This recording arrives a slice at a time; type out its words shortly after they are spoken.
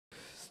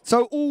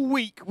So all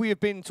week we have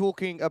been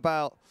talking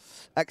about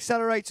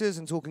accelerators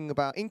and talking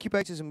about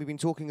incubators, and we've been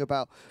talking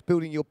about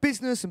building your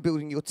business and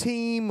building your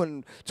team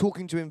and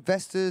talking to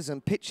investors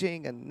and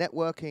pitching and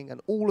networking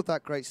and all of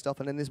that great stuff.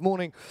 And then this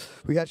morning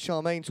we had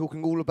Charmaine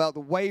talking all about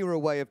the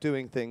Wayra way of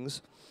doing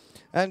things.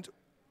 And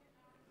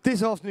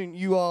this afternoon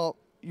you are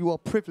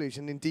privileged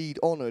and indeed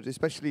honoured,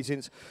 especially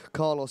since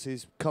Carlos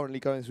is currently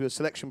going through a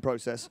selection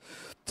process,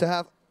 to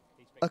have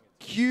a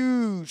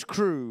huge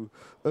crew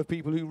of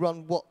people who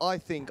run what I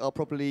think are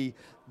probably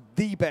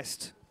the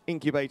best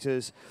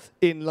incubators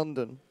in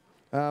London.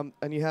 And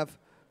you have,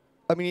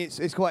 I mean, it's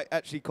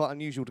actually quite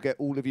unusual to get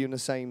all of you in the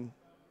same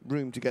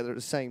room together at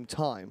the same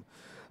time.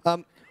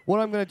 What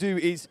I'm going to do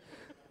is,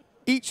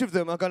 each of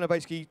them are going to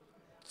basically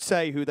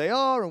say who they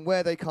are and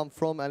where they come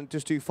from and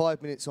just do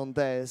 5 minutes on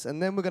theirs.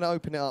 And then we're going to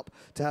open it up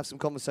to have some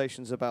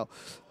conversations about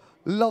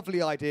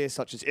lovely ideas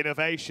such as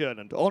innovation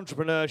and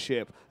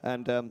entrepreneurship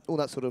and all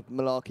that sort of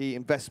malarkey,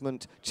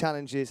 investment,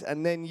 challenges.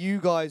 And then you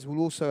guys will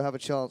also have a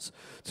chance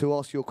to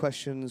ask your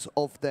questions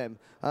of them.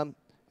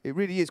 It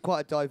really is quite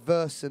a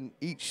diverse, and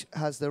each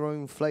has their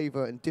own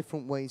flavour and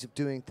different ways of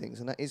doing things,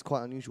 and that is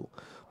quite unusual.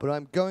 But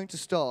I'm going to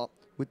start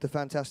with the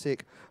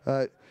fantastic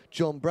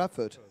John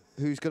Bradford,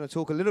 who's going to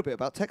talk a little bit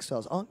about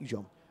Techstars, aren't you,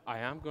 John? I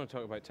am going to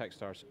talk about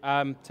Techstars.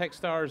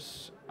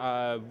 Techstars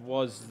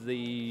was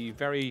the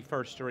very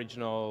first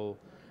original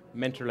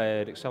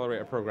mentor-led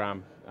accelerator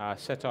program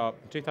set up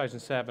in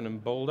 2007 in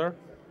Boulder.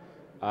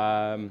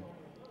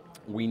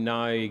 We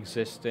now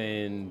exist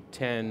in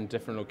 10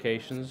 different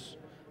locations,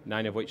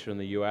 9 of which are in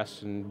the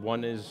US, and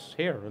 1 is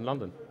here in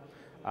London,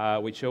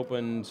 which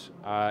opened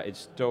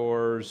its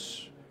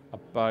doors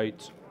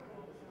about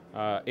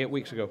 8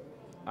 weeks ago.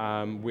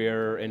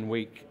 We're in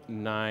week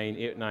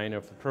 9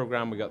 of the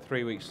program. We got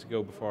 3 weeks to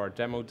go before our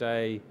demo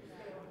day.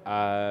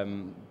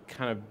 Kind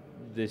of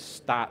the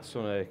stats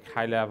on a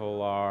high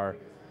level are,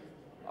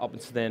 up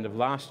until the end of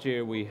last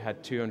year, we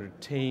had 200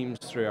 teams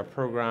through our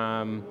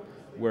program.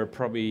 We're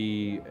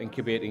probably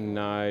incubating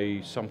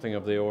now something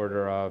of the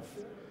order of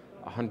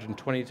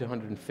 120 to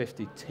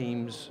 150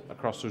 teams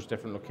across those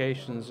different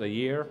locations a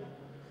year.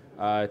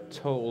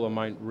 Total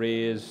amount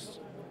raised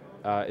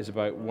is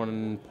about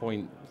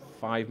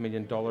 $1.5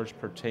 million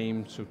per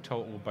team, so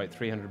total about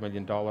 $300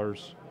 million.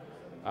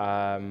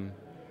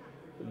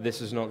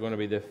 This is not going to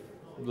be the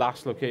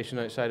last location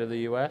outside of the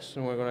US,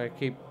 and we're going to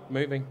keep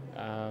moving.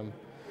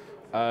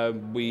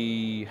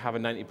 We have a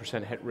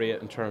 90% hit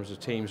rate in terms of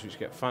teams which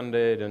get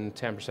funded, and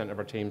 10% of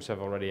our teams have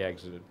already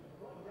exited.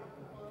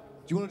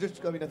 Do you want to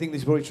just, I mean, I think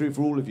this is probably true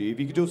for all of you. If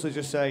you could also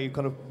just say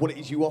kind of what it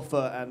is you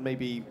offer, and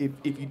maybe if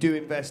you do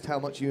invest, how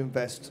much you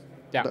invest,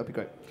 yeah, that'd be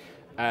great.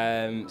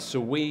 So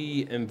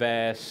we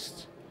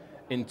invest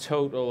in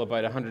total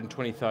about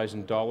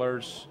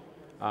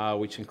 $120,000,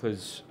 which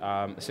includes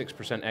a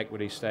 6%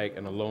 equity stake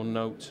and a loan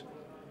note,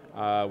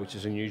 which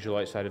is unusual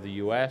outside of the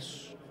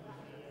US.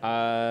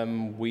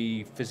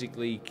 We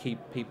physically keep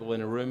people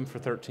in a room for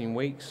 13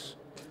 weeks.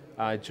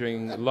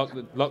 Lock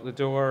the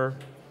door.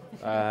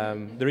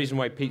 The reason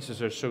why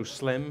pizzas are so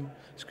slim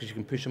is because you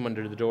can push them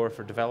under the door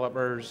for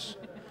developers.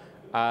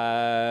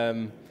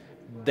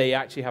 They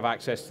actually have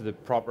access to the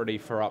property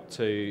for up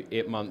to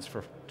 8 months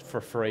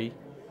for free.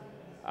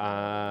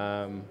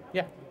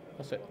 Yeah,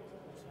 that's it.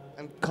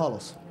 And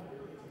Carlos?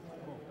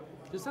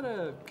 Just out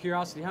of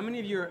curiosity, how many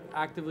of you are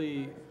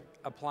actively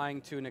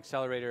applying to an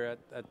accelerator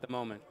at the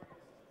moment?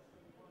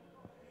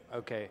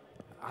 Okay.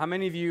 How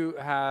many of you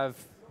have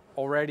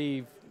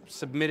already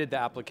submitted the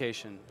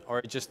application,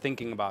 or just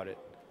thinking about it?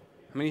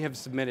 How many have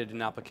submitted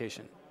an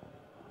application?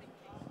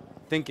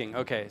 Thinking,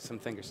 okay, some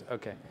thinkers,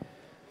 okay.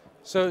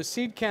 So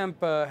Seed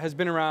Camp has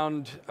been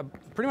around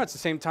pretty much the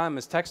same time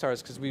as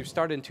Techstars, because we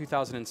started in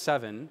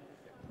 2007,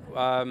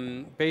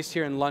 based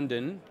here in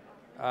London,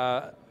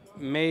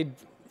 made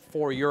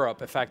for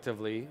Europe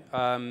effectively.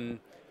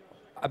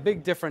 A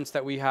big difference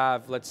that we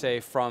have, let's say,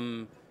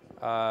 from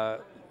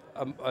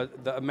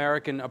the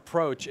American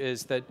approach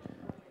is that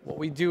what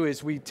we do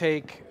is we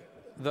take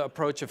the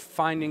approach of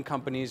finding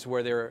companies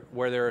where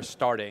they're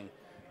starting,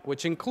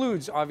 which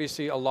includes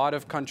obviously a lot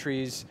of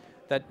countries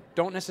that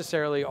don't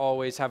necessarily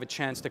always have a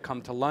chance to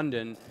come to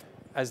London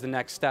as the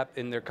next step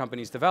in their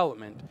company's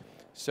development.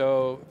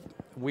 So,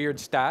 weird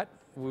stat,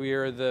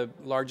 we're the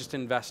largest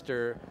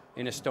investor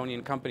in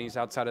Estonian companies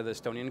outside of the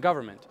Estonian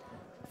government,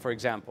 for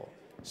example.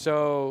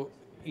 So,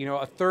 you know,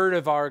 a third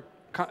of our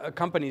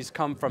companies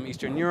come from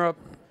Eastern Europe.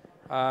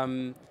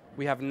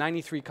 We have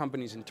 93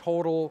 companies in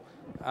total.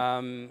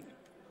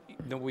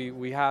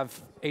 We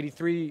have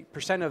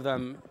 83% of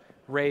them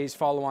raise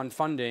follow-on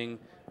funding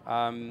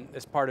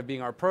as part of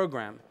being our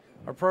program.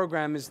 Our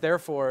program is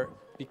therefore,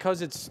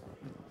 because it's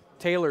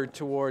tailored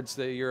towards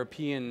the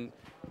European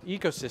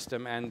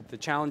ecosystem and the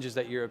challenges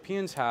that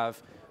Europeans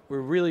have,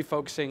 we're really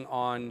focusing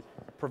on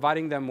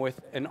providing them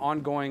with an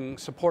ongoing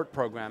support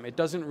program. It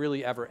doesn't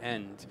really ever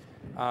end.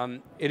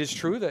 It is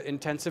true that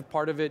intensive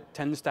part of it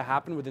tends to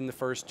happen within the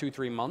first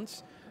 2-3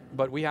 months,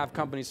 but we have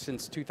companies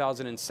since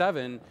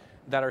 2007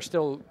 that are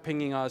still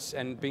pinging us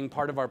and being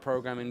part of our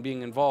program and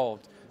being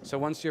involved. So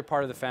once you're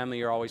part of the family,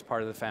 you're always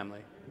part of the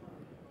family.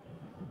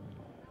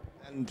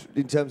 And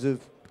in terms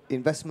of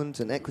investment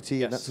and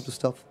equity and that sort of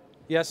stuff?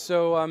 Yes,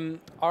 so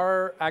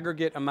our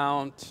aggregate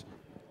amount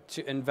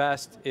to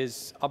invest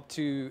is up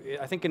to,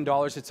 I think in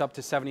dollars, it's up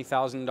to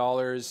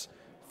 $70,000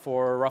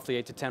 for roughly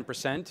 8 to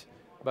 10%,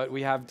 but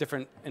we have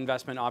different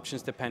investment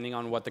options depending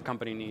on what the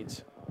company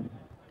needs.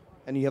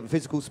 And you have a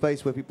physical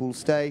space where people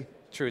stay?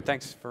 True,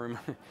 thanks for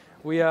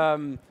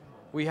reminding.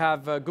 We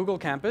have Google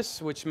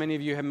Campus, which many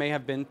of you may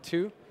have been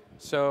to.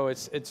 So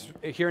it's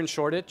here in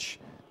Shoreditch.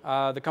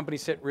 The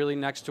companies sit really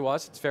next to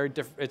us.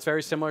 It's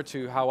very similar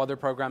to how other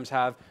programs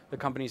have the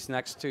companies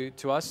next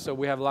to us. So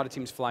we have a lot of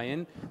teams fly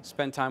in,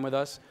 spend time with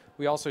us.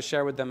 We also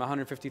share with them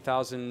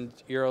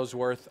 150,000 euros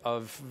worth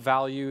of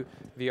value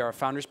via our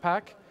Founders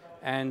Pack.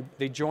 And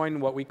they join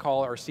what we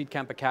call our Seed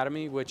Camp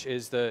Academy, which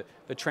is the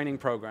training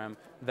program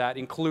that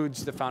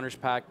includes the Founders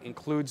Pack,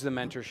 includes the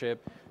mentorship,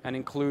 and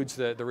includes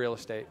the real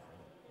estate.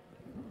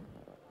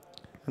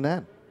 And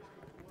Anne.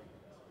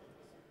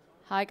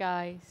 Hi,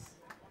 guys.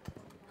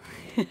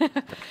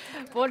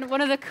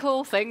 One of the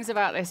cool things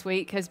about this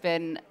week has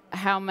been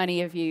how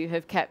many of you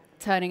have kept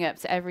turning up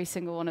to every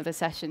single one of the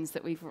sessions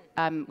that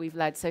we've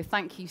led. So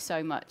thank you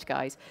so much,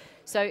 guys.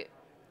 So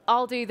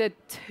I'll do the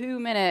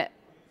 2-minute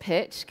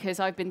pitch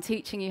because I've been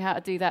teaching you how to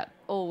do that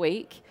all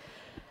week.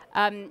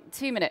 2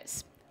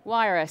 minutes.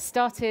 Wayra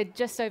started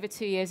just over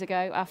 2 years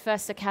ago. Our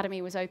first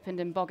academy was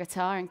opened in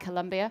Bogota in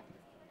Colombia.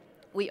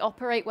 We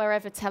operate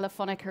wherever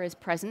Telefonica is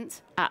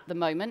present at the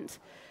moment.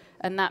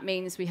 And that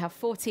means we have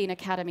 14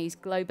 academies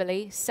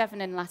globally,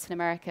 7 in Latin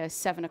America,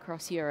 7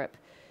 across Europe.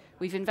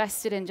 We've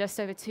invested in just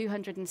over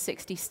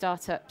 260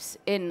 startups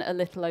in a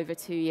little over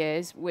 2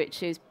 years,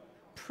 which is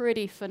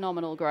pretty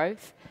phenomenal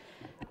growth.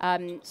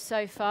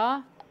 So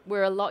far,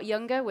 we're a lot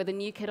younger. We're the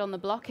new kid on the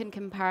block in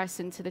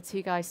comparison to the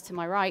 2 guys to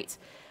my right.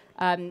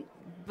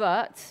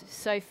 But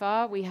so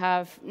far, we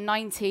have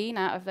 19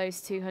 out of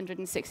those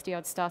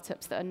 260-odd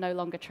startups that are no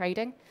longer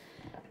trading.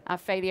 Our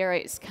failure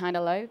rate's kind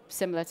of low,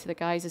 similar to the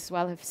guys as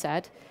well have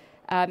said.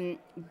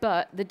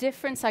 But the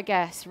difference, I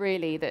guess,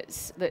 really,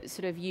 that's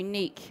sort of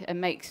unique and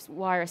makes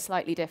Wayra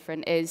slightly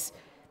different is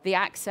the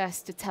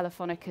access to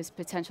Telefonica's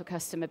potential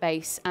customer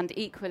base and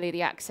equally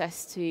the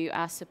access to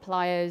our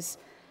suppliers,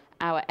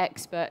 our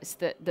experts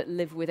that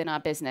live within our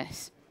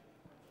business.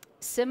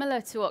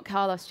 Similar to what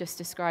Carlos just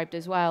described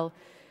as well,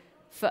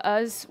 for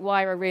us,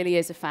 Wayra really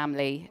is a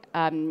family.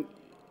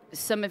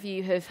 Some of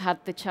you have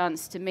had the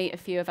chance to meet a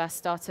few of our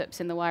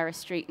startups in the Wayra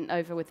Street and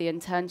over with the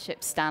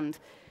internship stand.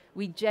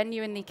 We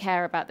genuinely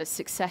care about the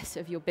success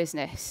of your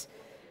business.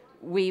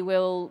 We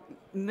will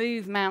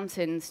move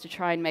mountains to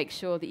try and make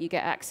sure that you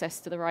get access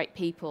to the right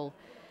people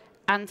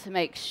and to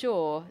make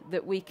sure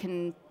that we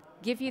can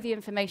give you the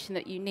information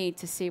that you need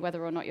to see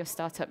whether or not your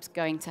startup's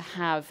going to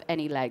have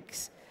any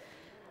legs.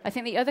 I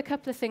think the other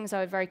couple of things I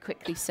would very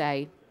quickly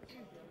say.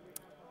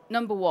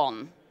 Number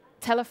one,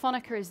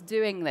 Telefonica is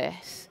doing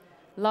this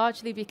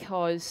largely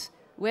because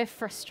we're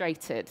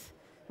frustrated.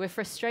 We're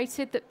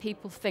frustrated that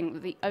people think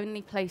that the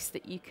only place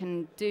that you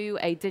can do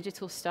a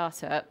digital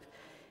startup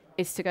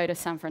is to go to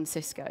San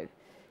Francisco.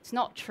 It's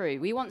not true.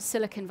 We want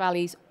Silicon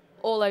Valleys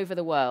all over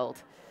the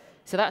world.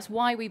 So that's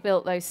why we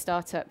built those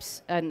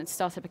startups and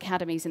startup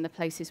academies in the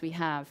places we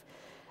have.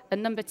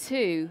 And number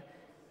two,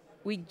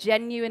 we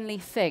genuinely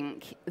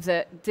think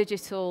that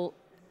digital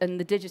and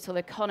the digital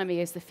economy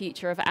is the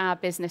future of our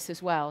business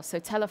as well. So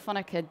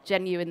Telefonica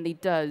genuinely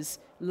does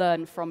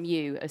learn from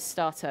you as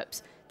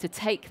startups to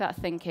take that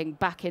thinking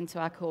back into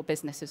our core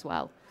business as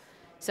well.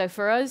 So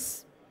for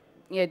us,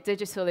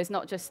 digital is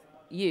not just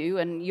you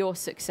and your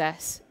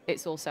success,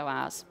 it's also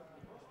ours.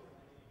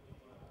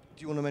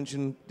 Do you want to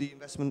mention the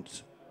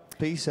investment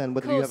piece and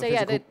whether cool. you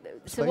have a physical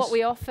space? So what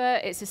we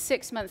offer, it's a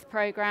 6-month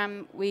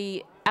program.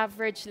 We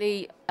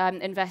averagely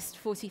invest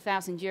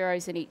 40,000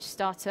 euros in each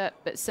startup,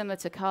 but similar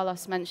to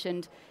Carlos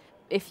mentioned,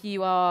 if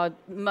you are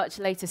much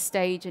later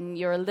stage and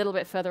you're a little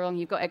bit further along,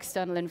 you've got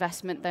external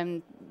investment,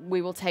 then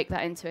we will take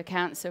that into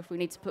account. So if we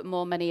need to put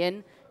more money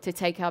in to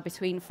take our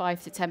between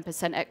 5 to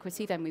 10%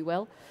 equity, then we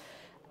will.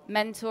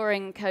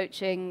 Mentoring,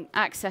 coaching,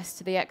 access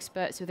to the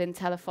experts within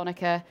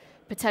Telefonica,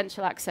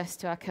 potential access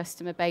to our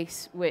customer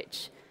base,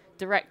 which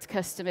direct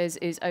customers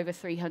is over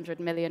 300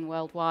 million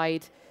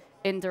worldwide.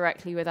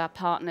 Indirectly with our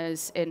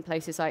partners in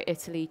places like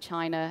Italy,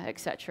 China,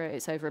 etc.,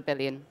 it's over 1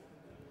 billion.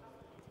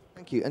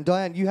 Thank you. And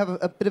Diane, you have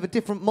a bit of a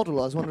different model.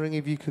 I was wondering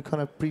if you could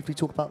kind of briefly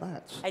talk about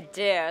that. I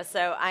do.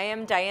 So I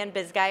am Diane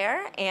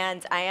Bisgeyer,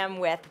 and I am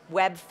with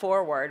Web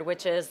Forward,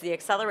 which is the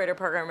accelerator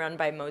program run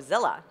by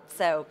Mozilla.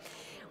 So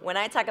when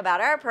I talk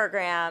about our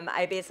program,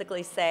 I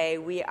basically say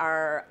we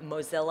are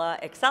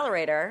Mozilla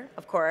Accelerator,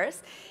 of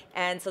course.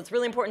 And so it's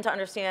really important to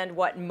understand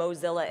what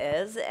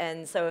Mozilla is.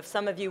 And so if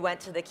some of you went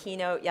to the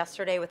keynote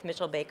yesterday with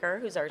Mitchell Baker,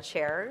 who's our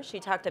chair, she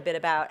talked a bit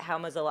about how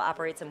Mozilla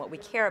operates and what we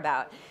care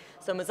about.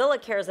 So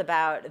Mozilla cares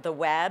about the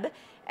web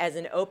as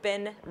an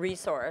open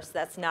resource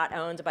that's not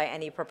owned by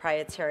any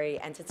proprietary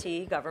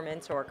entity,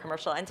 government, or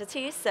commercial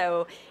entity.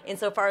 So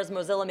insofar as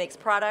Mozilla makes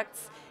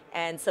products,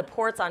 and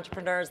supports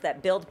entrepreneurs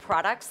that build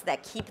products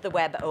that keep the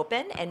web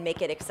open and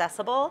make it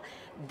accessible,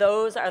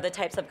 those are the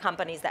types of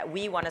companies that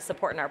we want to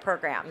support in our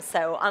programs.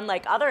 So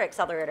unlike other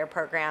accelerator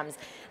programs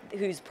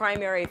whose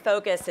primary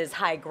focus is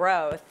high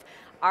growth,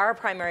 our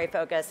primary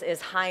focus is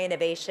high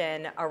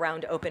innovation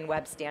around open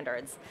web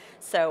standards.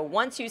 So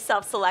once you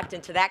self-select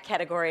into that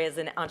category as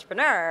an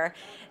entrepreneur,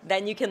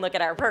 then you can look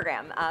at our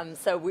program.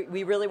 So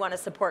we really want to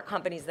support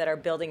companies that are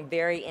building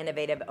very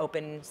innovative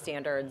open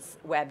standards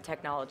web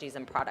technologies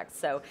and products.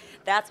 So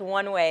that's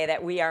one way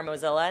that we are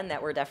Mozilla and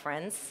that we're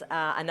different.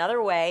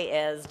 Another way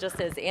is,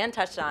 just as Ann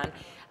touched on,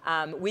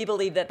 we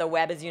believe that the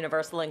web is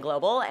universal and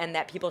global and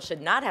that people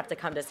should not have to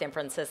come to San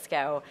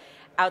Francisco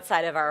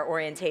outside of our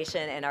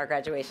orientation and our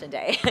graduation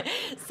day.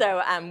 So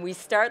we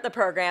start the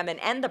program and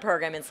end the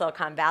program in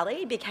Silicon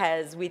Valley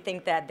because we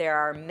think that there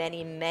are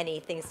many, many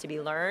things to be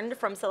learned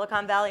from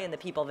Silicon Valley and the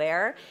people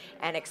there,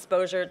 and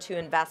exposure to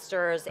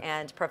investors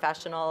and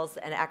professionals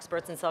and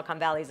experts in Silicon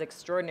Valley is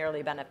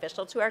extraordinarily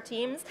beneficial to our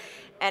teams.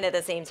 And at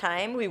the same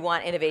time, we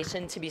want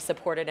innovation to be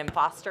supported and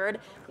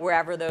fostered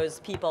wherever those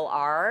people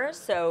are.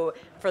 So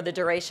for the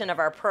duration of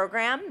our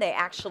program, they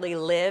actually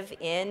live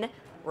in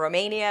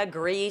Romania,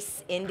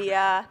 Greece,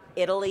 India,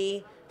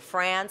 Italy,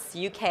 France,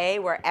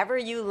 UK, wherever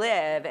you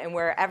live and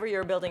wherever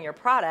you're building your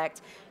product,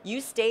 you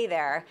stay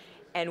there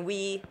and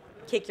we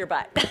kick your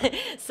butt.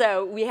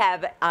 So we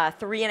have a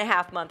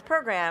 3.5-month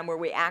program where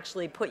we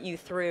actually put you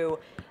through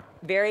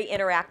very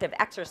interactive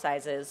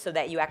exercises so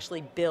that you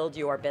actually build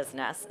your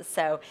business.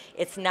 So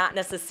it's not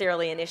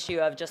necessarily an issue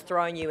of just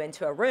throwing you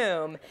into a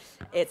room.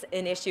 It's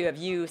an issue of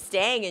you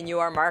staying in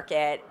your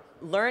market,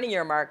 learning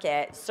your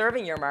market,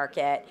 serving your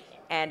market,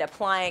 and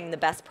applying the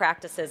best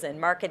practices in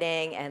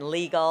marketing and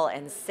legal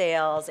and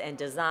sales and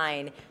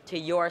design to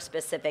your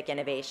specific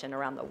innovation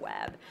around the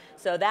web.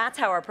 So that's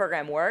how our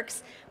program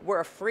works.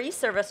 We're a free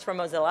service from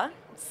Mozilla,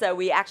 so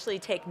we actually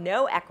take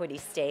no equity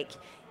stake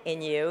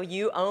in you.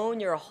 You own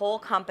your whole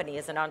company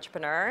as an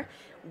entrepreneur.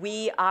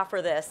 We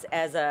offer this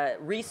as a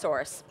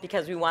resource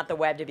because we want the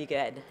web to be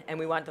good and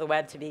we want the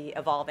web to be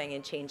evolving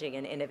and changing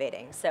and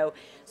innovating. So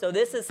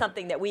this is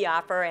something that we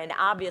offer, and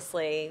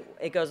obviously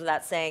it goes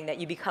without saying that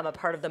you become a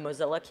part of the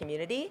Mozilla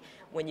community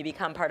when you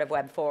become part of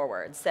Web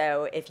Forward.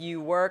 So if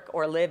you work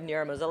or live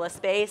near a Mozilla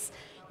space,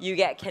 you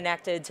get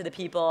connected to the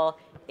people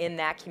in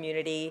that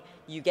community.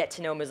 You get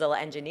to know Mozilla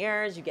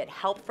engineers, you get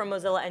help from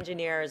Mozilla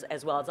engineers,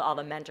 as well as all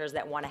the mentors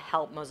that want to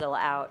help Mozilla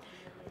out,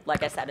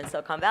 like I said, in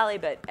Silicon Valley,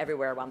 but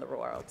everywhere around the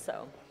world.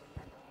 So,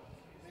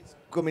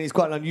 I mean, it's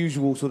quite an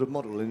unusual sort of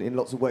model in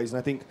lots of ways, and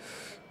I think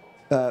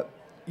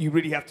you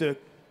really have to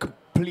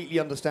completely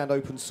understand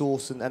open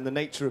source and the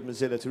nature of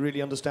Mozilla to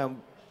really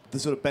understand the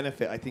sort of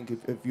benefit, I think,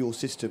 of your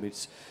system.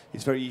 It's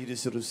very easy to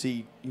sort of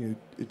see,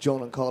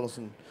 John and Carlos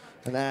and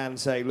Anne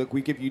say, look,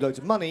 we give you loads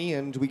of money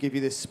and we give you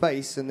this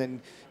space, and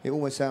then it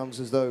almost sounds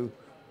as though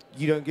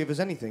you don't give us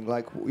anything.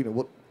 Like, what do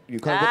we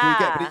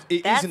get? But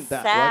it isn't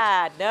that,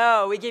 sad. right?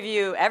 No, we give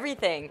you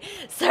everything.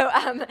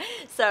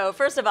 So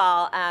first of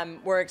all,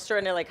 we're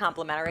extraordinarily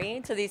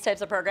complimentary to these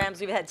types of programs.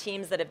 We've had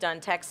teams that have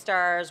done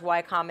Techstars,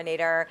 Y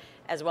Combinator,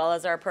 as well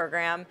as our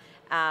program.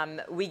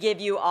 We give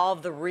you all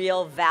of the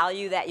real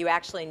value that you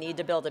actually need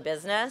to build a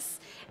business.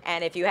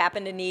 And if you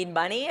happen to need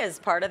money as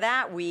part of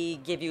that, we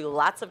give you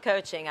lots of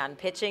coaching on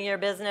pitching your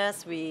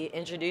business. We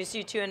introduce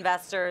you to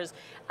investors.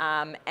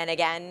 And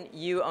again,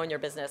 you own your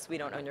business. We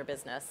don't own your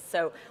business.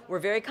 So we're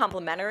very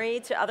complementary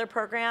to other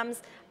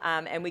programs.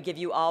 And we give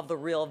you all of the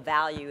real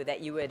value that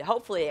you would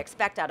hopefully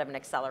expect out of an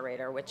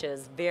accelerator, which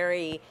is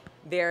very,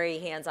 very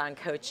hands-on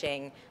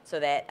coaching so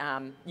that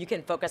you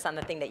can focus on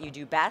the thing that you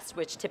do best,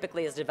 which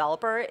typically as a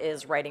developer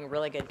is writing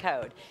really good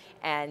code.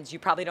 And you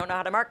probably don't know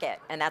how to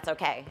market, and that's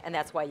okay. And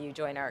that's why you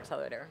join our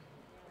accelerator.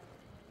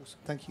 Awesome.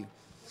 Thank you.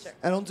 Sure.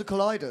 And on to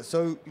Collider.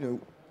 So,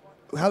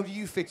 how do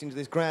you fit into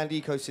this grand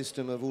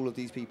ecosystem of all of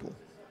these people?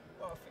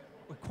 Well,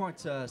 we're quite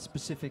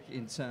specific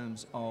in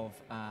terms of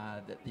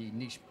the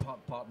niche part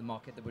of the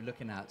market that we're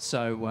looking at.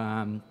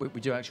 So we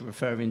do actually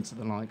refer into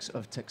the likes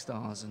of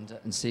Techstars and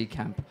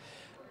CCamp.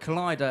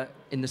 Collider,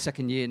 in the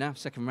second year now,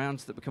 second round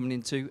that we're coming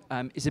into,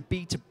 is a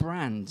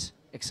B2brand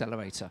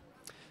accelerator.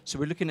 So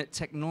we're looking at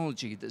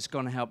technology that's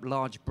going to help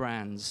large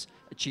brands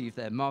achieve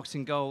their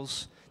marketing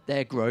goals,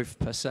 their growth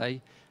per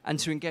se, and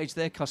to engage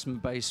their customer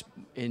base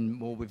in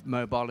more with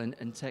mobile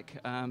and tech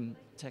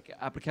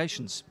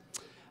applications.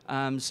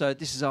 So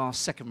this is our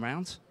second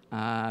round,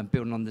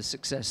 building on the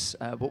success,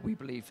 what we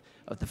believe,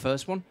 of the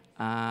first one.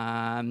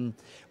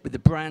 With the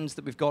brands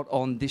that we've got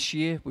on this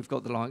year, we've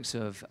got the likes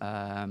of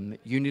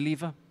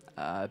Unilever,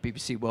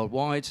 BBC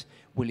Worldwide,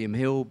 William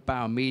Hill,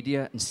 Bauer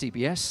Media, and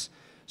CBS.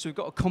 So we've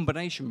got a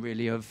combination,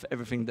 really, of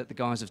everything that the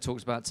guys have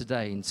talked about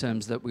today in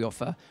terms that we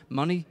offer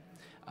money,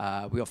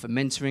 we offer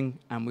mentoring,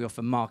 and we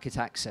offer market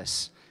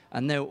access.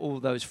 And all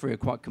those three are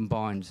quite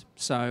combined.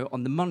 So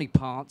on the money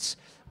parts,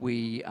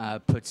 we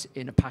put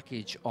in a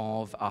package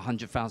of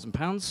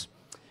 £100,000,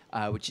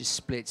 which is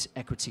split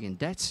equity and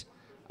debt.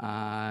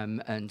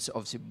 and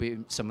obviously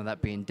some of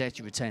that being debt,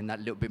 you retain that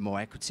little bit more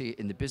equity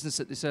in the business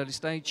at this early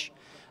stage.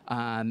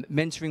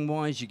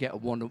 Mentoring-wise, you get a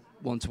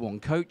one-to-one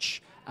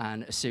coach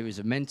and a series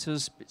of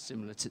mentors, a bit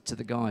similar to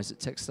the guys at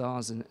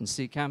Techstars and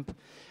CCamp.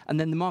 And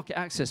then the market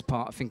access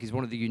part, I think, is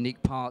one of the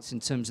unique parts in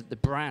terms of the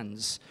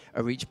brands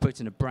are each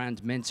putting a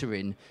brand mentor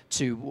in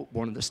to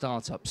one of the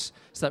startups.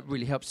 So that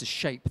really helps to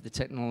shape the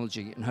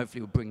technology, and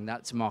hopefully will bring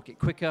that to market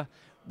quicker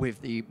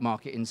with the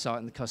market insight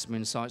and the customer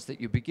insights that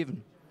you'll be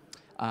given.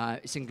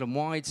 It's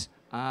England-wide,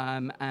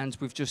 and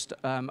we've just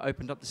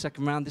opened up the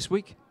second round this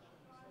week.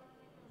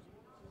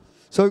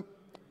 So,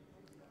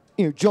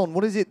 John,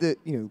 what is it that,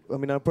 I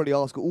mean, I'll probably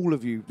ask all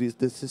of you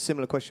this a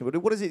similar question, but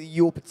what is it that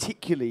you're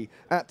particularly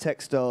at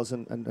Techstars,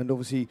 and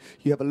obviously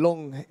you have a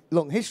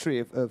long history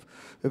of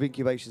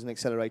incubations and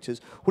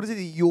accelerators. What is it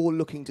that you're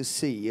looking to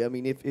see? I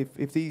mean,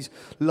 if these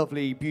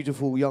lovely,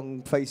 beautiful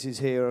young faces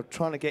here are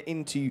trying to get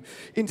into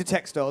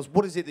Techstars,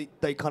 what is it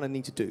that they kind of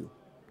need to do?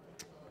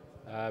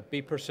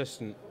 Be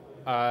persistent.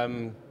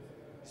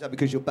 Is that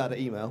because you're bad at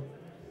email?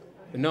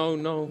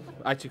 No,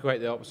 actually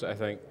quite the opposite, I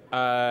think.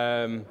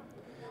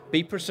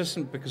 Be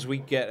persistent because we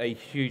get a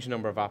huge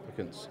number of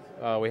applicants.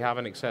 We have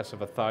in excess of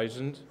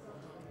 1,000.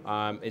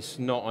 It's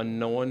not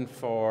unknown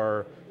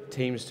for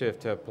teams to have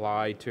to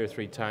apply 2 or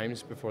 3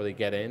 times before they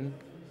get in.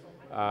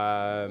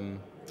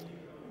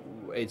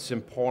 It's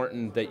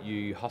important that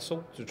you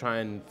hustle to try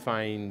and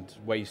find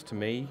ways to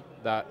me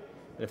that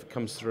if it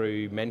comes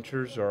through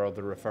mentors or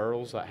other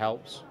referrals, that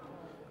helps.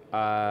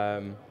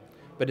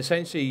 But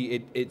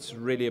essentially, it's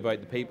really about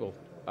the people.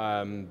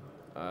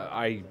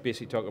 I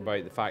basically talk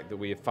about the fact that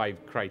we have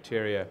 5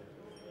 criteria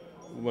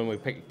when we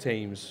pick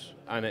teams,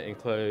 and it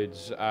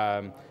includes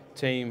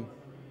team,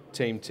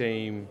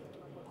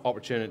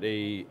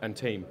 opportunity, and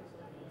team.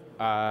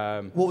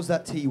 What was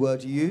that T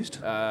word you used?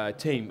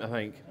 Team, I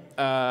think.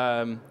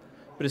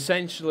 But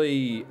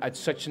essentially, at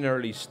such an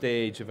early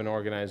stage of an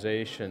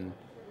organization,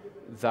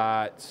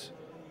 that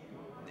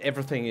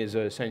everything is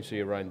essentially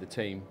around the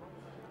team,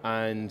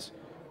 and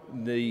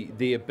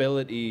the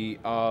ability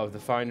of the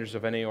founders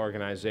of any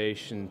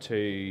organization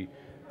to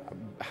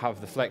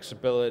have the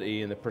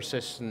flexibility and the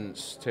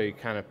persistence to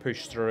kind of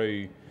push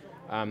through,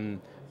 and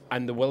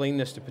the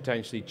willingness to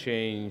potentially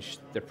change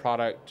the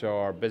product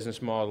or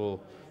business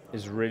model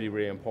is really,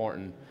 really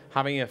important.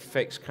 Having a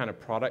fixed kind of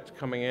product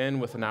coming in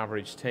with an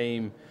average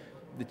team,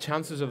 the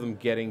chances of them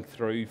getting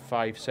through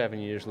 5-7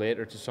 years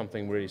later to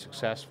something really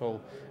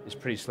successful is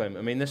pretty slim.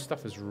 I mean, this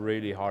stuff is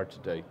really hard to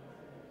do.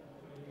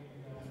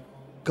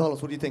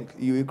 Carlos, what do you think?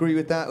 You agree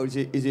with that, or is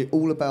it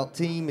all about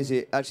team? Is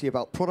it actually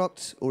about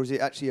product, or is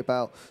it actually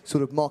about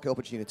sort of market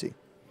opportunity?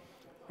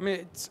 I mean,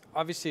 it's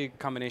obviously a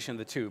combination of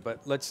the two, but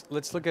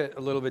let's look at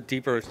a little bit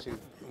deeper to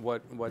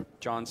what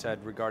John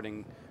said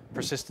regarding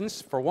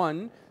persistence. For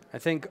one, I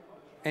think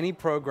any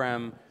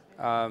program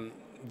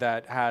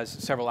that has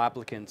several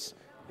applicants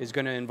is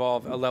going to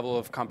involve a level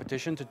of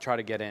competition to try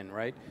to get in,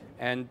 right?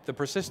 And the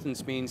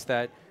persistence means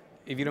that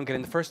if you don't get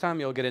in the first time,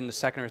 you'll get in the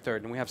second or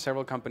third, and we have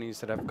several companies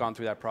that have gone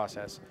through that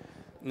process.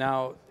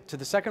 Now, to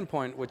the second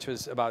point, which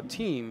was about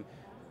team,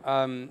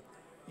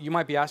 you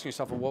might be asking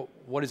yourself, well,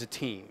 what is a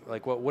team?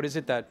 Like, what is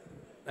it that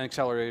an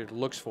accelerator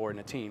looks for in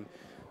a team?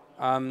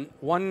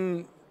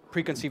 One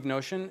preconceived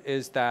notion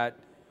is that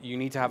you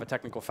need to have a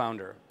technical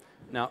founder.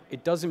 Now,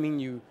 it doesn't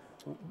mean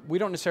we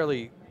don't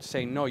necessarily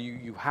say, no,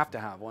 you have to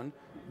have one,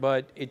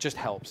 but it just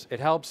helps.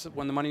 It helps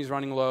when the money's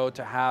running low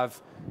to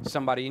have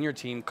somebody in your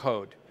team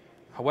code.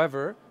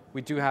 However,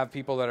 we do have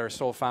people that are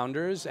sole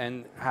founders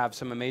and have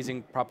some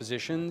amazing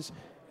propositions,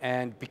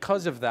 and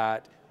because of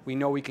that, we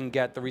know we can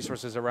get the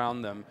resources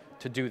around them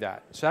to do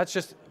that. So that's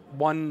just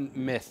one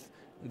myth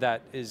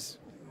that is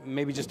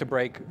maybe just a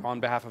break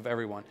on behalf of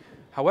everyone.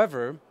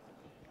 However,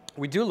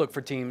 we do look for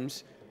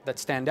teams that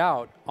stand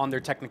out on their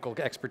technical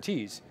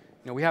expertise.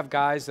 We have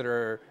guys that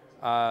are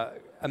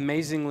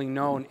amazingly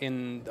known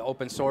in the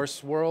open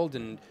source world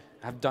and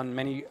have done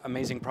many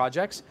amazing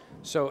projects.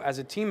 So as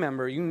a team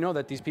member, you know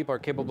that these people are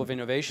capable of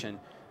innovation.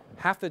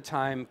 Half the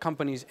time,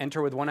 companies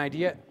enter with one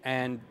idea,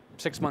 and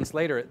 6 months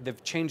later,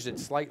 they've changed it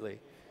slightly.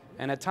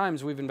 And at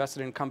times, we've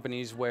invested in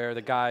companies where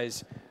the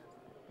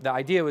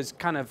idea was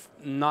kind of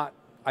not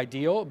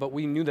ideal, but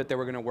we knew that they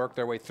were going to work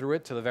their way through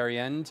it to the very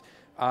end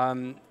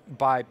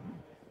by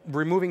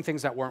removing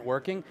things that weren't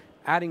working,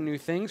 adding new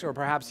things, or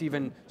perhaps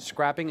even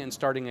scrapping and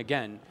starting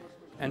again.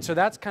 And so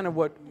that's kind of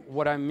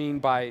what I mean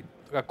by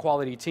a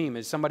quality team,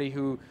 is somebody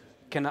who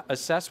can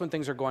assess when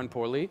things are going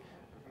poorly,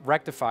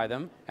 rectify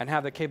them, and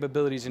have the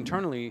capabilities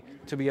internally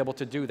to be able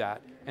to do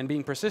that. And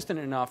being persistent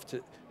enough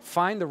to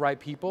find the right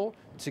people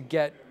to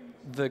get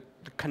the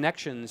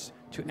connections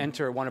to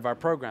enter one of our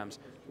programs.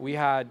 We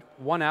had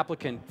one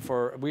applicant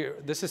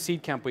this is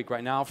Seed Camp week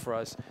right now for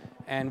us,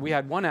 and we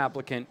had one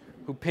applicant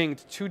who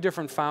pinged 2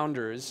 different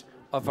founders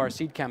of our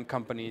Seed Camp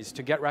companies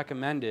to get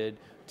recommended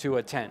to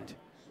attend.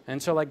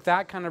 And so like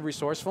that kind of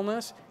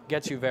resourcefulness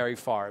gets you very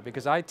far,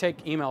 because I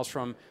take emails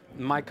from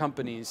my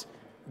companies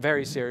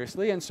very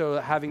seriously, and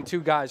so having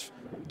 2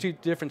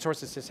 different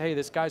sources says, hey,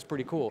 this guy's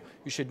pretty cool,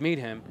 you should meet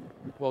him,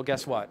 well,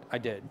 guess what? I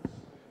did.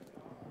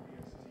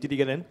 Did he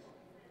get in?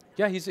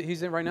 Yeah, he's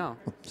in right now.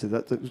 So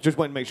just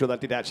wanted to make sure that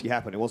did actually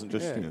happen. It wasn't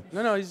just,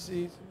 No,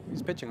 he's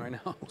pitching right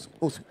now.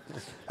 Awesome.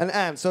 And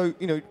Anne, so,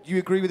 do you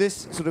agree with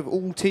this? Sort of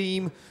all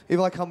team, if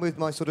I come with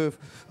my sort of,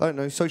 I don't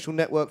know, social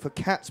network for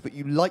cats, but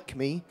you like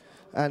me,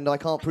 and I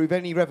can't prove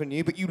any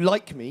revenue, but you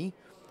like me,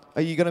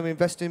 are you going to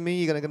invest in me?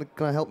 Are you going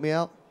to help me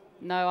out?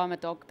 No, I'm a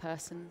dog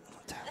person.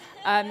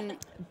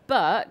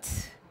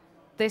 But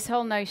this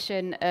whole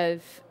notion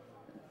of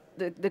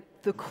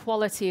the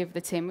quality of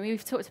the team,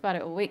 we've talked about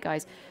it all week,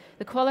 guys.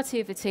 The quality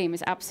of the team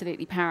is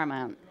absolutely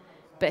paramount.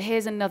 But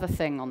here's another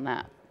thing on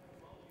that.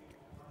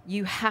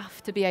 You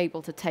have to be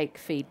able to take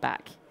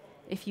feedback.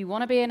 If you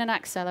want to be in an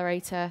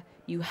accelerator,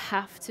 you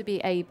have to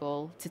be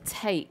able to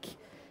take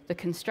the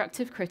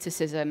constructive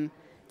criticism,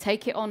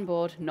 take it on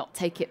board, not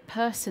take it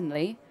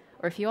personally,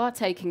 or if you are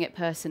taking it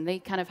personally,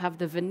 kind of have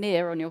the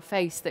veneer on your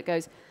face that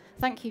goes,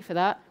 thank you for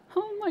that.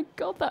 Oh my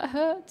God, that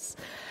hurts.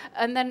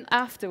 And then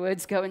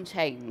afterwards, go and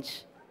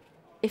change.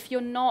 If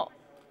you're not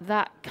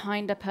that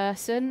kind of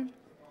person,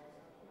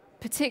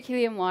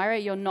 particularly in Wire,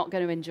 you're not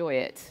going to enjoy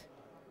it.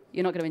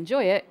 You're not going to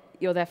enjoy it.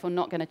 You're therefore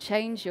not going to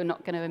change. You're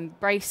not going to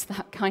embrace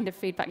that kind of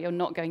feedback. You're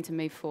not going to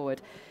move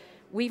forward.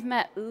 We've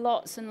met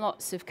lots and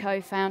lots of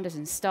co-founders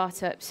and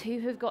startups who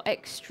have got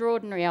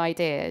extraordinary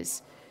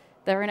ideas.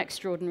 They're an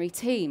extraordinary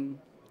team.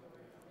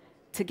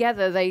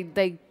 Together,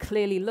 they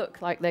clearly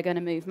look like they're going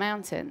to move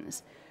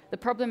mountains. The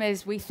problem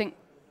is we think,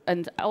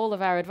 and all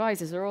of our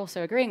advisors are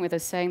also agreeing with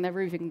us, saying they're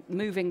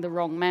moving the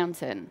wrong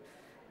mountain.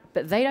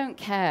 But they don't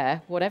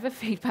care whatever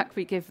feedback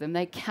we give them.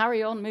 They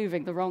carry on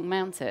moving the wrong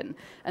mountain,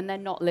 and they're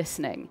not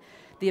listening.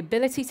 The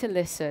ability to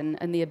listen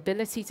and the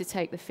ability to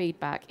take the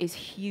feedback is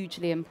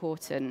hugely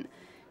important.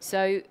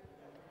 So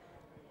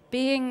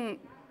being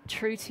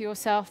true to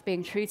yourself,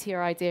 being true to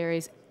your idea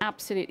is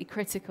absolutely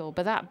critical.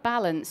 But that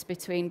balance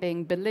between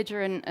being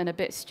belligerent and a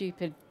bit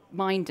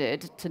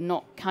stupid-minded to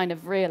not kind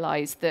of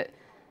realize that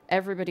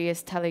everybody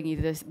is telling you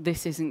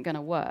this isn't going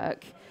to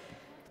work,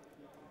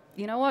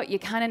 you know what? You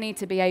kind of need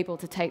to be able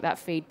to take that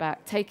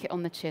feedback, take it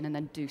on the chin, and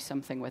then do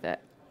something with it.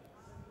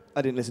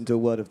 I didn't listen to a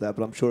word of that,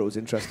 but I'm sure it was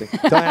interesting.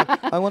 Diane,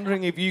 I'm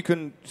wondering if you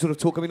can sort of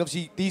talk. I mean,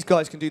 obviously, these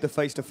guys can do the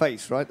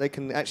face-to-face, right? They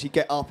can actually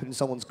get up in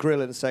someone's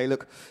grill and say,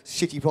 look,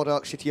 shitty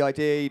product, shitty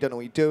idea, you don't know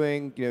what you're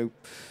doing,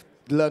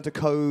 learn to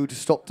code,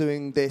 stop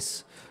doing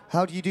this.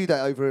 How do you do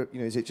that over,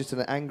 is it just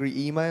an angry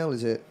email?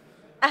 Is it?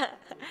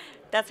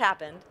 That's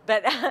happened,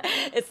 but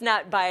it's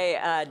not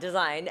by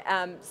design.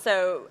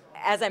 So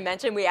as I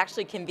mentioned, we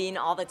actually convene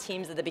all the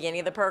teams at the beginning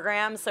of the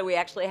program. So we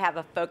actually have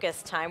a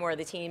focused time where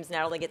the teams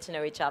not only get to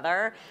know each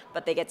other,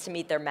 but they get to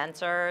meet their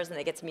mentors and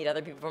they get to meet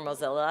other people from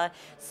Mozilla.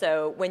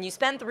 So when you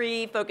spend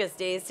 3 focused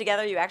days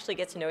together, you actually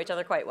get to know each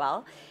other quite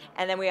well.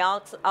 And then we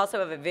also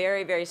have a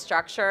very, very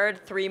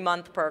structured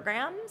 3-month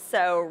program.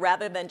 So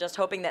rather than just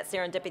hoping that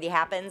serendipity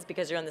happens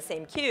because you're in the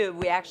same cube,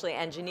 we actually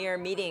engineer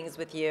meetings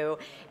with you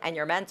and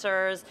your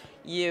mentors,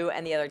 you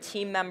and the other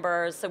team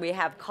members. So we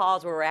have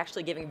calls where we're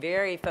actually giving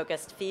very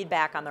focused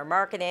feedback on their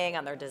marketing,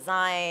 on their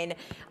design,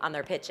 on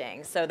their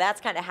pitching. So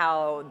that's kind of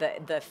how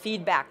the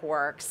feedback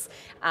works.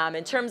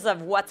 In terms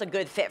of what's a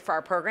good fit for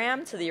our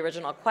program, to the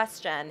original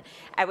question,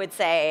 I would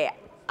say,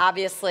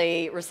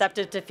 obviously,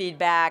 receptive to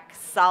feedback,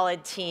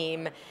 solid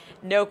team,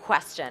 no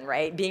question,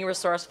 right? Being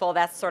resourceful,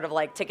 that's sort of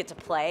like ticket to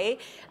play.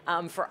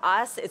 For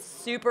us, it's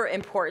super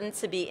important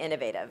to be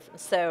innovative.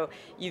 So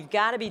you've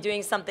got to be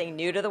doing something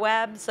new to the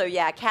web. So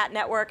yeah, Cat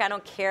Network, I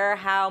don't care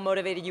how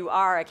motivated you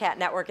are, a Cat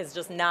Network is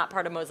just not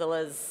part of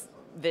Mozilla's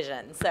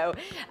vision. So,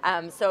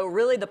 so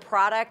really the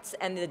product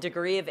and the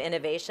degree of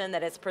innovation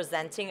that it's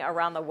presenting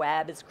around the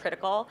web is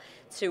critical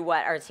to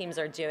what our teams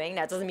are doing.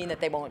 That doesn't mean that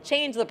they won't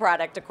change the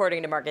product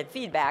according to market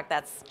feedback.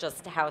 That's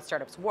just how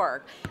startups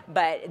work.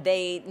 But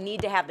they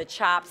need to have the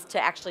chops to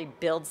actually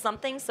build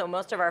something. So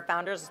most of our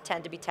founders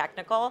tend to be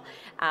technical.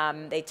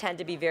 They tend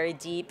to be very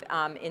deep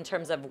in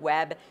terms of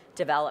web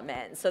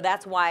development. So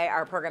that's why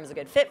our program is a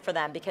good fit for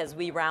them, because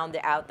we round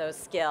out those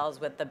skills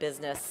with the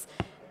business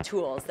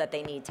tools that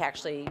they need to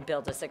actually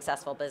build a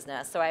successful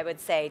business. So I would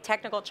say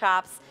technical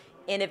chops,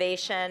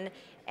 innovation,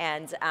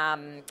 and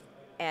I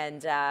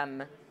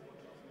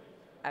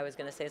was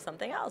going to say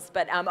something else,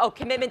 but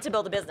commitment to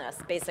build a business,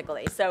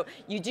 basically. So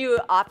you do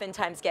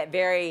oftentimes get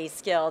very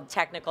skilled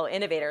technical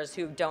innovators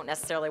who don't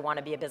necessarily want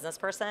to be a business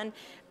person,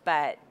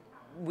 but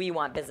we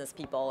want business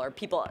people, or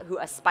people who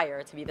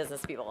aspire to be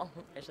business people,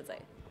 I should say.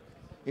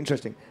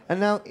 Interesting. And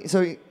now, so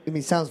I mean,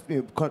 it sounds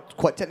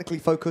quite technically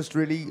focused,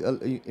 really,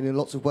 in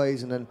lots of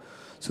ways, and then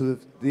sort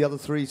of the other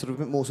 3 sort of a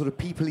bit more sort of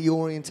people-y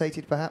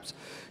orientated, perhaps.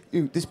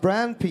 This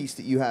brand piece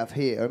that you have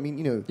here, I mean,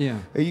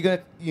 are you going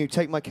to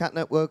take my Cat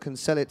Network and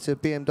sell it to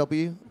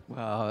BMW? Well,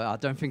 I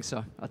don't think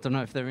so. I don't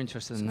know if they're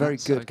interested in that. Very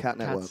good Cat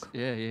Network.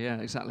 Yeah,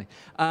 exactly.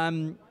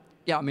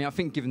 Yeah, I mean, I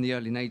think given the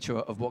early nature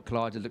of what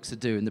Collider looks to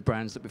do and the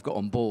brands that we've got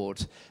on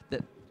board,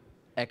 that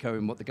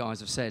echoing what the guys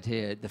have said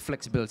here, the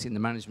flexibility in the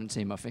management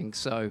team, I think.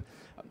 So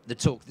the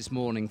talk this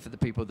morning for the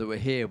people that were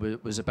here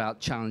was about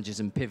challenges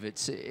and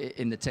pivots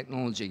in the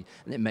technology,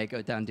 and it may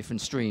go down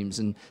different streams.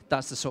 And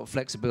that's the sort of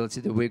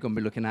flexibility that we're going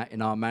to be looking at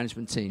in our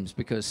management teams,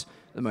 because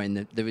I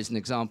mean, there is an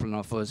example in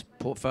our first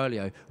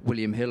portfolio.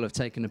 William Hill have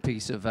taken a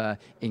piece of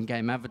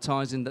in-game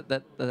advertising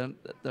that I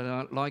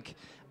don't like,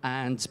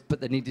 but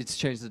they needed to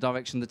change the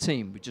direction of the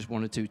team with just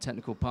one or two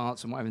technical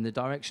parts and whatever in the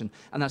direction,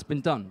 and that's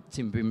been done. The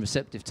team have been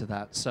receptive to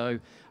that. So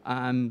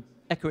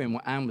echoing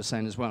what Anne was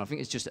saying as well, I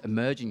think it's just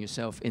immersing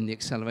yourself in the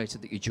accelerator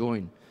that you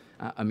join.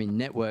 I mean,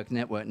 network,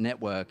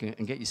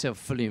 and get yourself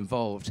fully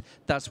involved.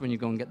 That's when you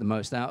go and get the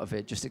most out of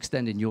it. Just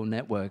extending your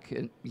network,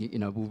 and,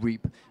 will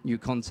reap new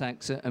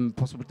contacts and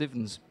possible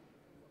dividends.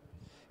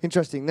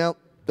 Interesting. Now,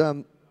 we're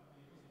going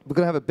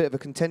to have a bit of a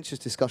contentious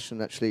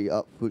discussion, actually,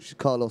 which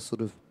Carlos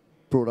sort of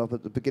brought up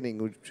at the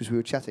beginning, which as we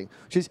were chatting,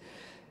 which is,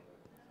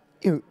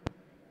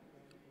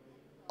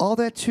 are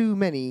there too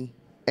many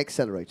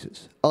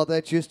accelerators?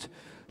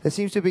 There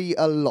seems to be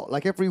a lot.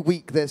 Like every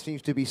week, there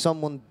seems to be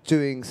someone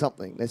doing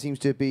something. There seems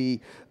to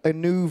be a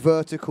new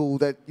vertical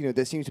that,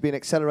 there seems to be an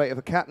accelerator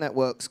for cat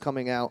networks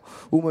coming out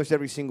almost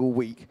every single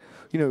week.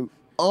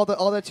 Are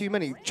there too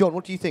many? John,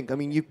 what do you think? I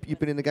mean, you've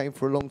been in the game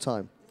for a long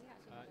time.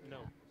 No.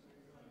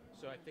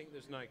 So I think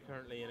there's now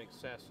currently in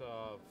excess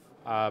of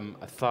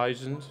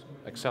 1,000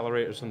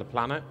 accelerators on the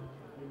planet.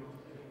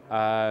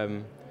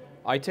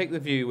 I take the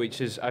view,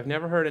 which is, I've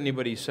never heard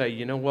anybody say,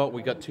 you know what,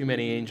 we got too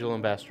many angel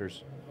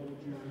investors.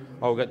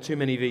 Or we've got too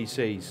many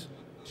VCs.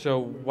 So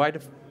why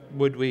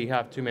would we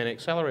have too many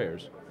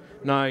accelerators?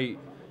 Now,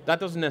 that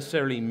doesn't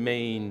necessarily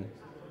mean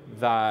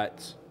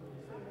that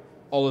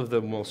all of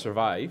them will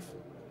survive.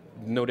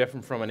 No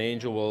different from an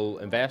angel will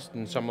invest,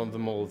 and some of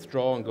them will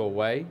withdraw and go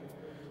away.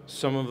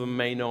 Some of them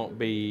may not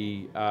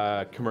be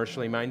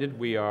commercially minded.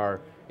 We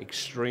are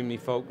extremely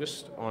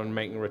focused on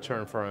making a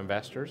return for our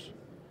investors.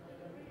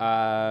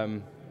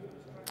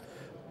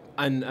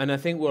 And I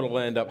think what will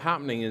end up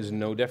happening is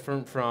no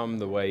different from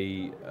the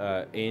way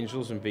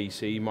angels and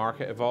VC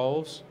market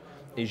evolves,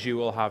 is you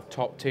will have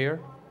top tier,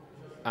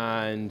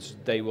 and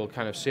they will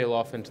kind of sail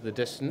off into the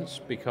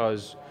distance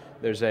because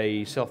there's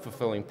a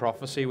self-fulfilling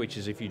prophecy, which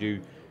is if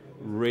you're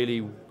really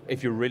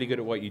good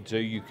at what you do,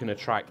 you can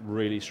attract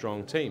really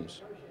strong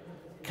teams.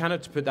 Kind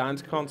of to put that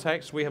into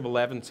context, we have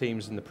 11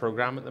 teams in the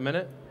program at the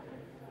minute.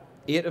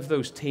 8 of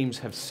those teams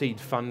have seed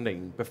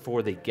funding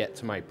before they get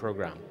to my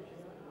program.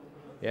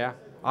 Yeah.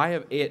 I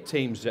have 8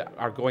 teams that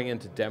are going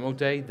into demo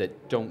day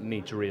that don't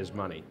need to raise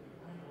money.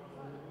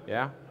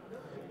 Yeah?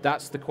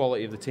 That's the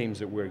quality of the teams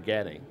that we're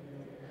getting.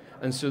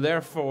 And so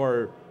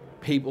therefore,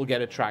 people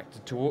get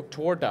attracted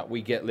toward that.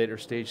 We get later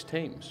stage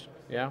teams.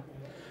 Yeah?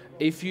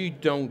 If you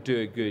don't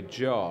do a good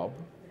job,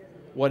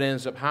 what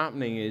ends up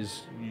happening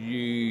is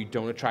you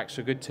don't attract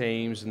so good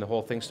teams and the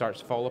whole thing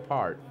starts to fall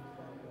apart.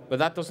 But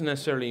that doesn't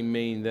necessarily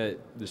mean that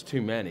there's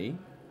too many.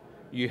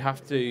 You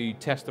have to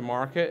test the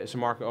market. It's a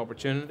market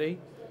opportunity.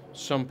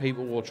 Some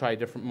people will try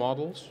different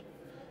models,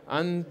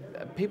 and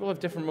people have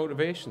different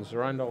motivations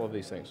around all of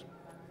these things.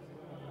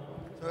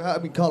 So, I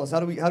mean, Carlos, how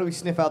do we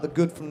sniff out the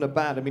good from the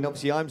bad? I mean,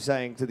 obviously, I'm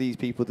saying to these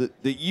people that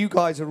you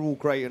guys are all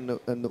great and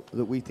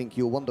that we think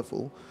you're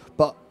wonderful.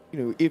 But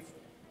if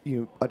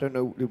I don't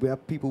know, we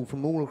have people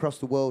from all across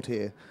the world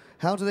here.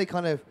 How do they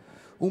kind of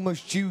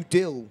almost due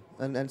dil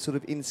and sort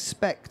of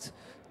inspect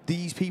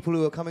these people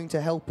who are coming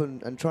to help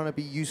and trying to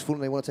be useful,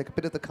 and they want to take a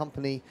bit of the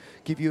company,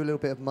 give you a little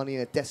bit of money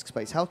in a desk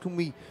space? How can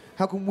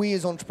we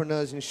as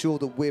entrepreneurs ensure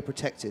that we're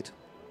protected?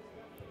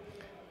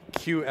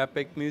 Cue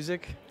epic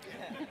music.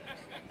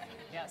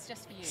 Yeah, it's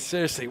just for you.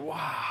 Seriously,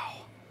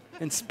 wow.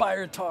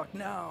 Inspired talk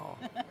now.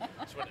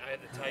 That's when Eye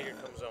of the Tiger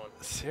comes on.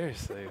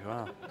 Seriously,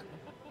 wow.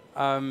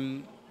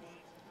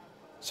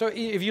 So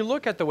if you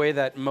look at the way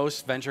that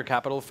most venture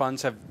capital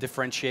funds have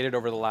differentiated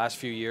over the last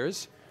few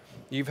years,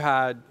 you've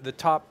had the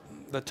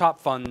top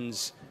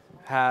funds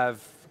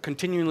have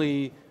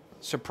continually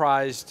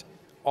surprised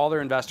all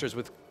their investors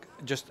with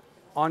just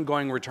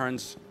ongoing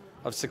returns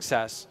of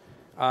success.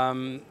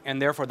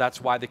 And therefore, that's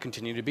why they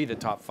continue to be the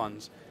top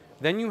funds.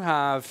 Then you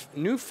have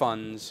new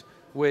funds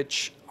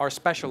which are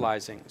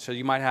specializing. So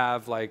you might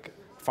have like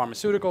a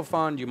pharmaceutical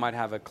fund, you might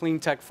have a clean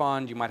tech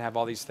fund, you might have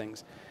all these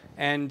things.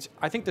 And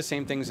I think the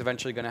same thing is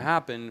eventually going to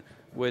happen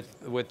with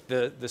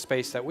the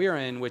space that we're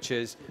in, which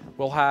is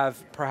we'll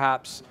have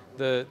perhaps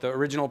the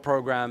original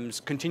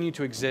programs continue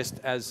to exist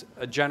as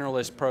a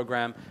generalist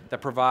program that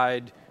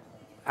provide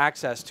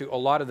access to a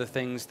lot of the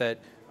things that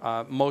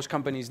most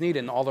companies need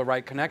and all the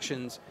right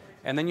connections.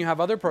 And then you have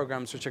other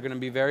programs which are going to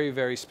be very,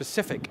 very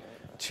specific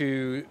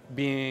to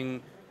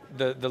being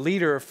the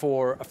leader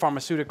for a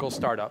pharmaceutical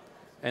startup.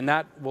 And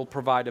that will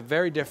provide a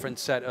very different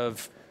set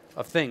of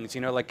things.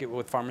 Like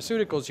with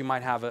pharmaceuticals, you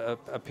might have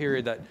a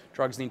period that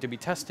drugs need to be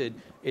tested.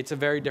 It's a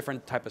very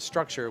different type of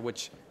structure,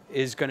 which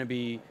is going to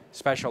be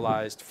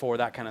specialized for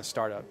that kind of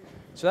startup.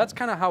 So that's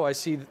kind of how I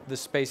see the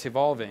space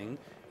evolving,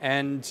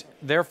 and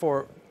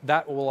therefore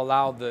that will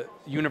allow the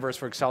universe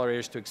for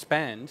accelerators to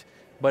expand,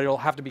 but it'll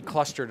have to be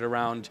clustered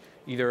around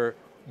either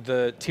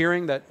the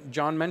tiering that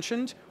John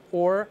mentioned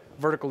or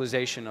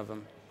verticalization of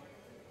them.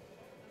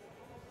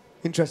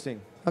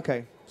 Interesting.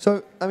 Okay.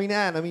 So, I mean,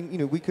 Anne, I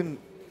mean, we can,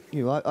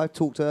 I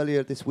talked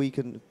earlier this week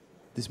and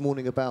this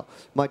morning about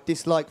my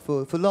dislike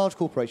for large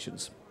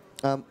corporations.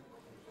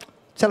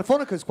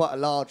 Telefonica is quite a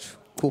large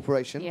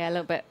corporation. Yeah, a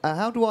little bit.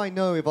 How do I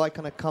know if I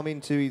kind of come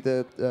into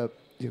either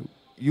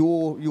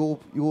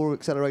your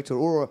accelerator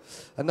or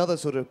another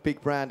sort of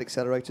big brand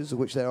accelerators, of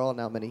which there are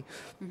now many?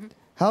 Mm-hmm.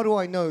 How do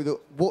I know that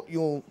what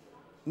you're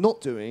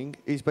not doing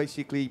is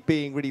basically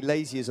being really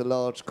lazy as a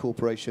large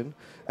corporation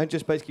and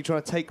just basically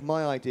trying to take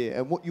my idea,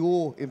 and what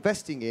you're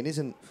investing in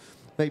isn't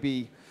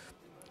maybe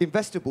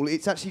investable,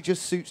 it's actually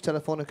just suits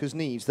Telefonica's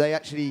needs. They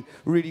actually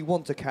really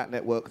want a cat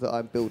network that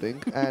I'm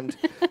building. And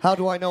how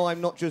do I know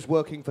I'm not just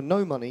working for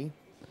no money,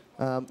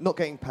 not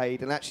getting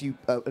paid, and actually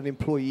an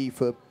employee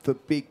for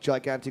big,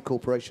 gigantic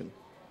corporation?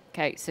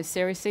 Okay, so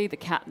seriously, the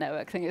cat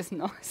network thing it's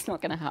not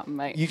going to happen,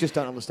 mate. You just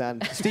don't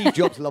understand. Steve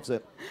Jobs loves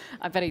it.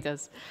 I bet he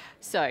does.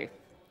 So,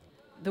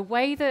 the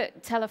way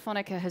that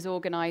Telefonica has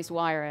organized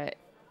Wire,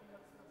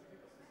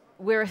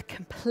 we're a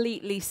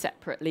completely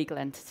separate legal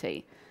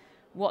entity.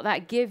 What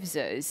that gives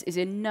us is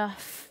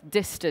enough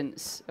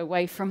distance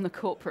away from the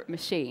corporate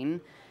machine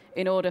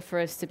in order for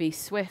us to be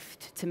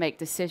swift, to make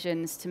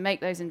decisions, to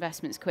make those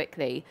investments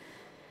quickly,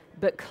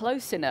 but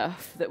close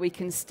enough that we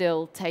can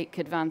still take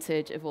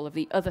advantage of all of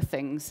the other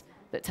things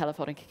that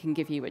Telefonica can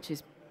give you, which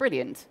is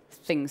brilliant.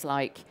 Things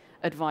like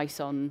advice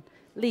on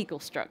legal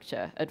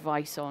structure,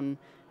 advice on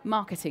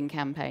marketing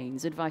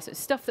campaigns, advice,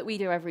 stuff that we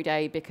do every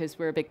day because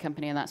we're a big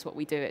company and that's what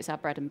we do. It's our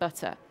bread and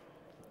butter.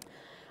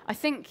 I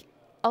think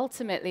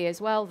ultimately as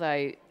well,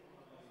 though,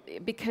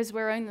 because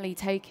we're only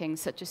taking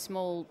such a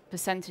small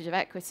percentage of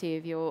equity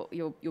of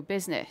your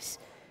business,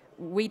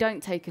 we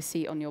don't take a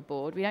seat on your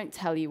board. We don't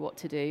tell you what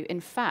to do.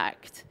 In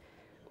fact,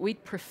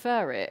 we'd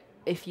prefer it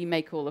if you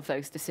make all of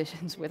those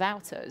decisions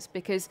without us,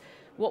 because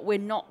what we're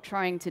not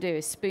trying to do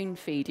is spoon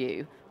feed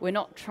you. We're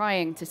not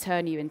trying to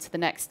turn you into the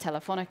next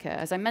Telefonica.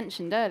 As I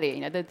mentioned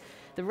earlier,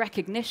 the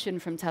recognition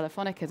from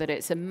Telefonica that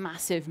it's a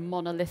massive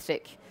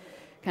monolithic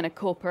kind of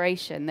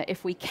corporation, that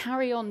if we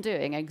carry on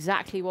doing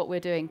exactly what we're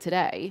doing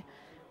today,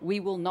 we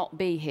will not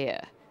be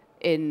here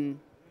in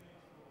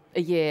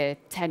a year,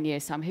 10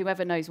 years time,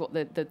 whoever knows what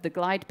the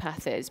glide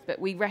path is. But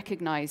we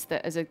recognize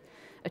that as a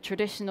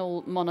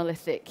traditional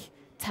monolithic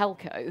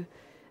telco,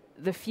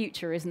 the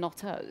future is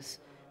not us.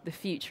 The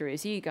future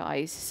is you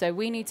guys. So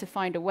we need to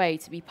find a way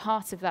to be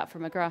part of that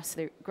from a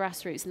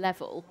grassroots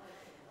level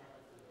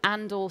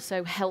and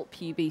also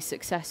help you be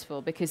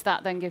successful, because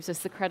that then gives us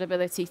the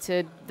credibility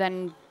to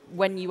then,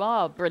 when you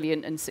are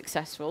brilliant and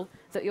successful,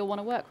 that you'll want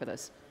to work with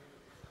us.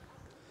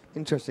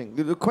 Interesting.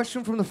 The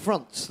question from the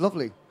front.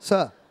 Lovely.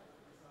 Sir.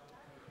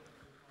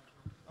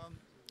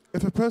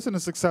 If a person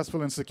is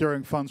successful in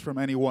securing funds from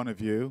any one of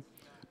you,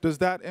 does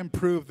that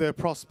improve their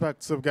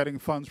prospects of getting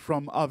funds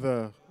from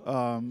other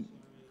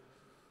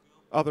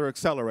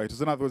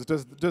accelerators? In other words,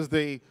 does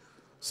the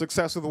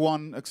success of the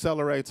one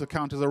accelerator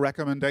count as a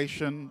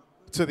recommendation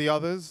to the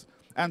others?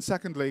 And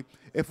secondly,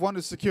 if one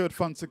has secured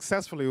funds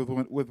successfully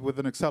with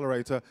an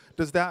accelerator,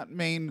 does that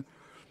mean,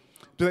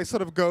 do they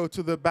sort of go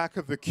to the back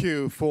of the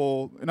queue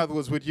for, in other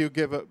words, would you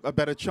give a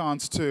better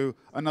chance to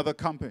another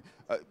company,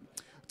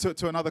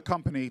 to another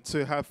company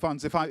to have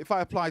funds? If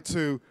I apply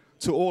to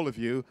all of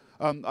you,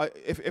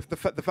 if the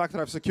fact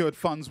that I've secured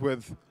funds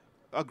with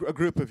a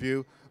group of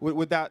you,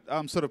 would that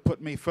sort of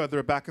put me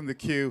further back in the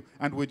queue,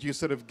 and would you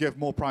sort of give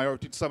more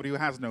priority to somebody who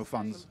has no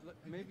funds?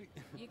 Maybe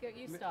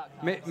you start.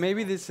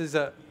 Maybe this is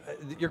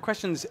your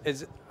question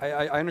is,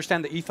 I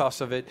understand the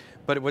ethos of it,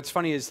 but what's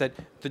funny is that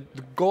the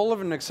goal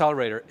of an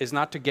accelerator is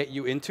not to get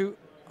you into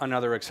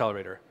another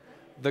accelerator.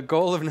 The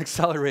goal of an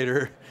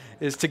accelerator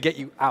is to get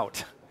you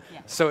out.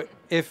 Yeah. So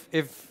if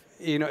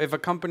a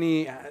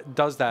company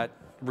does that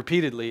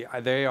repeatedly,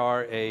 they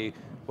are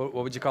what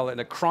would you call it?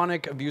 A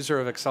chronic abuser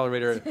of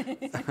accelerator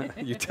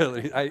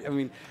utility. I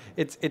mean,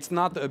 it's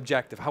not the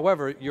objective.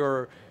 However,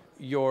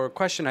 your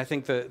question, I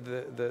think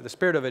the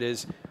spirit of it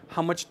is,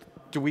 how much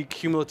do we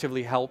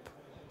cumulatively help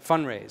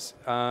fundraise?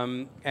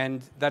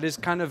 And that is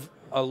kind of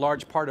a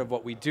large part of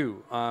what we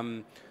do.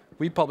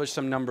 We published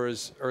some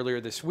numbers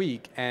earlier this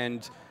week,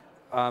 and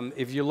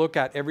if you look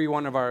at every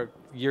one of our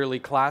yearly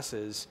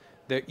classes,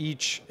 they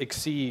each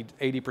exceed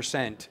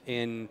 80%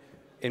 in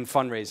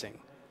fundraising.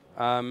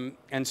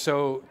 And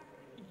so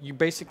you're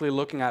basically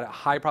looking at a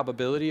high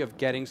probability of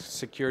getting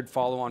secured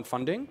follow-on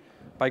funding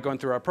by going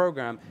through our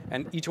program.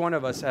 And each one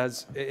of us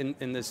has,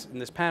 in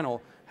this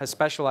panel, has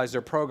specialized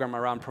their program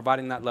around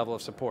providing that level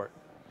of support.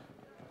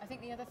 I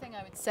think the other thing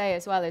I would say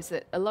as well is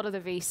that a lot of the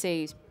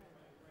VCs,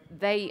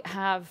 they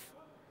have,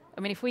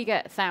 I mean, if we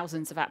get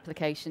thousands of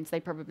applications, they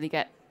probably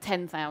get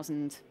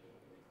 10,000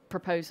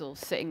 proposals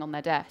sitting on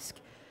their desk.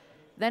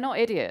 They're not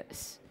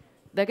idiots.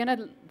 They're going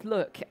to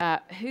look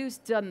at who's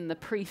done the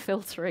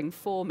pre-filtering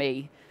for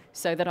me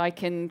so that I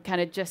can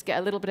kind of just get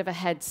a little bit of a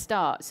head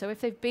start. So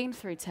if they've been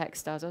through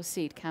Techstars or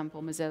SeedCamp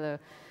or Mozilla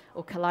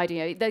or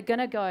Kaleido, they're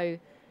going to go,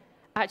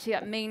 actually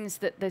that means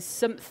that there's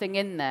something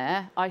in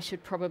there, I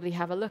should probably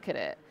have a look at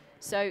it.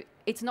 So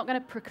it's not going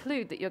to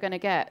preclude that you're going to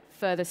get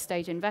further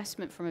stage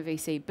investment from a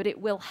VC, but it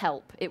will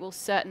help. It will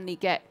certainly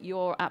get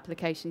your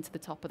application to the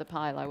top of the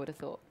pile, I would have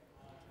thought.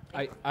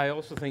 I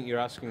also think you're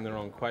asking the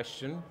wrong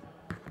question,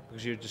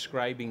 because you're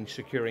describing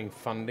securing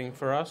funding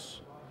for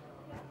us.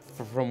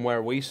 From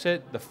where we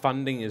sit, the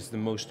funding is the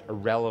most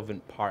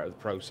irrelevant part of the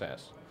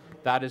process.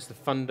 That is the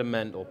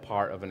fundamental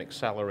part of an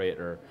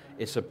accelerator.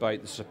 It's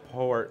about the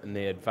support and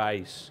the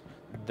advice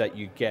that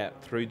you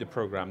get through the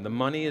program. The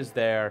money is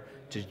there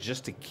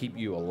just to keep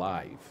you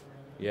alive,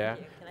 yeah?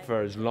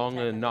 For as long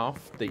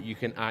enough that you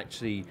can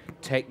actually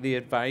take the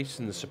advice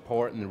and the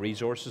support and the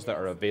resources that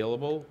are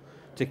available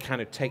to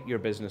kind of take your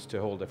business to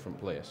a whole different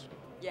place.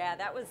 Yeah,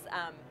 that was,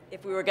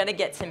 if we were going to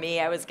get to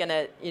me, I was going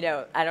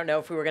to, I don't know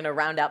if we were going to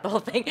round out the whole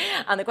thing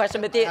on the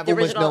question, but the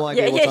original. No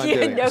idea what I'm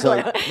doing,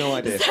 no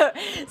idea.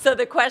 So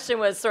the question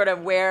was sort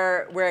of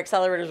where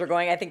accelerators were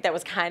going. I think that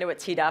was kind of what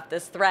teed off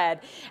this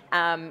thread.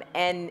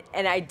 And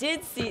I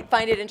did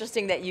find it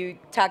interesting that you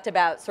talked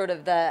about sort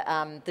of the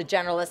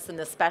generalists and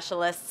the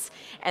specialists,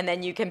 and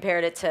then you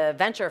compared it to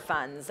venture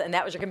funds, and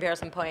that was your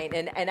comparison point.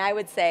 And I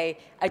would say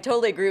I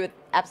totally agree with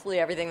absolutely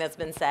everything that's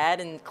been said,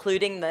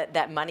 including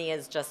that money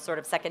is just sort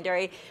of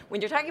secondary.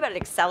 When you're talking about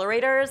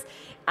accelerators,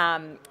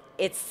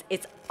 it's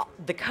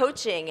the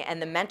coaching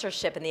and the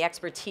mentorship and the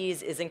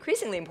expertise is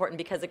increasingly important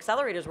because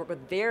accelerators work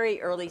with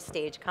very early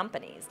stage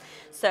companies.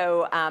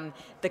 So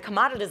the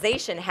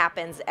commoditization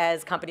happens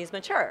as companies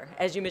mature.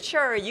 As you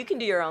mature, you can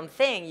do your own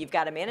thing. You've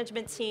got a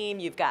management team,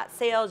 you've got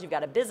sales, you've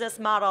got a business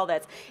model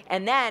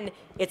and then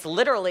it's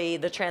literally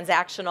the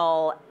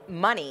transactional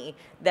money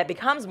that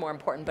becomes more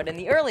important. But in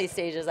the early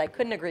stages, I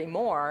couldn't agree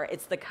more.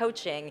 It's the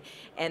coaching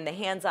and the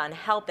hands-on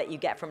help that you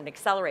get from an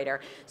accelerator.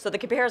 So the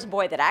comparison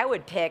point that I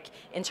would pick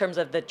in terms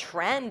of the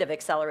trend of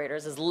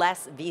accelerators is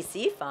less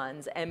VC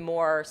funds and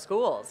more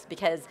schools,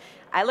 because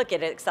I look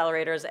at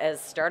accelerators as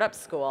startup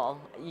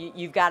school.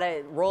 You've got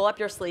to roll up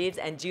your sleeves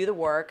and do the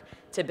work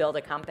to build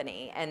a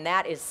company, and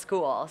that is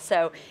school.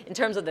 So in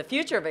terms of the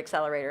future of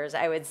accelerators,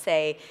 I would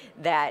say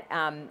that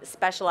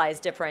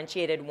specialized,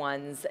 differentiated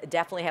ones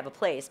definitely have a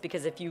place,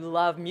 because if you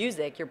love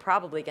music, you're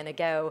probably going to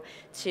go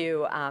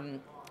to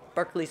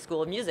Berklee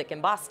School of Music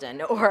in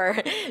Boston or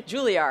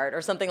Juilliard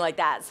or something like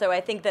that. So I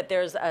think that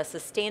there's a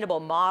sustainable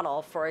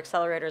model for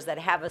accelerators that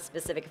have a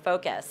specific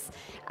focus,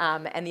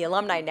 and the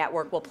alumni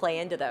network will play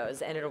into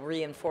those, and it'll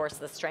reinforce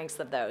the strengths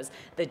of those.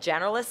 The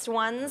generalist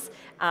ones,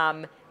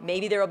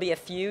 maybe there will be a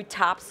few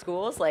top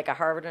schools like a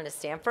Harvard and a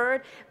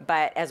Stanford,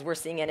 but as we're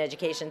seeing in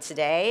education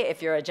today,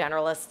 if you're a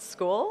generalist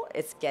school,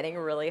 it's getting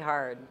really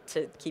hard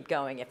to keep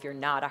going if you're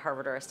not a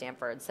Harvard or a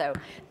Stanford. So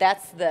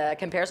that's the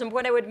comparison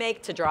point I would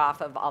make to draw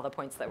off of all the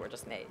points that were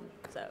just made.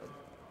 So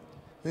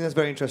I think that's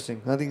very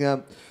interesting. I think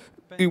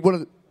one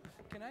of the.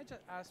 Can I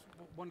just ask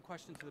one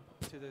question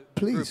to the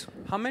Please.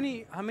 group? How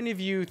many of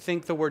you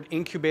think the word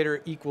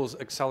incubator equals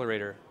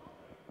accelerator?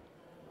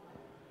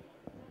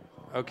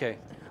 Okay.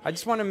 I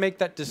just want to make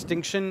that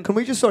distinction. Can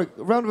we just, sorry,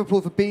 a round of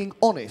applause for being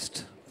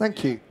honest.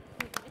 Thank you.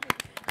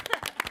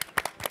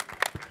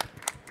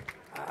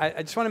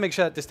 I just want to make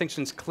sure that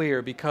distinction's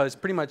clear, because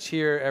pretty much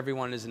here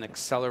everyone is an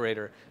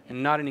accelerator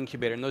and not an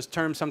incubator, and those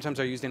terms sometimes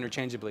are used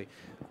interchangeably.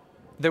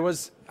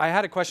 I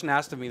had a question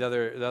asked of me the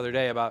other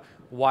day about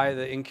why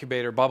the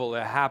incubator bubble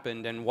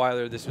happened and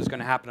whether this was going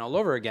to happen all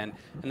over again.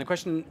 And the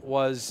question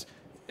was,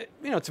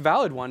 it's a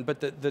valid one, but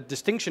the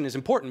distinction is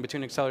important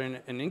between accelerator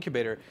and an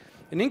incubator.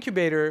 An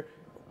incubator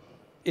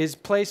is a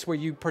place where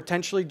you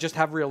potentially just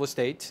have real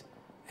estate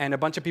and a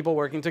bunch of people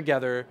working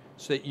together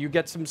so that you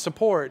get some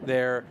support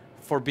there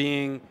for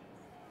being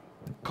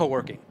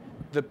co-working.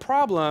 The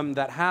problem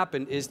that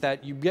happened is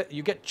that you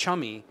get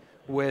chummy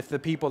with the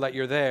people that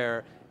you're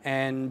there,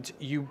 and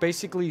you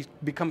basically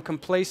become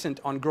complacent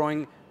on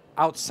growing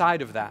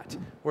outside of that.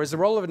 Whereas the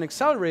role of an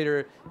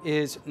accelerator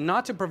is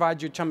not to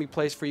provide you a chummy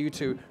place for you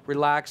to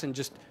relax and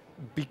just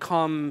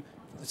become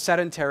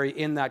sedentary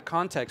in that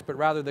context, but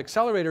rather the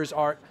accelerators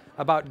are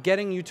about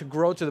getting you to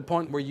grow to the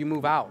point where you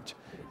move out.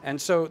 And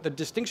so the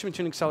distinction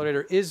between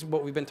accelerator is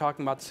what we've been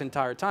talking about this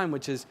entire time,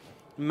 which is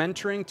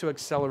mentoring to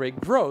accelerate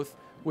growth,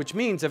 which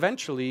means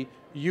eventually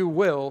you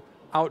will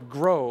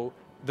outgrow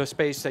the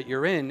space that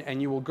you're in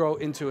and you will grow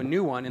into a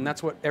new one, and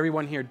that's what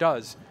everyone here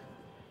does,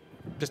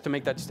 just to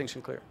make that distinction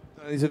clear.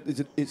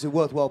 It's a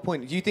worthwhile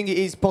point. Do you think it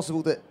is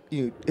possible that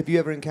if you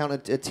ever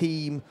encountered a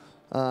team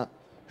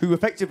who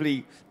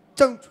effectively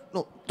don't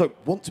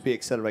want to be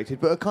accelerated,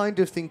 but are kind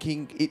of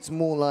thinking it's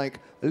more like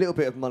a little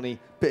bit of money,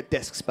 bit of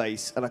desk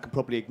space, and I can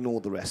probably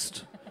ignore the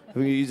rest?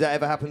 Has that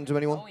ever happened to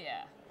anyone? Oh,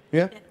 yeah.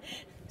 Yeah?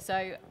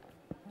 So,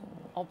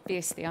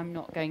 obviously, I'm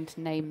not going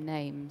to name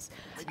names.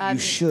 You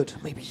should.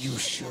 Maybe you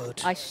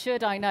should. I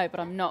should, I know, but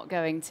I'm not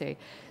going to.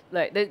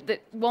 Look, the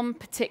one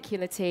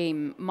particular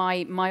team,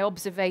 my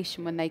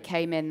observation when they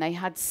came in, they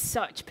had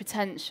such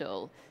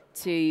potential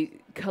to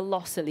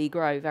colossally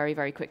grow very,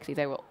 very quickly.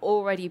 They were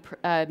already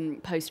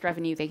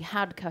post-revenue. They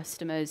had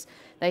customers.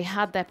 They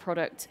had their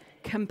product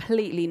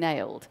completely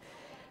nailed.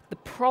 The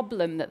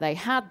problem that they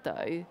had,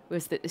 though,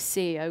 was that the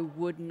CEO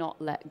would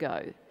not let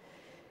go.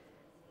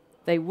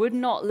 They would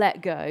not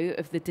let go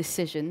of the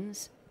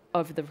decisions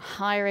of the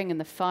hiring and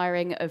the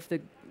firing of the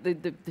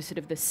sort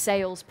of the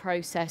sales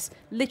process,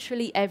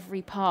 literally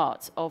every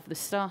part of the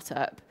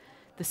startup,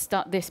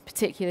 this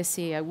particular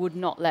CEO would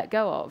not let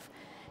go of.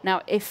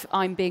 Now, if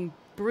I'm being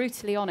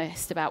brutally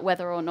honest about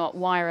whether or not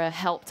Wire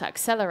helped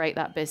accelerate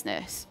that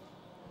business,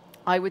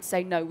 I would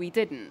say no, we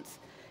didn't.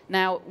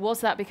 Now,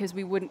 was that because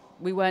we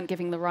weren't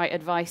giving the right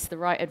advice, the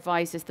right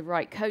advisors, the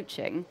right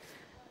coaching?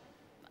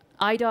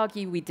 I'd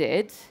argue we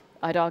did.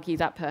 I'd argue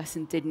that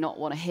person did not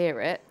want to hear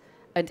it.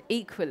 And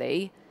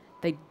equally,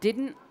 they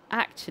didn't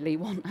actually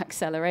want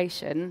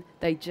acceleration.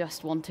 They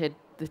just wanted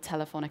the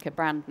Telefonica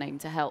brand name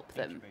to help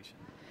them.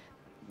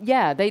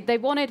 Yeah, they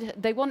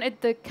wanted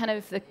the kind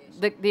of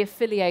the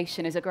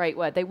affiliation is a great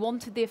word. They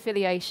wanted the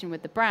affiliation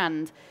with the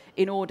brand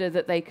in order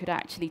that they could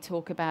actually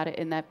talk about it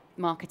in their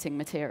marketing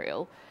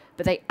material,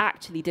 but they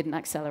actually didn't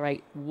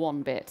accelerate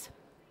one bit.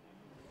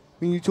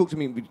 When you talk to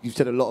me, you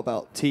said a lot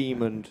about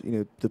team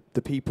and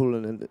the people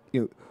and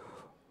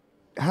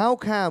how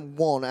can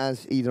one,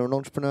 as either an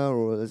entrepreneur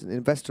or as an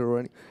investor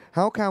or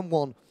how can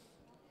one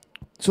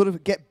sort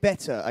of get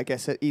better, I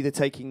guess, at either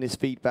taking this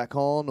feedback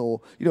on or,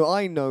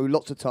 I know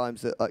lots of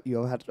times that,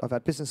 I've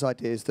had business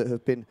ideas that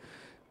have been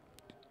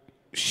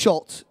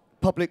shot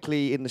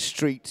publicly in the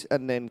street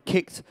and then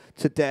kicked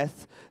to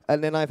death,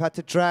 and then I've had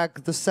to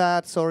drag the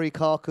sad, sorry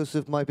carcass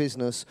of my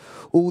business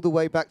all the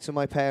way back to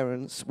my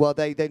parents while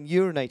they then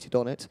urinated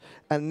on it,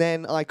 and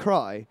then I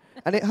cry.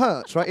 And it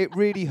hurts, right? It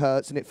really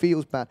hurts and it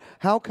feels bad.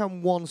 How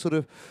can one sort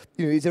of,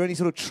 is there any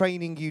sort of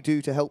training you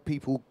do to help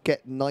people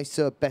get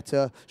nicer,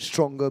 better,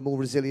 stronger, more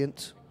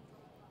resilient?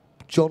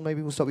 John,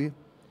 maybe we'll start with you.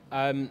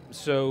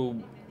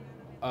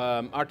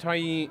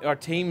 Our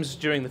teams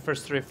during the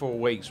first 3 or 4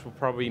 weeks will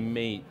probably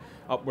meet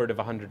upward of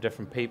 100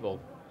 different people.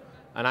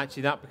 And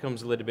actually that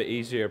becomes a little bit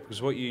easier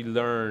because what you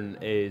learn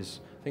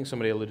is, I think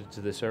somebody alluded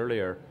to this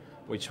earlier,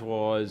 which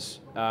was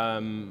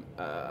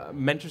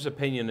mentor's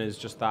opinion is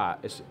just that.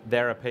 It's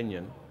their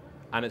opinion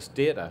and it's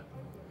data.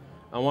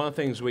 And one of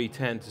the things we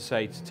tend to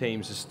say to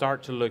teams is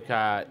start to look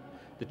at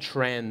the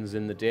trends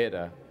in the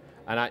data.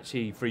 And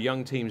actually for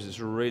young teams, it's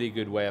a really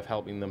good way of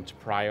helping them to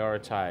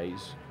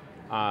prioritize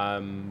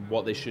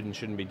what they should and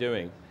shouldn't be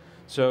doing.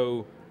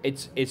 So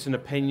it's an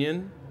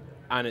opinion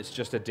and it's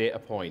just a data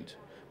point.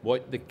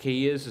 What the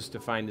key is to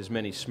find as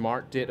many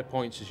smart data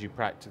points as you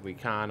practically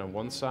can on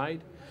one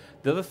side.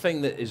 The other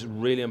thing that is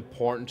really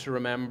important to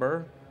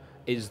remember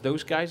is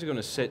those guys are going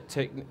to sit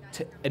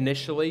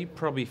initially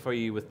probably for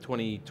you with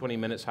 20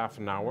 minutes, half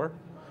an hour.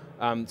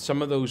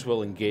 Some of those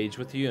will engage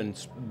with you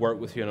and work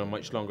with you on a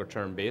much longer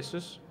term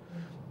basis.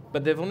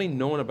 But they've only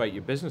known about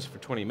your business for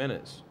 20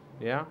 minutes,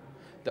 yeah?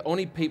 The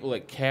only people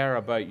that care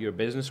about your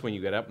business when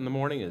you get up in the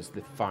morning is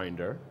the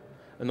founder.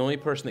 And the only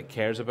person that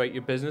cares about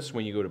your business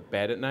when you go to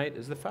bed at night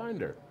is the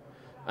founder.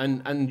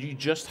 And you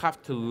just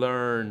have to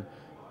learn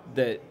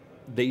that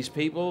these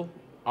people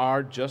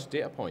are just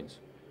data points.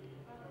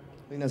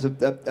 I think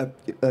that's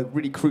a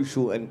really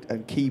crucial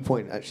and key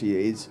point,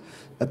 actually, is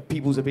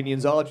people's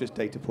opinions are just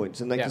data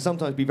points, and they can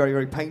sometimes be very,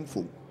 very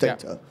painful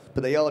data,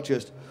 but they are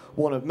just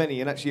one of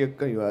many. And actually,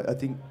 I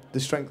think the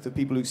strength of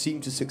people who seem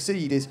to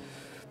succeed is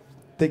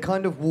they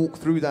kind of walk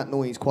through that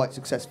noise quite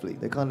successfully.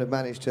 They kind of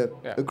manage to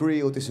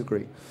agree or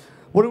disagree.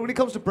 When it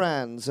comes to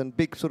brands and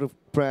big sort of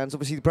brands,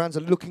 obviously the brands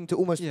are looking to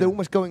they're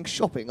almost going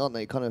shopping, aren't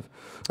they? Kind of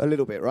a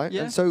little bit, right?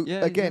 Yeah. And so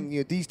again,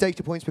 these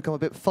data points become a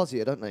bit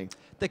fuzzier, don't they?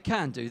 They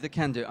can do.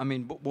 I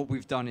mean, what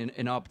we've done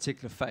in our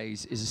particular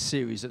phase is a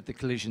series of the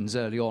collisions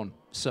early on.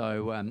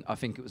 So I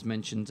think it was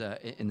mentioned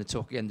in the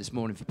talk again this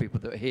morning for people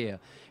that are here,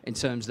 in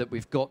terms that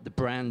we've got the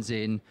brands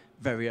in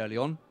very early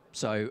on.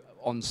 So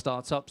on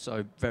startups,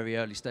 so very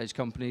early stage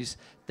companies,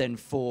 then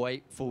 4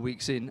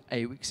 weeks in,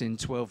 8 weeks in,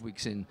 12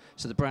 weeks in.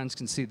 So the brands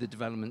can see the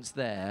developments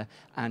there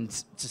and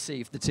to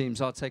see if the teams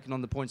are taking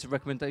on the points of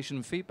recommendation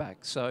and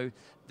feedback. So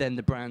then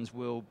the brands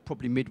will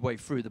probably midway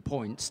through the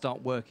point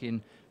start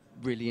working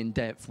really in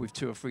depth with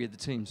 2 or 3 of the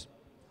teams.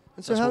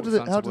 And so how do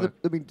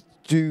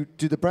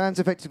the brands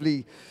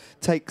effectively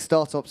take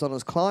startups on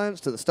as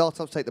clients? Do the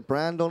startups take the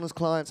brand on as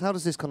clients? How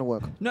does this kind of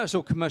work? No, it's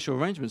all commercial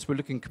arrangements. We're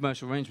looking at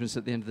commercial arrangements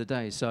at the end of the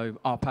day. So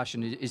our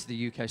passion is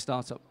the UK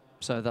startup.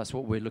 So that's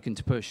what we're looking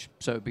to push.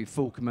 So it'd be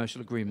full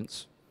commercial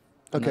agreements.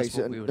 Okay,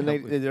 so are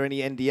there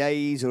any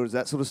NDAs or is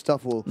that sort of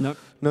stuff? Or no,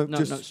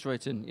 just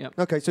straight in. Yeah.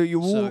 Okay, so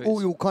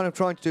all you're kind of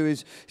trying to do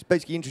is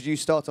basically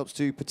introduce startups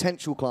to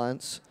potential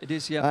clients. It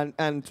is, yeah.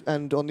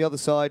 And on the other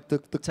side,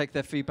 take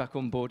their feedback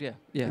on board.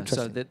 Yeah.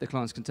 So the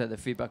clients can take their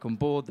feedback on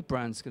board. The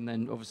brands can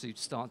then obviously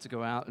start to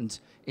go out and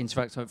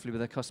interact hopefully with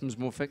their customers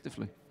more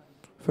effectively.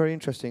 Very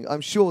interesting.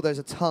 I'm sure there's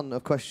a ton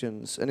of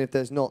questions, and if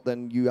there's not,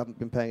 then you haven't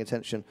been paying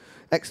attention.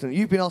 Excellent.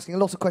 You've been asking a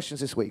lot of questions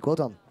this week. Well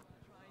done.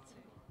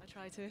 I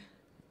try to.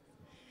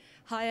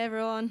 Hi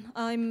everyone,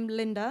 I'm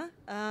Linda,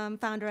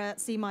 founder at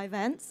See My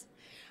Events.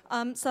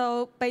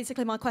 So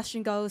basically my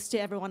question goes to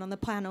everyone on the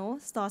panel,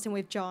 starting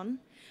with John.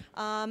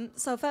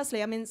 So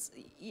firstly, I mean,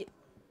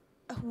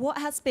 what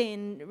has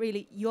been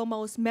really your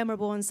most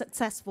memorable and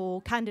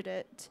successful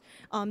candidate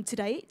to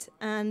date?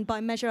 And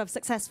by measure of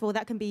successful,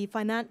 that can be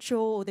financial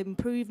or the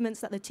improvements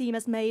that the team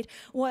has made.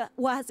 What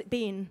has it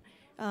been?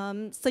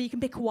 So you can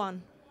pick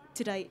one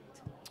to date.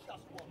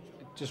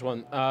 Just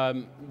one.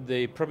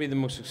 Probably the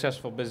most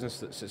successful business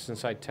that sits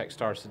inside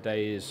Techstars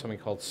today is something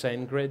called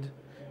SendGrid,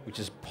 which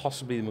is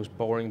possibly the most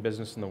boring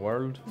business in the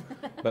world,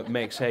 but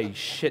makes a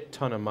shit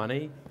ton of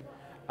money,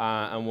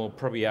 and will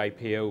probably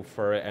IPO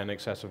for in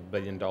excess of $1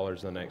 billion in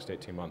the next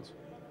 18 months.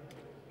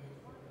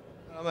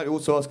 I might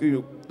also ask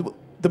you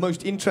the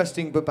most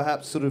interesting but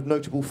perhaps sort of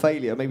notable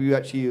failure, maybe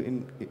actually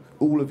in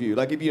all of you.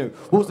 Like, if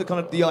what was the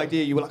kind of the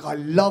idea you were like, I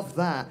love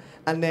that,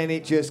 and then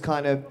it just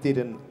kind of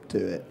didn't do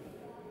it?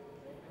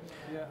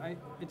 Yeah,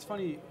 it's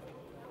funny.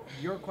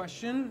 Your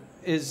question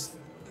is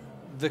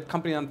the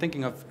company I'm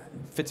thinking of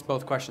fits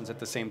both questions at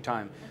the same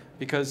time,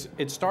 because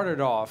it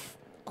started off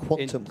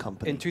Quantum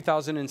company in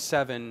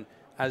 2007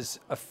 as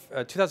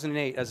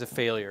 2008 as a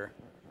failure,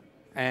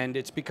 and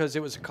it's because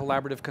it was a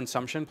collaborative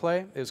consumption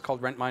play. It was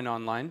called Rent Mine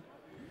Online,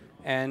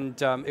 and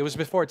it was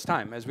before its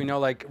time. As we know,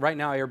 like right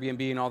now,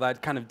 Airbnb and all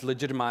that kind of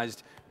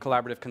legitimized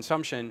collaborative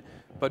consumption.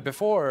 But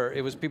before,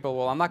 it was people,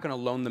 well, I'm not going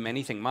to loan them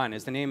anything mine.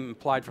 As the name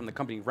implied from the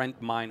company,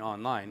 Rent Mine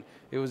Online.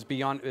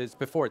 It's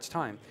before its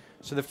time.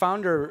 So the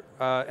founder,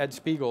 Ed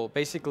Spiegel,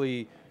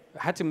 basically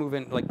had to move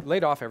in, like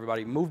laid off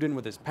everybody, moved in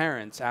with his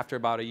parents after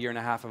about a year and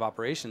a half of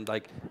operation,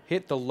 like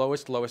hit the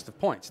lowest of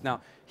points.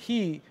 Now,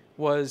 he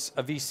was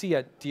a VC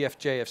at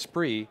DFJ of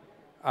Spree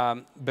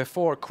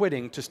before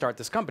quitting to start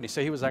this company.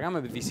 So he was like, I'm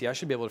a VC, I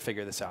should be able to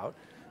figure this out.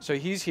 So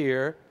he's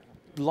here,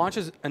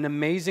 launches an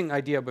amazing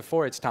idea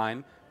before its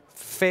time,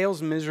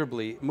 fails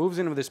miserably, moves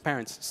in with his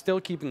parents, still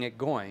keeping it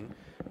going,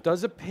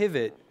 does a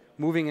pivot,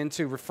 moving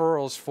into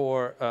referrals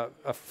for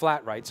a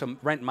flat, right? So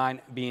Rent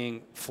Mine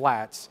being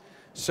flats.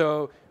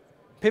 So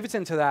pivots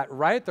into that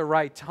right at the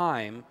right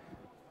time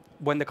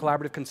when the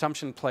collaborative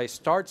consumption play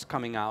starts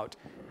coming out,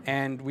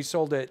 and we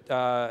sold it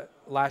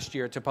last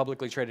year to a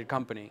publicly traded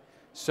company.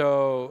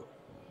 So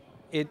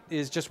it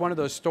is just one of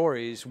those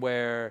stories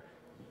where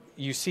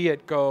you see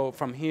it go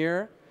from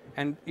here,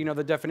 and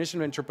the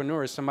definition of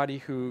entrepreneur is somebody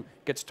who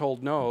gets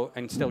told no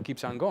and still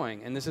keeps on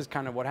going. And this is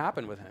kind of what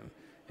happened with him.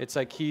 It's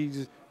like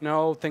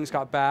things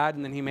got bad,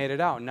 and then he made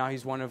it out. And now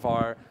he's one of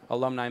our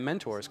alumni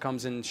mentors,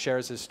 comes and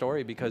shares his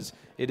story, because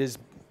it is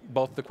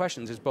both the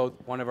questions. It's both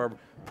one of our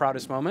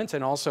proudest moments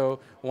and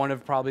also one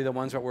of probably the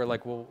ones that we're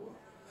like, well,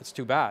 it's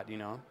too bad,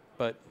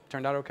 but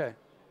turned out okay.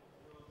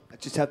 I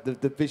just had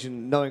the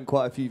vision, knowing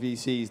quite a few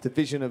VCs, the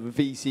vision of a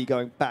VC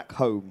going back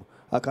home.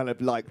 I kind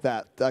of like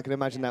that. I can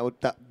imagine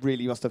that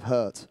really must have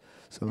hurt.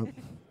 So,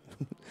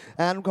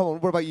 and come on,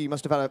 what about you? You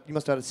must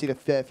have seen a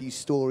fair few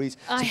stories,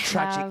 some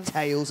tragic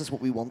tales. That's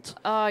what we want.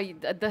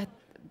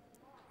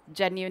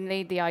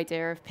 Genuinely, the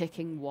idea of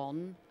picking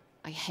one.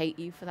 I hate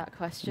you for that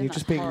question. You're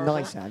just being horrible.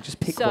 nice, Anne. Just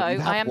pick one. You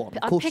have one.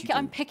 Of course you do.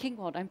 I'm picking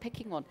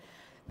one.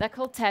 They're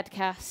called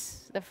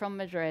TEDCAS. They're from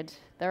Madrid.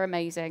 They're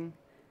amazing.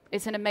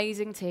 It's an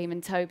amazing team,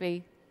 and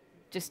Toby,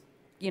 just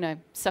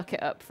suck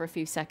it up for a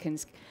few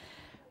seconds.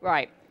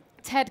 Right.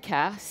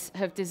 TEDCAS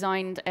have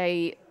designed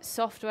a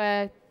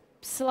software,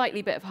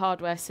 slightly bit of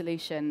hardware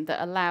solution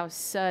that allows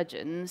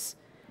surgeons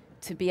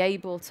to be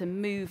able to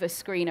move a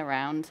screen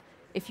around.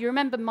 If you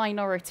remember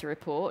Minority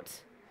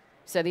Report,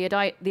 so the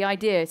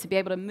idea to be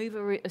able to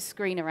move a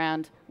screen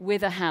around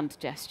with a hand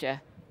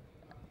gesture,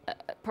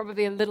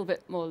 probably a little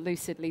bit more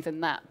lucidly than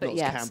that, but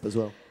yes. Camp as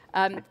well.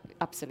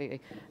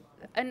 Absolutely.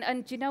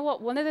 And do you know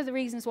what? One of the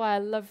reasons why I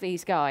love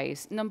these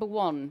guys, number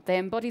one, they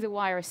embody the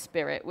Wire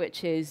spirit,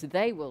 which is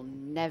they will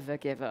never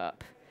give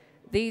up.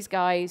 These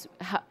guys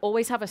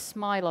always have a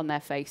smile on their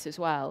face as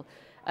well.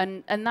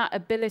 And that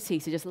ability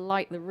to just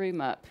light the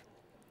room up,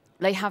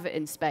 they have it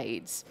in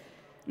spades.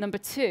 Number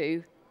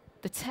two,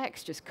 the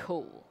tech's just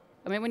cool.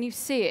 I mean, when you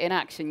see it in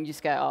action, you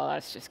just go, oh,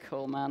 that's just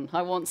cool, man.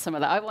 I want some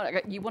of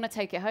that. You want to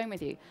take it home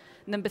with you.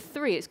 Number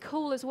three, it's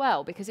cool as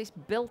well because it's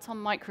built on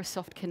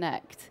Microsoft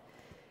Connect.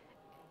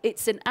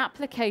 It's an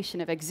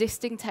application of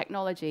existing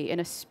technology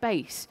in a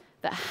space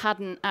that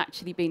hadn't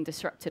actually been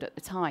disrupted at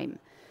the time.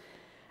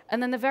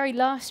 And then the very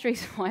last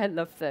reason why I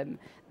love them,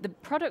 the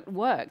product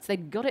worked.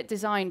 They'd got it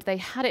designed. They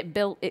had it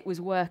built. It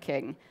was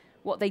working.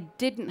 What they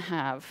didn't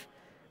have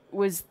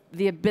was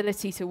the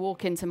ability to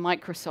walk into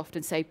Microsoft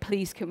and say,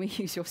 please, can we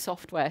use your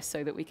software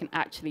so that we can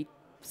actually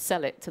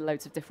sell it to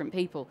loads of different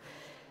people?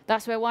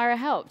 That's where Wire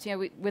helped.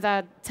 With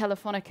our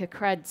Telefonica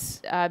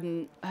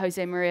creds,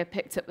 Jose Maria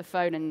picked up the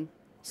phone and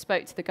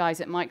spoke to the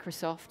guys at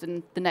Microsoft,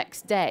 and the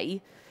next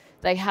day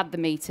they had the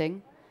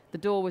meeting, the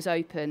door was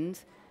opened.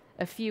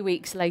 A few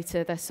weeks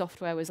later, their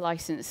software was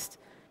licensed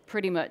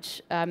pretty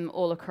much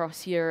all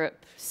across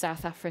Europe,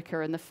 South Africa,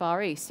 and the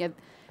Far East.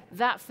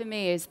 That for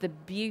me is the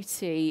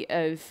beauty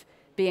of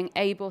being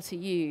able to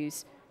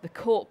use the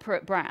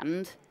corporate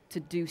brand to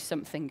do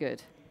something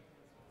good.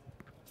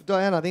 So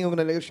Diane, I think I'm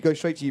going to actually go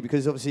straight to you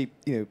because obviously,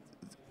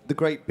 the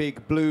great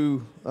big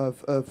blue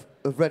of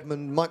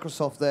Redmond,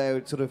 Microsoft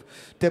there, sort of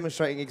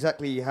demonstrating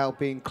exactly how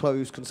being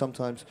closed can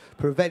sometimes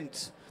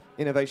prevent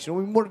innovation? I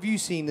mean, what have you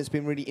seen that's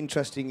been really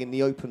interesting in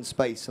the open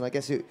space? And I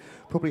guess it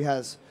probably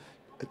has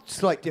a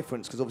slight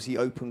difference because obviously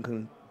open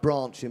can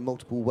branch in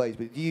multiple ways.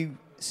 But have you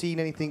seen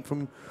anything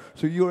from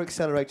your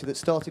accelerator that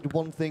started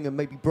one thing and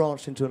maybe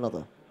branched into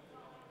another?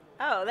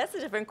 Oh, that's a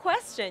different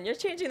question. You're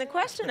changing the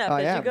question up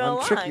I as am. you go I'm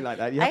along. tricky like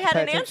that. You I have to had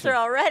pay an attention. answer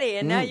already,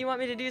 and now you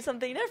want me to do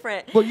something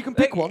different. Well, you can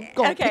pick one.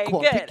 Go on, okay, pick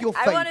one. good. Pick your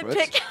I want to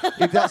favourite.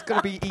 pick. If that's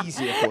going to be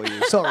easier for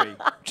you. Sorry.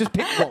 Just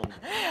pick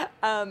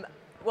one.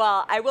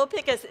 Well, I will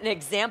pick an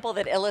example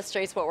that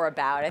illustrates what we're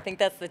about. I think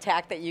that's the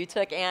tack that you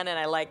took, Anne, and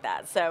I like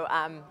that. So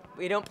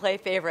we don't play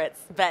favorites,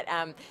 but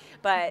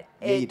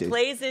it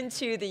plays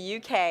into the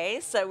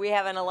UK. So we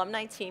have an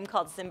alumni team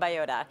called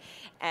Symbiota,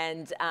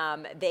 and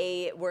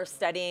they were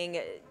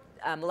studying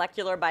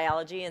molecular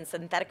biology and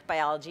synthetic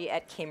biology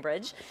at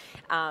Cambridge.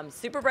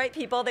 Super bright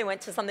people. They went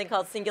to something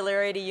called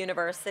Singularity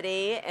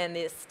University in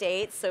the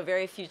States, so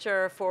very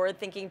future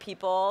forward-thinking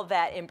people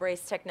that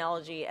embrace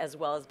technology as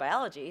well as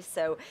biology.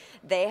 So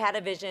they had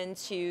a vision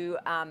to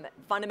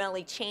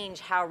fundamentally change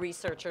how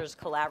researchers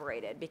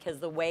collaborated, because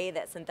the way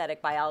that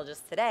synthetic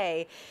biologists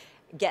today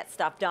get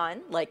stuff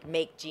done, like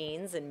make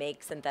genes and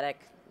make synthetic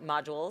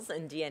modules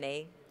and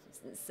DNA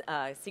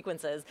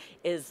sequences,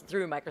 is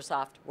through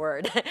Microsoft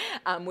Word,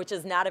 which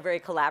is not a very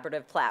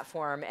collaborative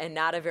platform and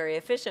not a very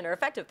efficient or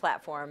effective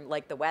platform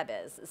like the web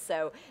is.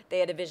 So they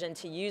had a vision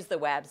to use the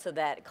web so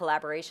that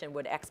collaboration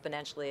would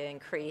exponentially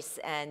increase,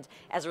 and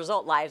as a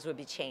result, lives would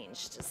be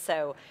changed.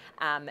 So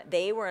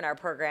they were in our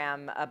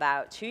program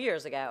about 2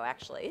 years ago,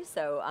 actually.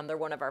 So they're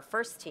one of our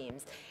first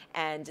teams.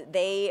 And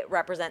they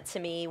represent to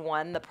me,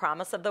 one, the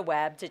promise of the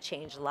web to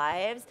change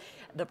lives,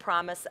 the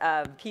promise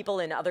of people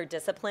in other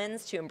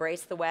disciplines to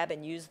embrace the web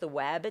and use the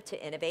web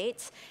to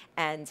innovate.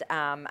 And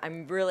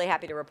I'm really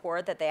happy to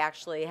report that they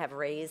actually have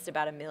raised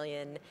about £1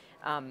 million.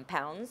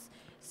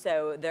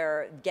 So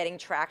they're getting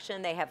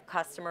traction. They have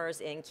customers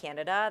in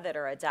Canada that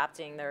are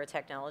adopting their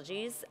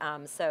technologies.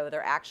 So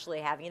they're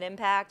actually having an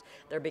impact.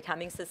 They're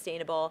becoming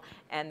sustainable,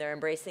 and they're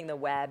embracing the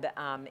web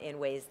in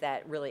ways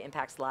that really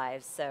impacts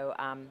lives. So,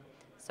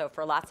 so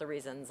for lots of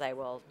reasons, I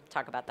will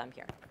talk about them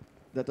here.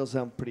 That does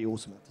sound pretty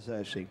awesome, I have to say,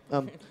 actually.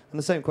 And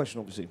the same question,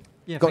 obviously.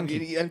 Yeah,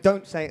 and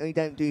don't say you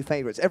don't do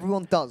favourites.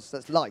 Everyone does.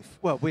 That's life.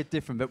 Well, we're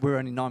different, but we're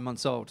only 9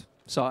 months old.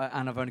 So,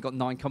 and I've only got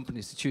 9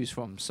 companies to choose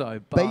from.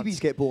 So, babies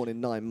get born in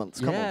 9 months.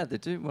 Come on. Yeah, they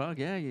do. Well,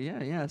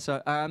 yeah.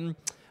 So, I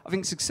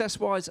think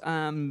success-wise,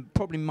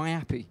 probably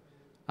MyAppy,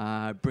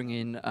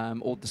 bringing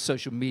all the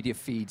social media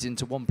feeds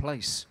into one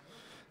place.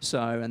 So,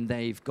 and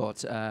they've got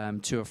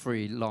 2 or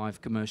 3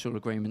 live commercial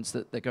agreements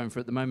that they're going for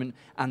at the moment,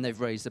 and they've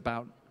raised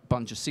about a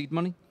bunch of seed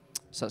money.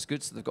 So that's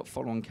good. So they've got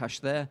follow-on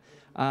cash there.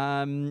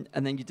 And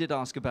then you did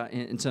ask about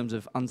in terms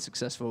of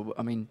unsuccessful.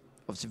 I mean,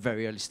 obviously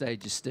very early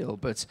stages still,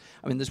 but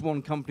I mean, there's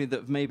one company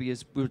that maybe,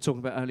 as we were talking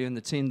about earlier in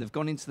the team, they've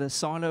gone into their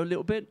silo a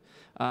little bit,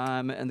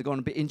 and they've gone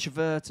a bit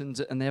introvert, and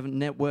they haven't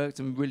networked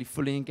and really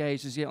fully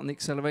engaged as yet on the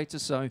accelerator.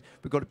 So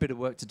we've got a bit of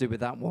work to do with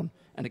that one.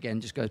 And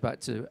again, just goes back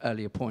to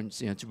earlier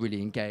points, you know, to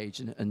really engage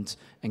and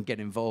get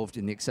involved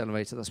in the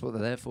accelerator. That's what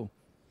they're there for.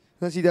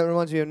 Actually, that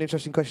reminds me of an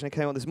interesting question that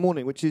came out this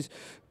morning, which is,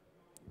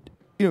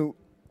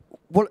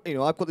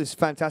 I've got this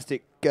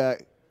fantastic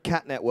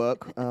cat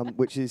network,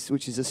 which is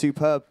a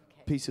superb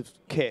piece of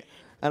kit,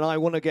 and I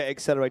want to get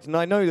accelerated. And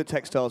I know that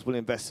Techstars will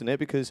invest in it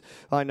because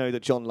I know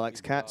that John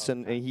likes cats,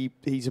 and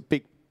he's a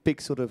big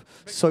sort of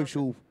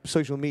social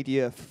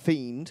media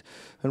fiend,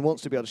 and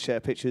wants to be able to share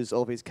pictures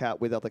of his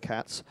cat with other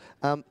cats.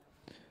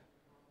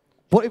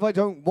 What if I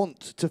don't want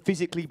to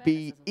physically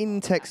be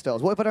in Techstars?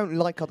 What if I don't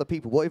like other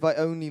people? What if I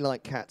only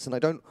like cats, and I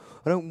don't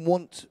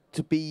want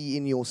to be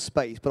in your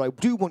space, but I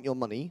do want your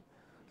money,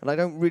 and I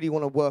don't really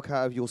want to work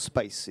out of your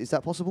space? Is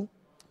that possible?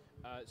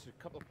 So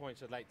a couple of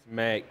points I'd like to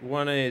make.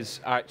 One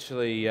is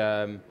actually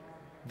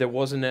there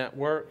was a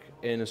network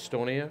in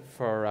Estonia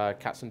for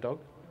cats and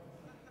dogs.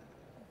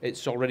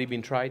 It's already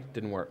been tried,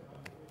 didn't work.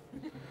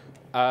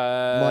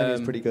 Mine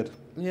is pretty good.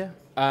 Yeah.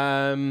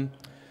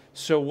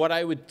 So what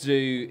I would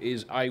do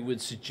is I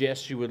would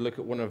suggest you would look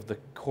at one of the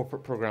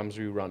corporate programs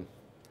we run.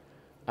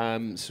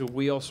 So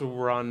we also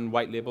run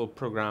white label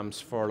programs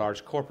for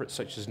large corporates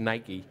such as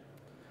Nike.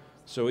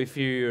 So if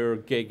your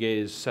gig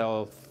is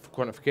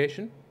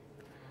self-quantification,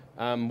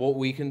 what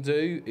we can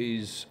do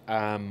is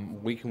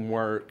we can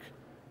work,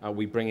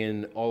 we bring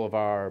in all of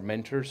our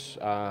mentors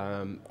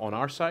on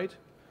our side,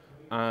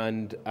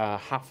 and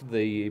half of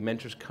the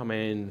mentors come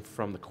in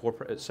from the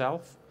corporate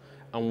itself,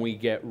 and we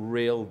get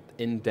real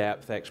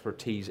in-depth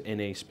expertise in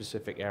a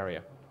specific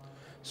area.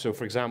 So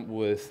for example,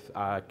 with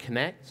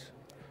Connect,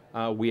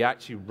 we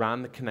actually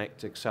ran the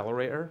Connect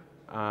Accelerator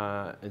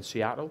in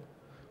Seattle,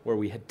 where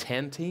we had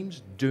 10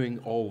 teams doing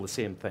all the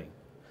same thing.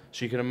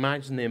 So you can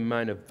imagine the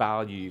amount of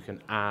value you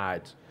can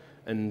add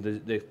and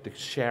the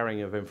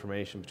sharing of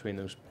information between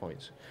those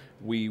points.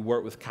 We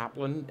work with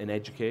Kaplan in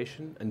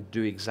education and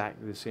do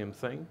exactly the same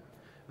thing.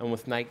 And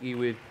with Nike,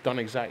 we've done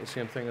exactly the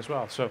same thing as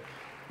well. So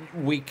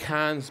we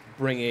can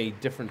bring a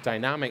different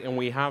dynamic, and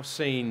we have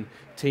seen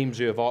teams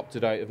who have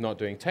opted out of not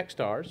doing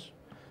Techstars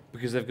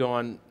because they've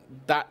gone,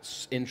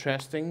 that's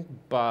interesting,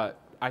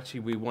 but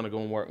actually we want to go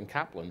and work in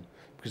Kaplan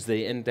because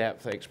the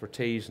in-depth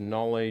expertise and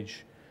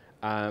knowledge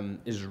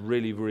is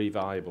really, really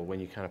valuable when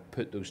you kind of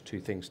put those two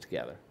things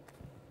together.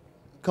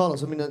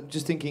 Carlos, I mean,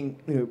 just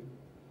thinking,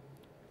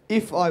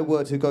 if I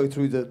were to go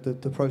through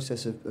the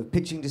process of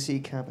pitching to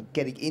CCamp and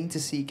getting into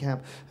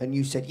CCamp, and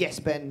you said, yes,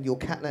 Ben, your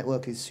cat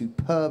network is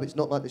superb, it's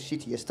not like the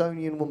shitty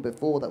Estonian one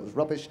before, that was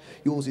rubbish,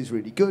 yours is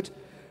really good.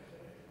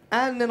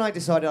 And then I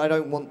decided I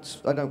don't want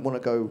to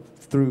go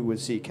through with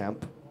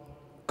CCamp.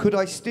 Could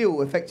I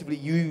still effectively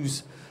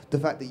use the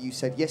fact that you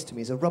said yes to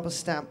me as a rubber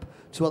stamp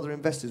to other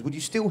investors? Would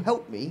you still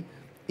help me,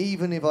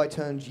 even if I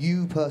turned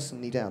you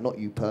personally down? Not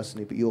you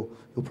personally, but your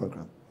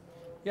program.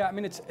 Yeah, I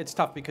mean it's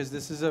tough because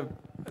this is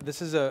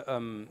a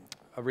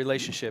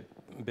relationship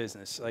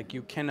business. Like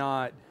you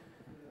cannot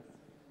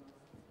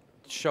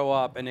show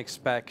up and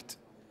expect,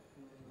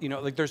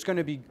 like there's going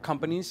to be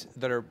companies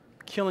that are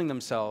killing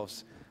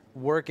themselves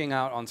working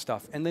out on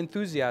stuff, and the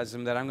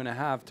enthusiasm that I'm going to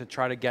have to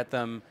try to get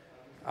them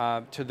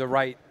to the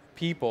right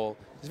people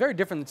is very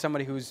different than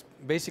somebody who's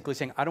basically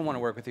saying, I don't want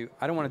to work with you,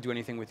 I don't want to do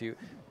anything with you.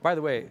 By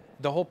the way,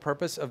 the whole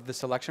purpose of the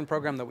selection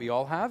program that we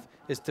all have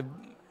is to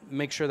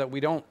make sure that we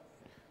don't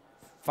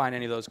find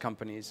any of those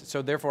companies.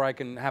 So therefore I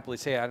can happily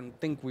say I don't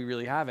think we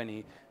really have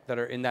any that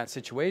are in that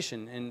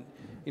situation. And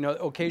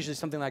occasionally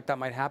something like that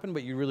might happen,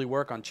 but you really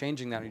work on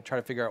changing that and you try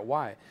to figure out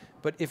why.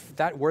 But if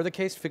that were the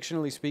case,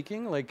 fictionally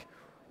speaking, like,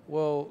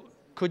 well,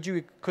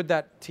 could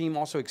that team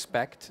also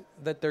expect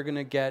that they're going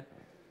to get,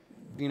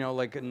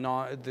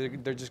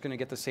 they're just going to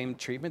get the same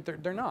treatment?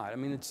 They're not. I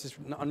mean, it's just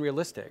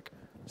unrealistic.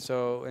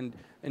 So, and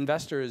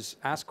investors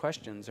ask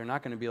questions. They're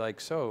not going to be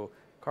like, so,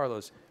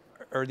 Carlos,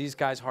 are these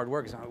guys hard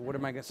workers? What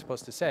am I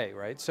supposed to say,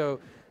 right? So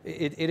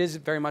it is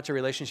very much a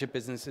relationship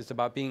business. It's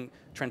about being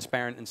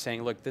transparent and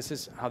saying, look, this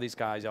is how these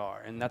guys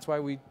are. And that's why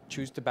we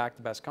choose to back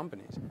the best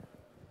companies.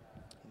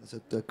 That's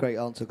a great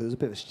answer, because it was a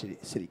bit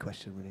of a silly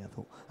question, really, I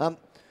thought.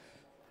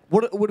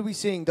 What are we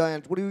seeing,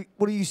 Diane?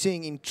 What are you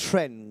seeing in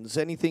trends?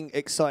 Anything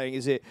exciting?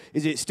 Is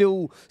it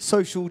still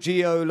social,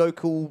 geo,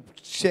 local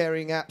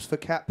sharing apps for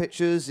cat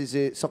pictures? Is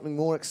it something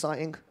more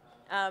exciting?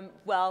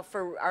 Well,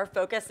 for our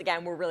focus,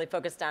 again, we're really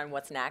focused on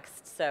what's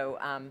next, so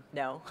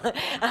no.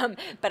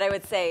 But I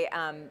would say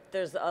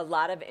there's a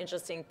lot of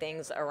interesting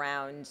things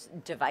around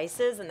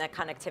devices and that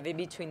connectivity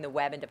between the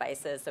web and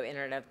devices, so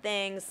Internet of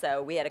Things.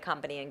 So we had a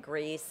company in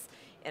Greece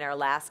in our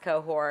last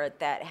cohort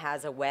that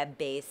has a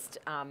web-based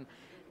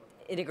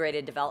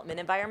integrated development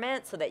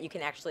environment so that you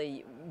can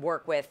actually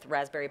work with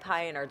Raspberry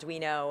Pi and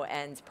Arduino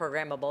and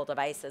programmable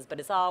devices, but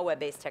it's all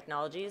web-based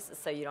technologies,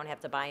 so you don't have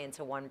to buy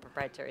into one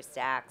proprietary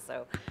stack.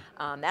 So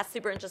that's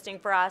super interesting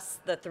for us.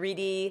 The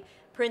 3D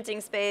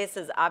printing space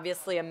is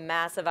obviously a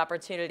massive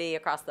opportunity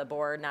across the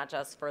board, not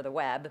just for the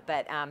web,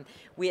 but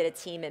we had a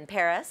team in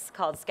Paris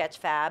called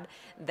Sketchfab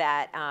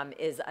that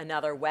is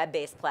another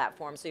web-based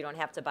platform, so you don't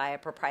have to buy a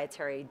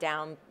proprietary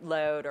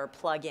download or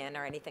plug-in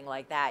or anything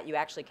like that. You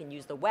actually can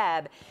use the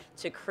web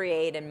to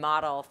create and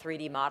model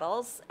 3D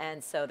models,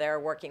 and so they're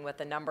working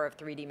with a number of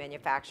 3D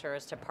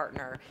manufacturers to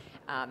partner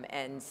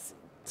and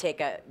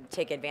take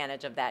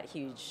advantage of that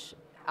huge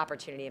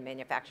opportunity in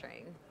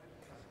manufacturing.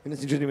 And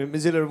it's interesting.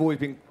 Mozilla have always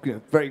been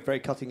very, very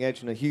cutting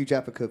edge and a huge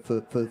advocate for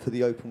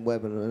the open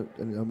web, and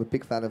I'm a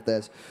big fan of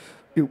theirs.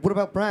 What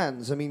about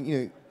brands? I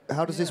mean,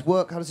 how does this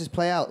work? How does this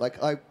play out?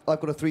 Like, I've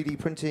got a 3D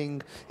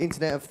printing,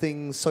 Internet of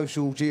Things,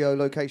 social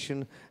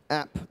geolocation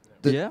app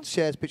that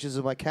shares pictures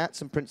of my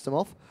cats and prints them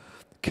off.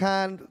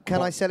 Can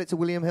I sell it to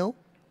William Hill?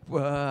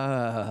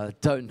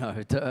 Don't know.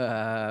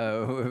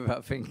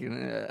 Without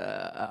thinking,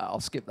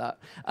 I'll skip that.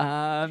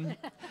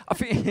 I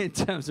think in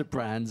terms of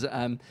brands,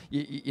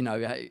 you know,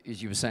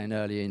 as you were saying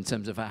earlier, in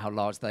terms of how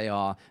large they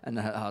are and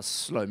how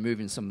slow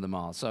moving some of them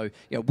are. So,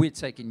 we're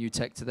taking new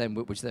tech to them,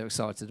 which they're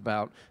excited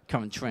about.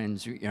 Current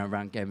trends,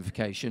 around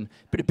gamification,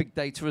 bit of big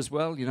data as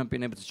well.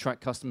 Being able to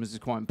track customers is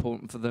quite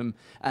important for them,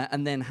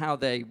 and then how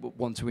they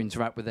want to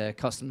interact with their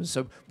customers.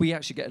 So we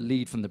actually get a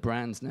lead from the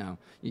brands now.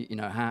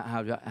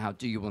 How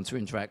do you want to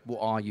interact?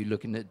 What are you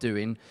looking at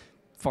doing?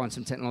 Find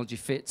some technology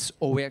fits,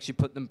 or we actually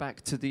put them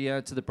back to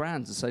the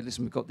brands and say,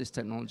 listen, we've got this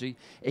technology.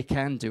 It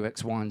can do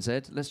X, Y, and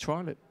Z. Let's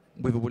trial it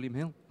with a William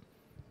Hill.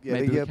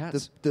 Yeah,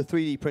 the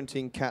 3D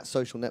printing cat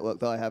social network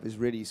that I have is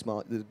really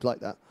smart,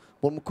 like that.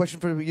 One more question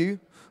for you,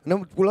 and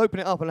then we'll open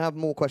it up and have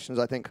more questions,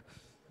 I think.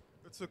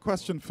 It's a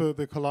question for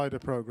the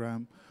Collider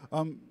program.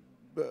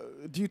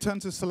 Do you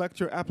tend to select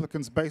your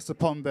applicants based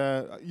upon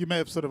their, you may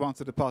have sort of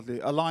answered it partly,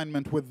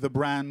 alignment with the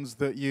brands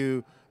that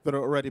are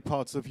already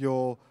parts of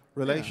your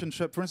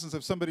relationship? Yeah. For instance,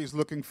 if somebody's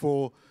looking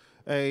for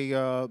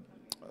to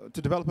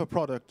develop a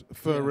product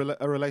for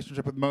a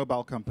relationship with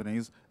mobile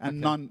companies,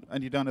 and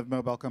and you don't have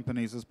mobile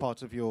companies as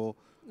part of your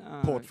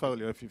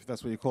portfolio, if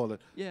that's what you call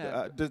it,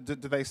 do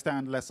they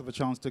stand less of a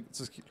chance to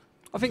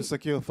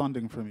secure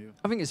funding from you?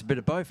 I think it's a bit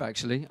of both,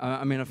 actually.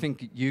 I mean, I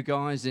think you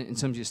guys, in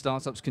terms of your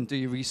startups, can do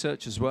your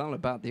research as well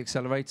about the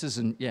accelerators,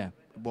 and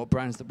what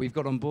brands that we've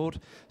got on board.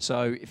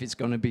 So if it's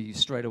going to be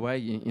straight away,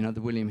 you know,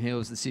 the William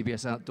Hills, the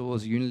CBS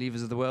Outdoors,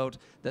 Unilevers of the world,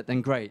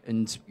 then great.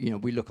 And you know,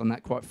 we look on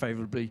that quite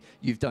favourably.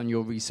 You've done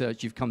your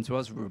research, you've come to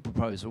us with a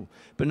proposal.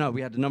 But no,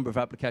 we had a number of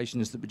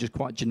applications that were just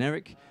quite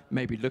generic,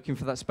 maybe looking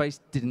for that space,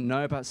 didn't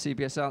know about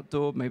CBS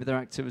Outdoor, maybe their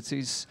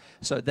activities.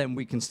 So then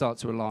we can start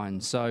to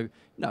align. So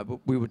no, but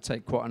we would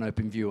take quite an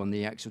open view on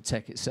the actual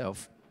tech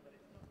itself.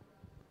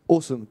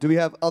 Awesome. Do we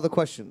have other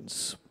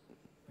questions?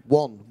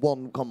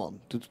 One, come on.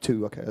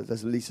 Two, okay,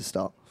 there's at least a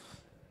start.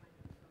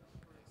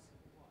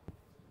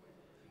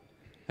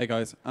 Hey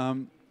guys,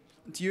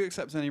 do you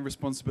accept any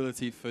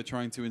responsibility for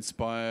trying to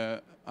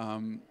inspire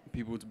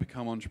people to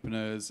become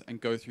entrepreneurs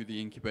and go through the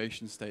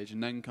incubation stage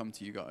and then come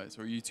to you guys,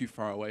 or are you too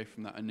far away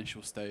from that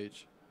initial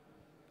stage?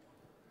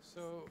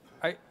 So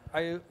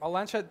I'll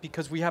answer it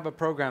because we have a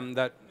program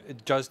that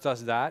it just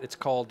does that. It's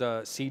called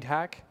Seed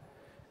Hack.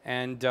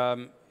 And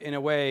in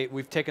a way,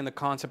 we've taken the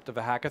concept of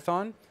a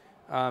hackathon,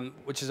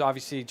 which is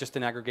obviously just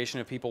an aggregation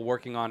of people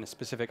working on a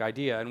specific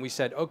idea. And we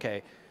said,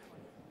 okay,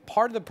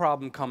 part of the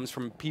problem comes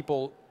from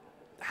people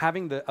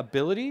having the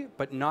ability,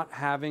 but not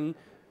having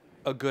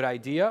a good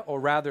idea, or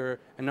rather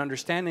an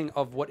understanding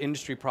of what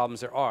industry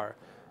problems there are.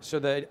 So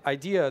the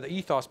idea, the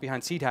ethos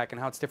behind Seed Hack and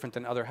how it's different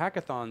than other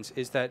hackathons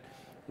is that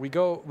we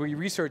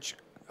research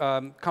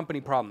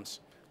company problems.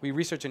 We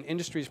research an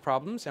industry's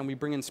problems, and we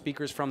bring in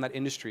speakers from that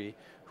industry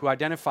who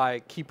identify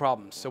key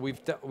problems. So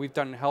we've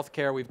done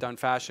healthcare, we've done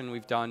fashion,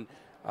 we've done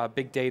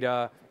big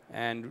data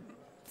and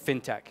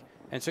fintech.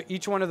 And so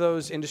each one of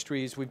those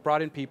industries, we've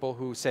brought in people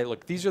who say,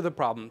 look, these are the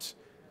problems,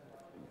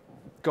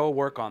 go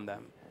work on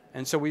them.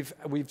 And so we've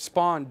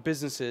spawned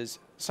businesses,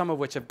 some of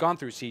which have gone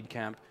through Seed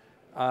Camp,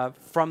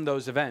 from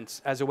those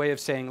events as a way of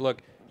saying,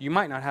 look, you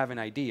might not have an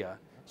idea.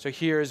 So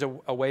here's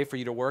a way for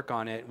you to work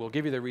on it. We'll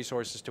give you the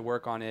resources to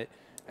work on it.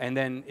 And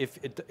then if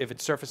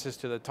it surfaces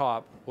to the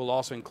top, we'll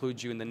also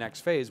include you in the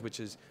next phase, which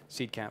is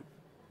Seed Camp.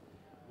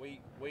 We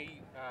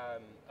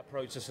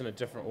approach this in a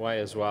different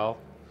way as well.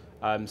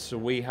 So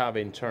we have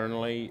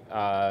internally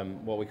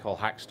what we call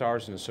Hack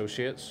Stars and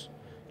Associates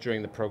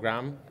during the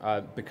program.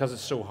 Because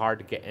it's so hard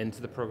to get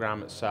into the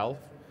program itself,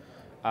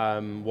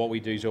 what we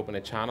do is open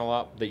a channel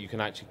up that you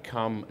can actually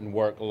come and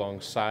work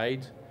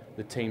alongside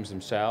the teams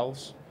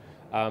themselves.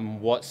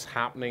 What's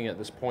happening at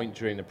this point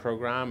during the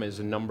program is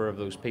a number of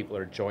those people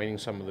are joining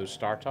some of those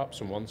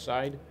startups on one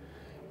side.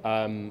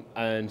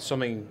 And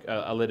something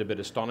a little bit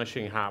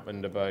astonishing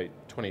happened about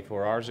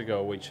 24 hours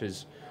ago, which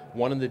is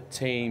one of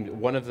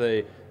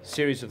the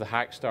series of the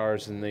Hack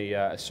Stars and the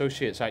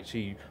associates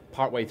actually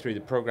partway through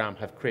the program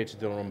have created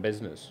their own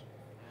business.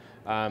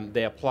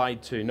 They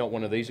applied to not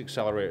one of these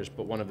accelerators,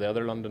 but one of the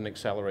other London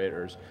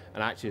accelerators,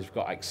 and actually have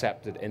got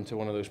accepted into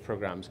one of those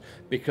programs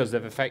because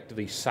they've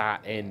effectively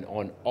sat in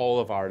on all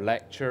of our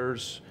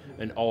lectures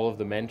and all of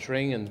the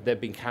mentoring, and they've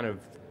been kind of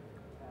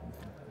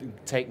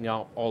taking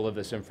up all of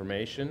this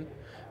information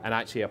and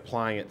actually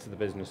applying it to the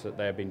business that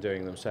they've been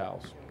doing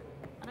themselves.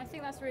 And I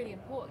think that's really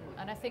important.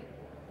 And I think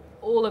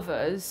all of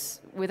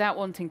us, without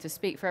wanting to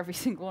speak for every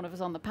single one of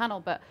us on the panel,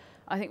 but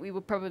I think we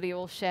would probably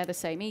all share the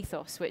same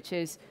ethos, which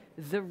is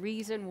the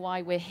reason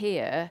why we're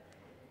here.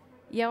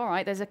 Yeah, all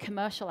right, there's a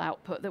commercial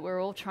output that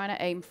we're all trying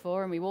to aim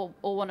for, and we all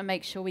want to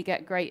make sure we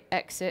get great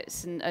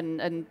exits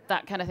and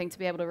that kind of thing to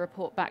be able to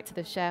report back to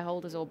the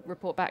shareholders or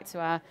report back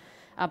to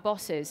our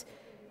bosses.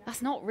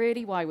 That's not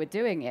really why we're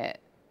doing it.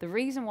 The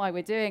reason why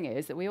we're doing it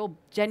is that we all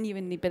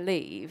genuinely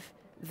believe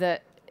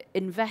that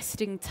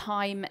investing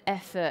time,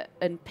 effort,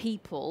 and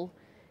people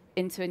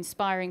into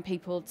inspiring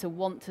people to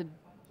want to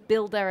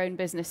build their own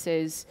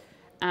businesses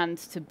and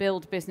to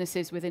build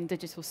businesses within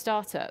digital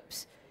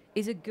startups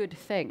is a good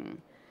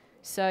thing.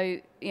 So,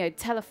 you know,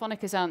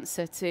 Telefónica's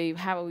answer to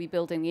how are we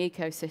building the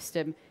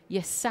ecosystem,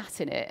 you're sat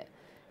in it.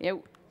 You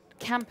know,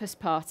 Campus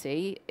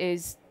Party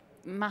is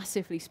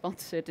massively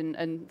sponsored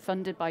and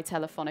funded by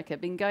Telefónica,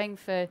 been going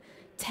for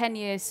 10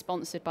 years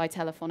sponsored by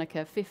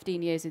Telefónica,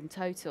 15 years in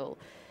total.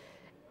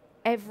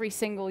 Every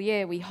single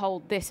year we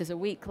hold this as a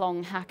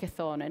week-long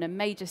hackathon in a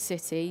major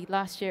city.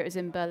 Last year it was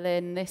in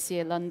Berlin, this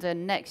year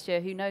London, next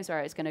year who knows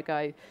where it's going to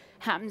go.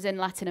 Happens in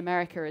Latin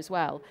America as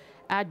well.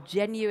 Our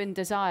genuine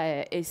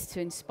desire is to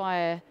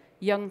inspire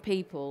young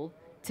people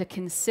to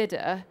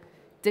consider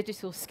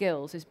digital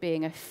skills as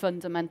being a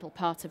fundamental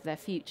part of their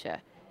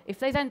future. If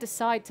they then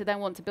decide to then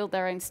want to build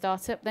their own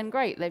startup, then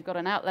great. They've got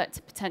an outlet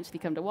to potentially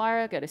come to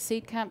Wire, go to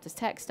Seed Camp, to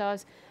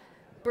Techstars.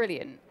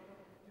 Brilliant.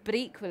 But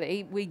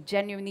equally, we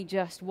genuinely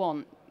just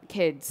want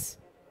kids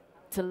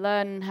to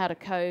learn how to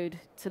code,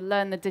 to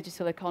learn the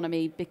digital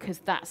economy, because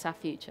that's our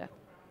future.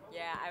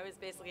 Yeah, I was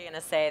basically going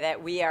to say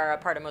that we are a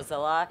part of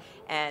Mozilla,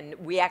 and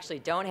we actually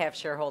don't have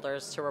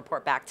shareholders to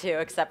report back to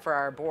except for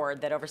our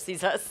board that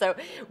oversees us. So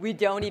we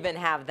don't even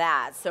have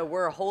that. So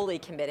we're wholly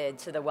committed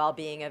to the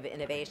well-being of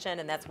innovation,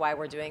 and that's why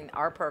we're doing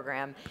our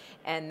program.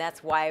 And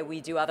that's why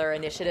we do other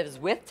initiatives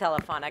with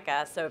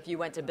Telefonica. So if you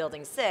went to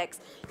Building 6,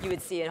 you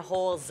would see a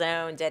whole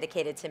zone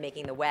dedicated to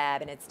making the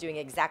web, and it's doing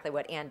exactly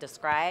what Anne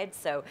described.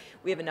 So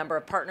we have a number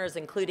of partners,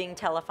 including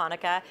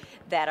Telefonica,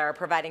 that are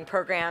providing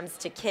programs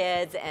to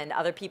kids and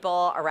other people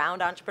people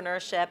around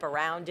entrepreneurship,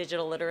 around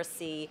digital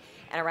literacy,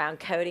 and around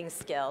coding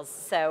skills.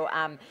 So,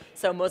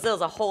 so Mozilla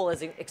as a whole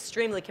is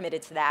extremely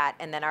committed to that,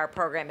 and then our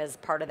program is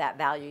part of that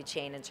value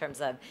chain in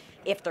terms of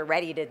if they're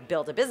ready to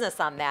build a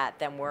business on that,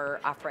 then we're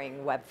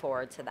offering Web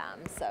Forward to them.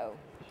 So.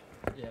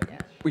 Yeah.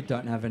 We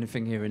don't have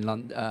anything here in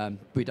London.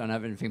 We don't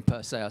have anything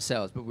per se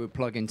ourselves, but we'll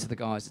plug into the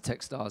guys at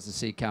Techstars and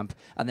C-Camp,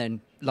 and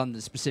then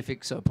London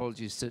specific. So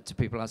apologies to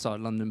people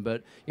outside London,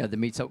 but you know the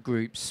meetup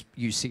groups,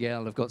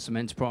 UCL have got some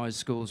enterprise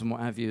schools and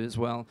what have you as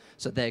well.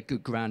 So they're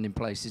good grounding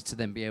places to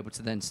then be able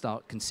to then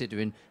start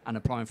considering and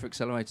applying for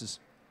accelerators.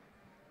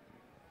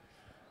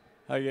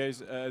 Hi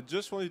guys,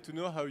 just wanted to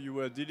know how you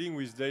were dealing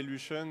with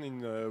dilution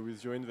in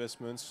with your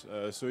investments.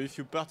 So if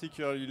you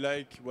particularly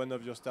like one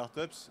of your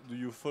startups, do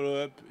you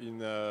follow up in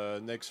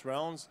next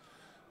rounds,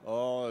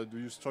 or do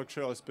you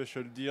structure a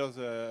special deals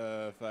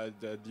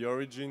at the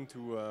origin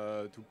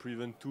to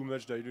prevent too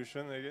much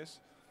dilution, I guess?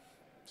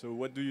 So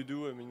what do you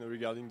do, I mean,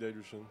 regarding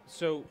dilution?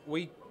 So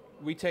we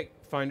take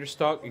founder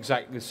stock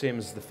exactly the same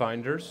as the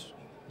founders.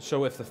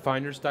 So if the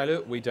founders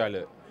dilute, we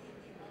dilute.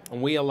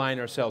 And we align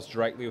ourselves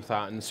directly with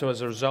that. And so as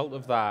a result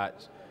of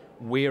that,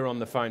 we're on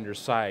the founder's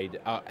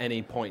side at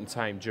any point in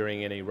time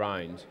during any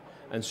round.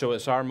 And so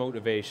it's our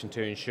motivation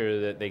to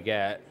ensure that they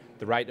get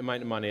the right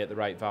amount of money at the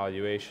right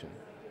valuation.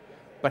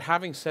 But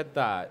having said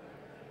that,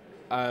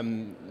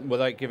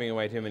 without giving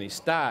away too many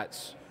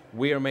stats,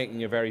 we are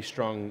making a very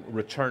strong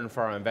return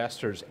for our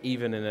investors,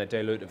 even in a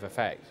dilutive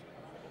effect.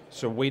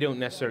 So we don't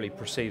necessarily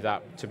perceive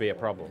that to be a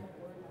problem.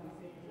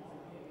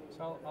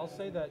 So I'll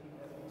say that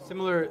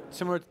similar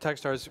to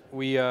Techstars,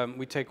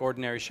 we take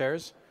ordinary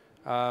shares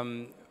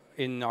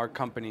in our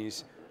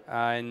companies,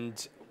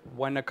 and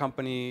when a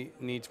company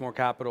needs more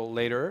capital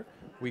later,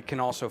 we can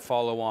also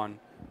follow on.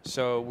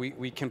 So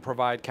we can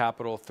provide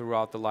capital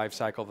throughout the life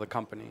cycle of the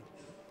company.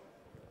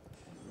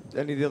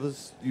 Any of the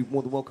others, you're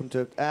more than welcome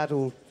to add,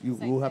 or you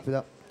all happy with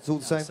that? It's all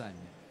the same? Same.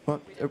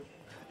 Right.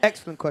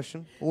 Excellent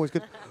question. Always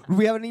good. Do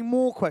we have any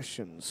more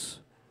questions?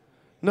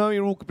 No,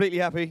 you're all completely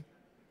happy?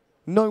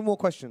 No more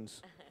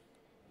questions?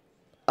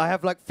 I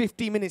have like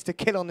 15 minutes to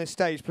kill on this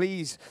stage,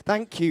 please.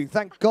 Thank you.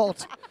 Thank God.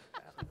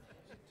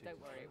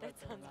 Don't worry. That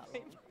sounds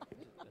great.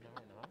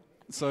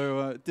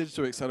 So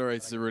digital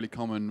accelerators are really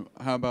common.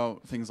 How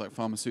about things like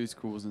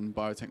pharmaceuticals and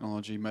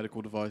biotechnology,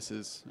 medical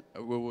devices?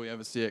 Will we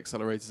ever see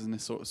accelerators in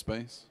this sort of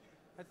space?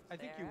 I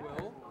think you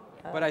will,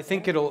 but I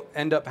think it'll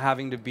end up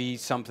having to be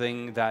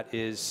something that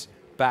is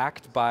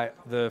backed by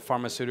the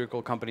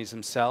pharmaceutical companies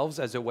themselves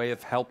as a way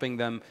of helping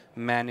them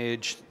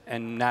manage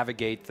and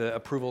navigate the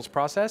approvals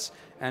process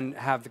and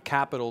have the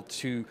capital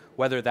to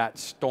weather that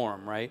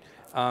storm, right?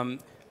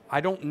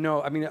 I don't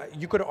know. I mean,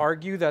 you could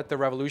argue that the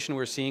revolution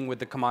we're seeing with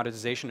the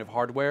commoditization of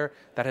hardware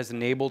that has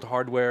enabled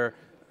hardware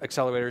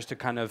accelerators to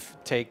kind of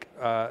take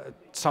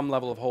some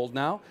level of hold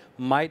now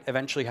might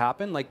eventually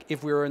happen. Like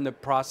if we were in the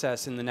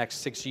process in the next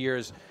 6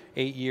 years,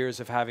 8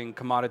 years of having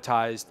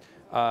commoditized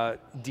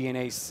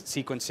DNA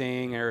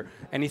sequencing or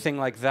anything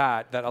like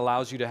that that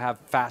allows you to have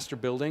faster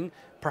building,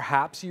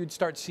 perhaps you'd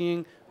start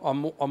seeing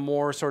a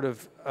more sort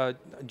of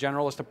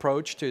generalist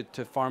approach to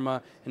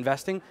pharma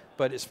investing.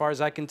 But as far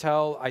as I can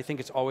tell, I think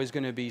it's always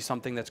going to be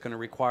something that's going to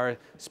require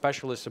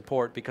specialist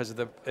support because of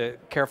the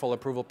careful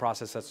approval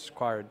process that's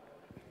required.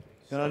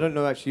 And I don't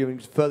know actually, I mean,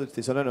 further to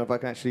this, I don't know if I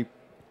can actually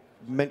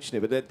mention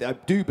it, but I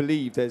do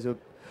believe there's a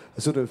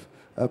sort of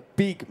a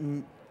big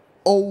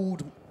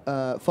old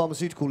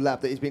pharmaceutical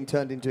lab that is being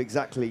turned into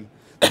exactly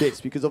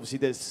this, because obviously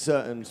there's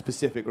certain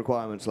specific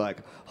requirements like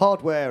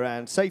hardware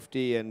and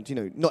safety, and you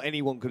know not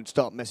anyone can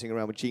start messing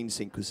around with gene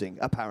sequencing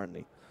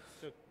apparently.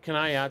 So can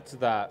I add to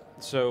that?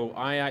 So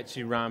I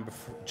actually ran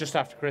just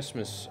after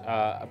Christmas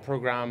a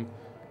program,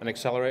 an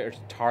accelerator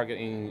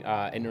targeting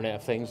Internet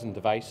of Things and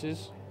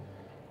devices,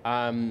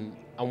 and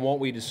what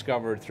we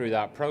discovered through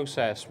that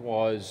process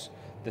was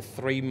the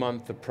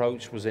 3-month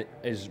approach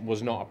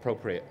was not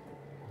appropriate.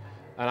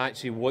 And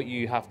actually what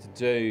you have to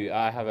do,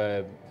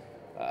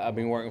 I've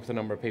been working with a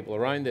number of people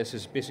around this,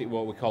 is basically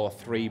what we call a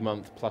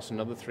 3-month plus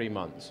another 3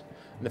 months.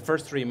 And the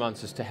first 3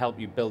 months is to help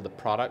you build the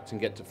product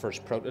and get to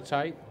first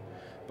prototype.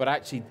 But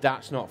actually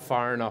that's not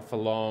far enough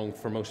along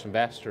for most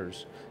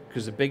investors,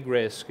 because the big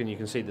risk, and you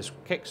can see this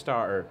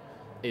Kickstarter,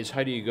 is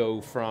how do you go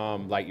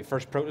from like your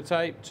first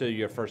prototype to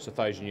your first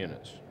 1,000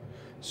 units.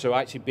 So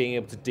actually being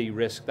able to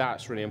de-risk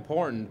that's really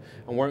important,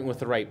 and working with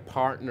the right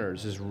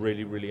partners is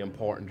really, really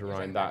important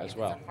around that as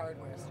well.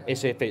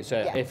 If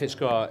it's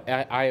got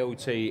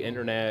IoT,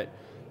 internet,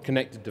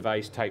 connected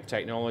device type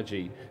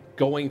technology,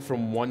 going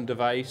from one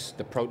device,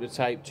 the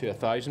prototype, to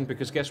 1,000,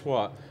 because guess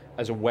what?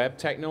 As a web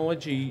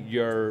technology,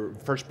 your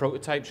first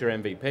prototype's your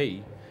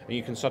MVP, and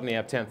you can suddenly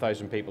have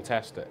 10,000 people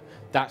test it.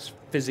 That's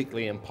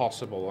physically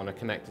impossible on a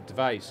connected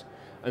device.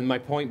 And my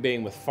point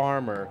being with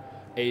pharma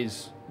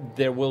is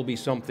there will be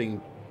something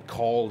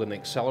called an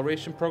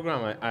acceleration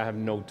program, I have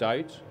no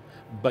doubt,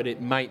 but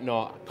it might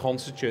not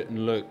constitute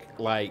and look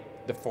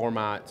like the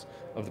format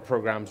of the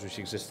programs which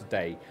exist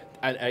today.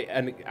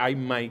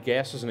 And my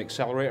guess is an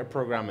accelerator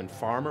program in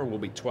pharma will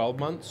be 12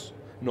 months,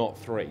 not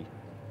 3.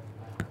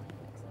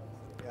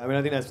 Yeah, I mean,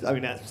 I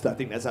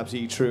think that's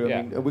absolutely true. Yeah.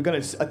 I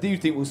mean, I do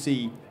think we'll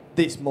see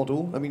this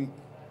model. I mean,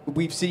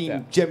 we've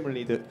seen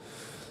generally that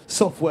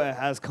software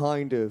has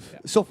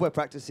software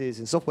practices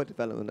and software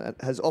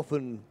development has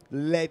often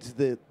led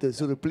the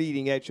sort of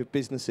bleeding edge of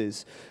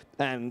businesses,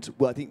 and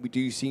I think we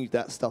do see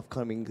that stuff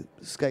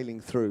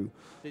scaling through.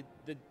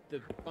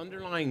 The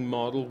underlying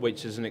model,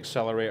 which is an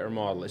accelerator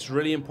model, it's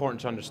really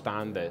important to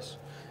understand this,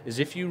 is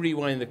if you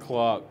rewind the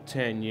clock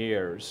 10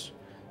 years,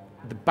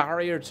 the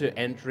barrier to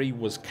entry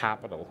was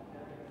capital.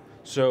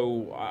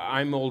 So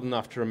I'm old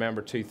enough to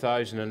remember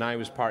 2000, and I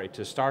was party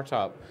to a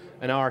startup,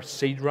 and our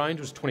seed round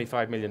was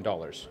 $25 million.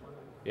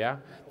 Yeah,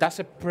 that's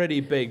a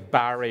pretty big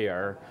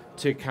barrier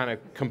to kind of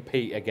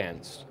compete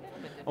against.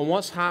 And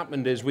what's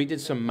happened is we did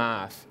some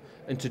math,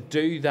 and to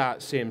do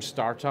that same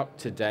startup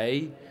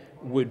today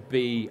would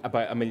be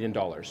about $1 million.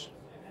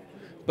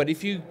 But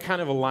if you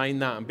kind of align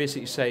that and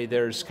basically say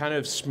there's kind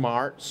of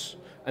smarts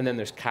and then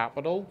there's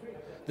capital,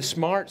 the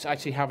smarts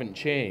actually haven't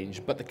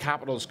changed, but the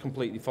capital has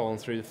completely fallen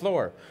through the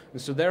floor.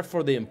 And so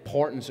therefore the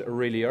importance at a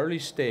really early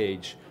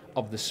stage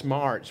of the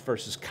smarts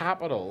versus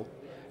capital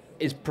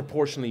is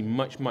proportionally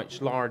much,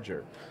 much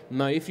larger.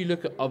 Now, if you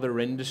look at other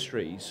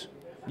industries,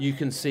 you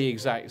can see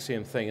exactly the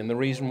same thing. And the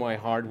reason why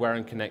hardware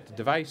and connected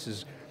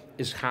devices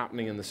is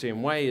happening in the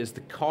same way is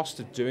the cost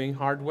of doing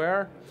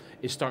hardware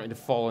is starting to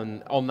fall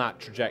on that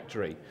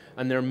trajectory.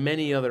 And there are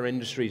many other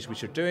industries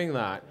which are doing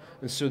that.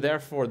 And so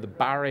therefore the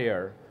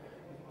barrier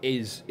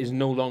is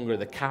no longer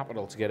the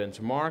capital to get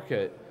into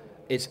market.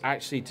 It's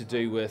actually to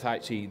do with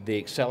the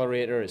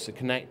accelerator, it's the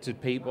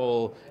connected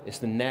people, it's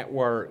the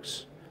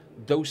networks.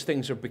 Those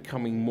things are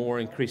becoming more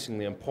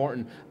increasingly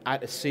important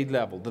at a seed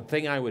level. The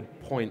thing I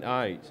would point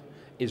out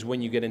is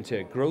when you get into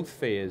a growth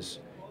phase,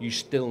 you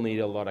still need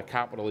a lot of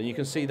capital. And you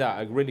can see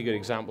that, a really good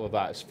example of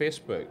that is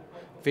Facebook.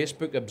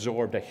 Facebook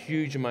absorbed a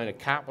huge amount of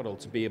capital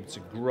to be able to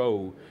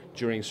grow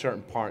during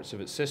certain parts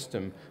of its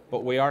system,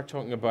 but we are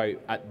talking about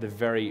at the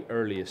very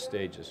earliest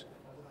stages.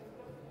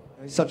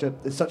 It's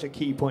such a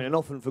key point, and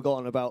often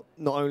forgotten about.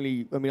 Not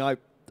only, I mean,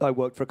 I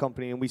worked for a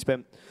company and we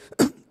spent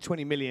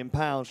 20 million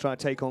pounds trying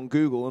to take on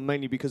Google, and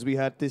mainly because we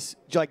had this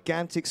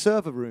gigantic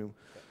server room.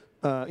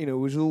 It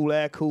was all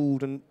air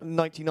cooled, and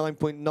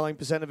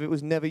 99.9% of it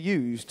was never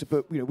used.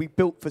 But we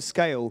built for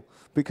scale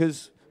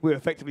because we were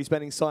effectively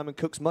spending Simon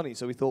Cook's money,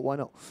 so we thought, why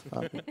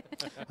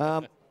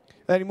not?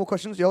 Any more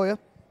questions? Oh, yeah.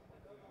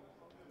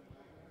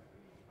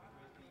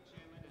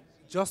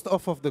 Just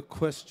off of the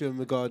question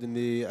regarding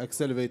the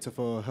accelerator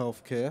for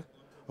healthcare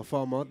or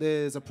pharma,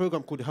 there's a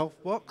program called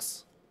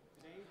HealthBox.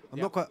 I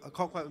can't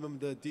quite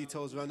remember the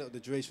details around it or the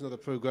duration of the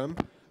program,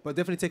 but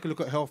definitely take a look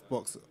at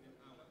HealthBox.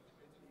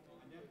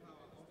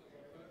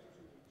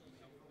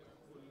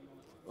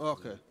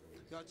 Okay.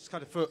 Yeah, I just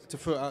kind of throw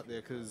it out there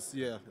because,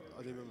 yeah,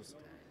 I didn't remember.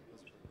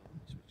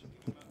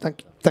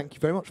 Thank you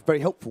very much. Very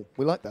helpful.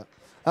 We like that.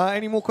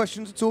 Any more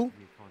questions at all?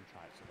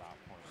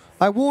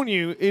 I warn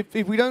you, if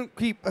we don't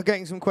keep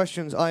getting some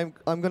questions, I'm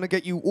going to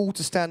get you all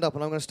to stand up,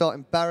 and I'm going to start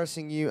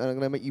embarrassing you, and I'm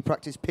going to make you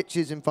practice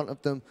pitches in front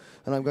of them,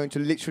 and I'm going to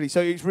literally... So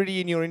it's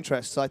really in your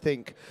interests, I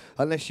think,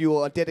 unless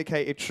you're a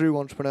dedicated, true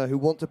entrepreneur who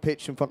want to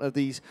pitch in front of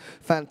these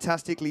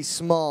fantastically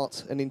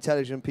smart and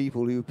intelligent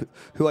people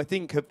who I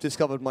think have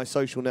discovered my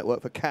social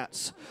network for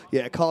cats.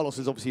 Yeah, Carlos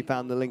has obviously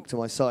found the link to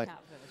my site.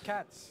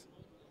 Cats.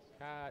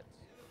 Cats.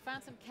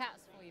 Found some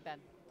cats for you, Ben.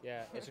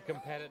 Yeah, it's a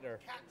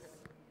competitor.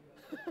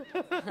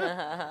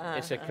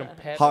 It's a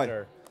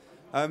competitor.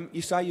 Hi.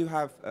 You say you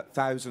have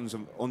thousands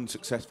of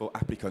unsuccessful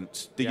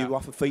applicants. Do you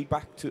offer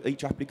feedback to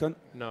each applicant?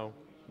 No.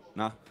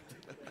 No?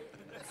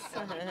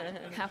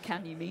 How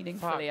can you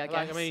meaningfully, I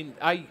guess? I mean,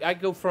 I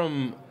go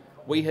from,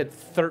 we had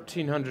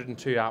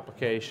 1,302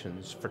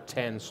 applications for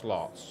 10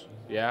 slots,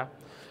 yeah?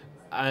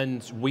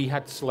 And we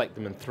had to select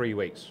them in 3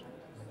 weeks.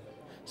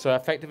 So I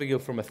effectively go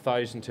from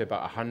 1,000 to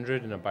about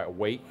 100 in about a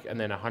week, and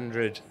then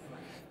 100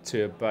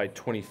 to about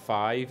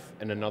 25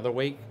 in another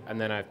week,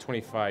 and then I have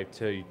 25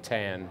 to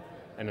 10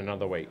 in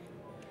another week.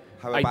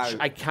 How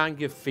about I can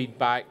give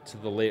feedback to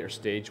the later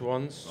stage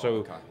ones,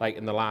 like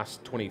in the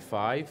last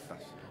 25,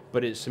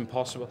 but it's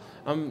impossible.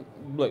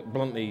 Look,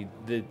 bluntly,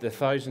 the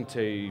 1,000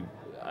 to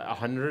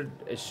 100,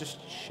 it's just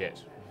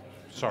shit.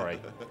 Sorry.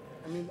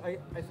 I mean,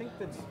 I think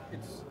that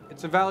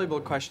it's a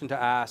valuable question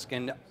to ask,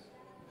 and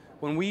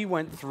when we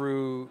went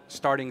through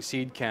starting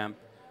Seed Camp,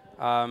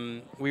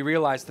 we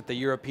realized that the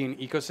European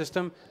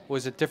ecosystem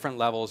was at different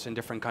levels in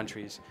different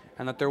countries,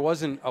 and that there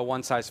wasn't a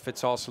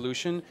one-size-fits-all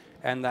solution,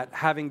 and that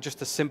having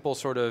just a simple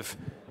sort of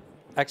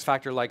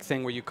X-Factor-like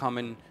thing where you come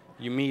and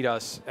you meet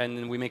us and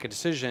then we make a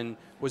decision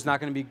was not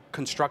going to be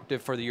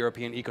constructive for the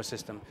European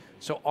ecosystem.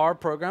 So our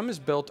program is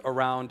built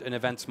around an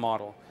events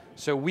model.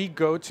 So we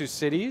go to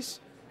cities,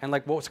 and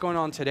like what's going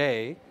on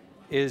today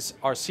is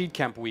our Seed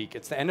Camp week.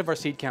 It's the end of our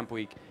Seed Camp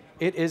week.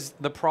 It is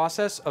the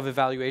process of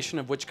evaluation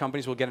of which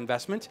companies will get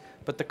investment,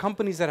 but the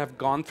companies that have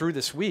gone through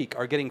this week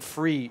are getting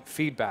free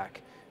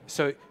feedback.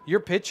 So you're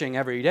pitching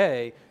every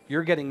day,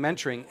 you're getting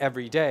mentoring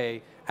every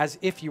day as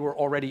if you were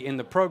already in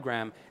the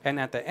program, and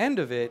at the end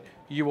of it,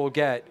 you will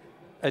get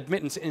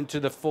admittance into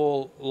the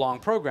full long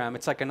program.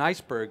 It's like an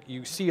iceberg.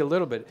 You see a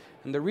little bit.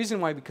 And the reason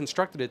why we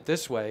constructed it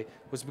this way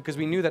was because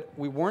we knew that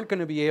we weren't going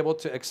to be able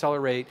to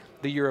accelerate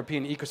the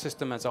European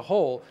ecosystem as a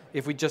whole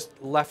if we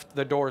just left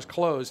the doors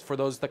closed for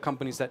the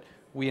companies that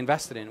we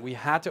invested in. We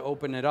had to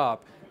open it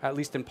up, at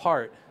least in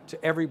part,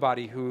 to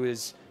everybody who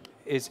is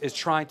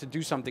trying to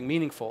do something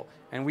meaningful.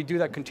 And we do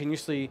that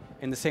continuously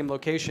in the same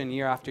location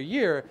year after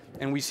year,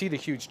 and we see the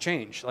huge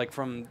change. Like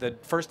from the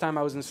first time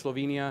I was in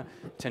Slovenia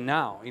to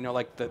now, you know,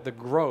 like the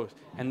growth.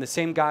 And the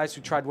same guys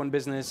who tried one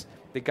business,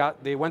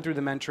 they went through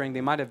the mentoring,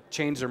 they might have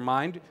changed their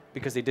mind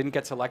because they didn't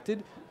get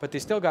selected, but they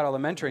still got all the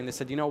mentoring. They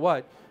said, you know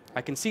what,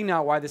 I can see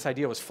now why this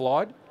idea was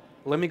flawed.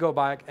 Let me go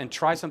back and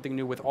try something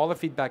new with all the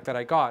feedback that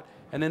I got,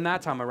 and then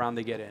that time around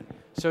they get in.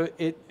 So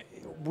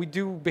we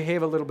do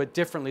behave a little bit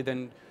differently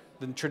than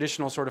the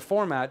traditional sort of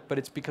format, but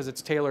it's because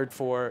it's tailored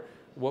for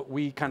what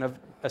we kind of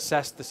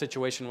assessed the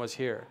situation was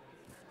here.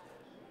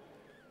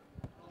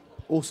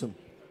 Awesome.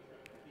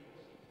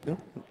 Yeah.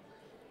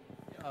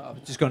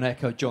 I'm just going to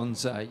echo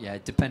John's,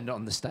 dependent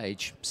on the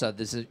stage. So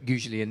there's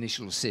usually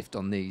initial sift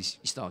on these.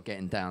 You start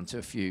getting down to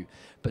a few.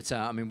 But,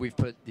 I mean, we've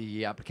put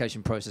the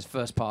application process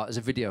first part as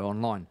a video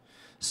online.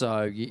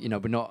 So, you know,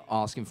 we're not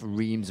asking for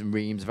reams and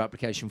reams of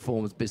application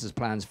forms, business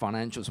plans,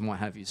 financials, and what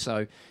have you.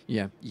 So,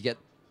 yeah, you get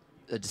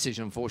a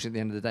decision, unfortunately, at the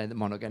end of the day that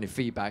might not get any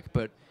feedback,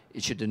 but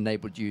it should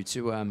enable you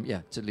to,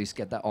 to at least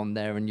get that on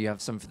there and you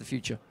have something for the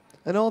future.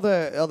 And are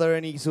there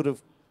any sort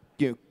of,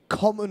 you know,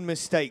 common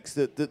mistakes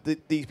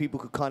that these people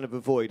could kind of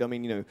avoid? I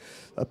mean, you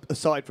know,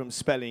 aside from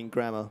spelling,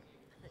 grammar.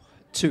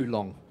 Too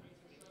long.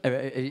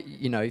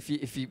 You know, if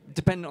you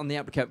depending on the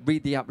application,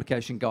 read the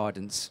application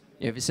guidance.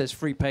 If it says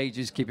 3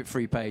 pages, keep it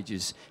 3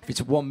 pages. If it's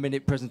a 1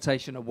 minute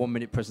presentation, a 1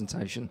 minute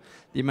presentation.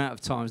 The amount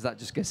of times that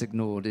just gets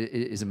ignored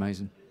is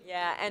amazing.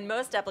 Yeah, and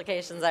most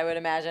applications, I would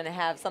imagine,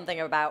 have something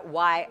about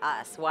why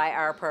us, why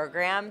our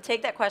program.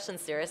 Take that question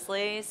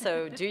seriously,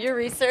 so do your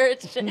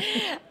research.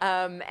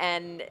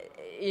 And,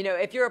 you know,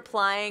 if you're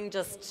applying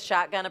just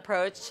shotgun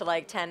approach to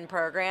like 10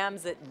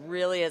 programs, it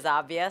really is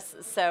obvious.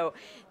 So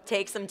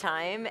take some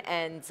time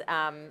and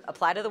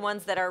apply to the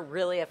ones that are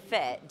really a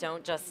fit.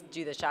 Don't just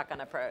do the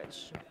shotgun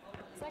approach.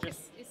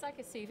 It's like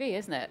a CV,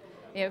 isn't it?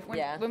 You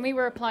know, when we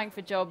were applying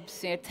for jobs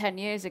 10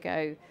 years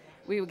ago,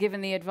 we were given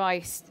the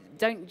advice,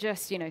 don't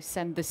just,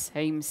 send the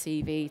same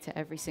CV to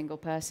every single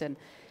person.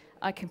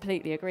 I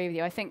completely agree with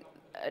you. I think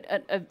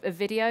a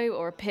video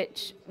or a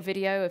pitch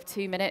video of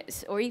 2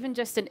 minutes, or even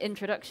just an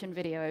introduction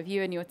video of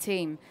you and your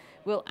team,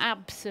 will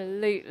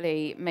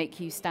absolutely make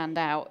you stand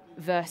out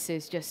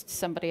versus just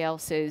somebody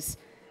else's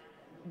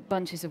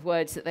bunches of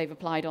words that they've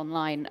applied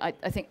online. I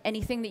think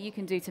anything that you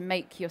can do to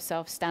make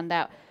yourself stand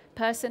out.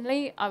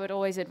 Personally, I would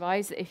always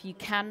advise that if you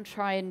can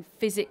try and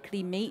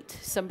physically meet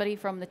somebody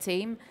from the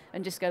team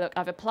and just go, look,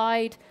 I've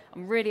applied,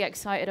 I'm really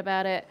excited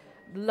about it,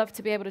 love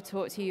to be able to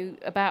talk to you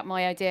about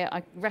my idea.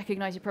 I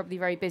recognize you're probably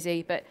very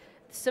busy, but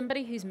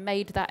somebody who's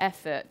made that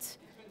effort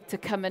to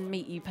come and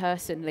meet you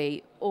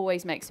personally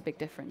always makes a big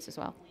difference as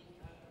well.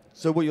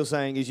 So what you're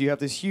saying is you have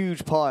this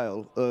huge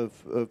pile of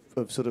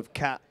sort of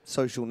cat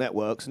social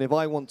networks, and if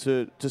I want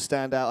to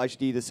stand out, I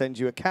should either send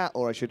you a cat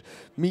or I should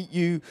meet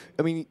you.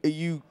 I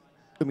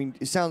mean,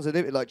 it sounds a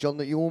little bit like, John,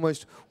 that you're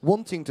almost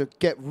wanting to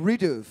get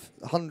rid of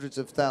hundreds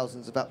of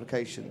thousands of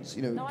applications.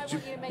 No, I want you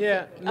to make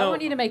I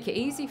want you to make it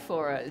easy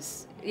for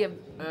us. Yeah,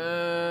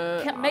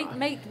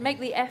 make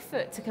the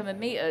effort to come and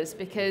meet us,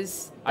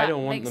 because I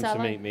don't want them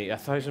to meet me.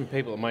 1,000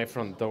 people at my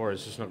front door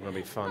is just not going to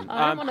be fun.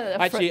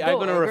 Actually, I'm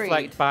going to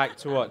reflect back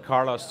to what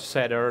Carlos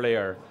said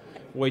earlier,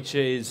 which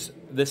is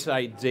this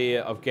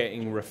idea of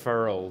getting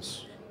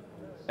referrals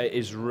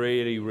is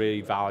really,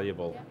 really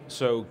valuable.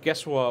 So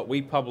guess what?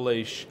 We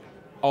publish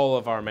all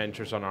of our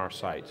mentors on our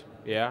site,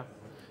 yeah?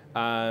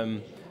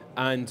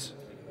 And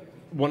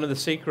one of the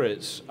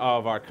secrets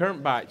of our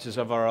current batch is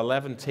of our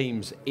 11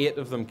 teams, 8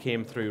 of them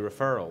came through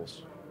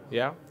referrals,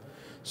 yeah?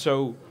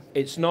 So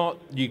it's not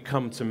you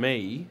come to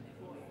me,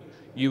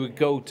 you would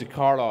go to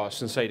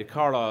Carlos and say to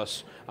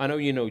Carlos, I know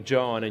you know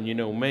John and you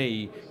know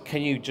me,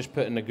 can you just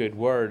put in a good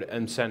word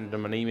and send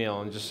them an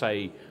email and just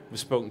say, we've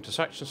spoken to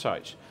such and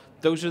such.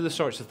 Those are the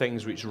sorts of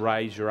things which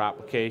rise your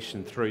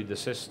application through the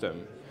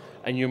system.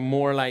 And you're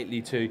more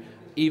likely to,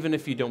 even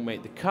if you don't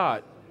make the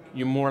cut,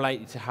 you're more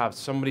likely to have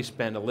somebody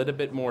spend a little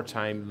bit more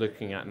time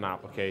looking at an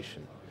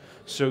application.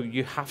 So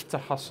you have to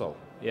hustle,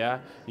 yeah?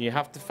 You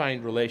have to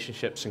find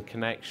relationships and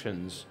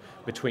connections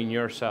between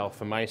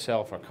yourself and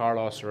myself or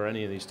Carlos or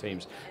any of these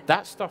teams.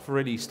 That stuff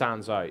really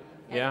stands out,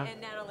 yeah? And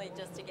not only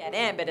just to get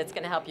in, but it's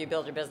going to help you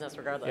build your business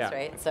regardless,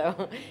 right?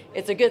 So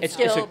it's a good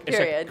skill,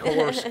 period. It's a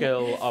core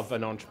skill of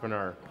an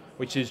entrepreneur,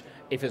 which is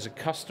if it's a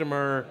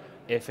customer,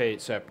 if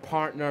it's a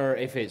partner,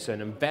 if it's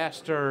an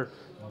investor,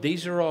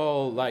 these are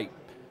all like,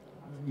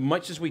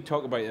 much as we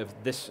talk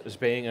about this as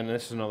being, and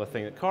this is another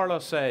thing that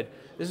Carlos said,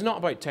 this is not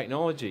about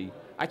technology.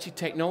 Actually,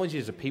 technology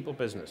is a people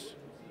business,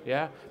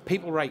 yeah?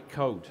 People write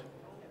code,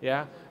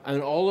 yeah?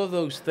 And all of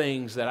those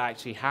things that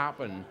actually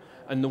happen,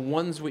 and the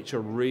ones which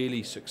are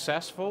really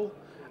successful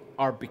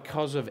are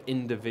because of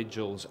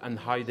individuals and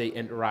how they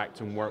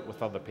interact and work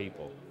with other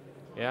people.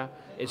 Yeah,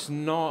 it's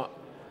not.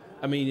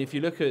 I mean, if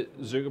you look at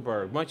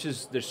Zuckerberg, much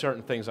as there's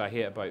certain things I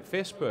hate about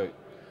Facebook,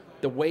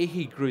 the way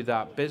he grew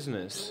that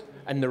business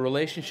and the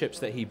relationships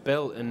that he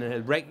built and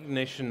the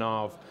recognition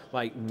of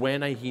like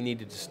when he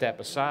needed to step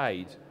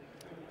aside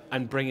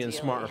and bring in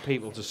smarter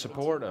people to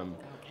support him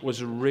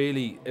was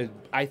really,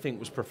 I think,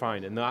 was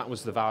profound, and that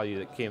was the value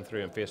that came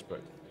through on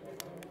Facebook.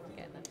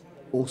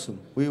 Awesome.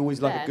 We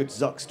always like a good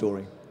Zuck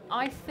story.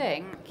 I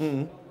think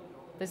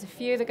there's a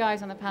few of the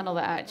guys on the panel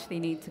that actually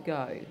need to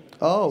go.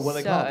 Oh, well,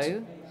 they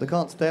can't. They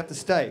can't. They have to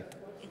stay.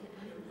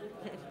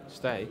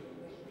 Stay?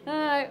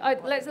 No,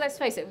 let's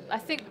face it. I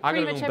think I'm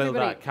pretty going much to build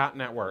everybody. that cat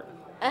network.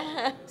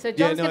 So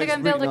John's going to go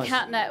and build really a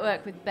cat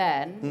network with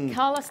Ben.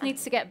 Carlos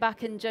needs to get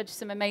back and judge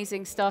some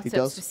amazing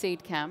startups for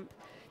Seed Camp.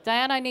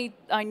 Diane,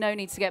 I know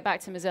needs to get back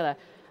to Mozilla.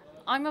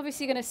 I'm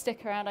obviously going to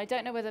stick around. I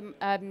don't know whether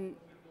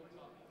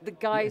the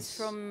guys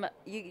from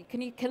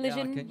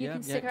Collision, you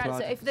can stick around.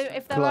 So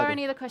if there are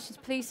any other questions,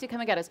 please do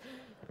come and get us.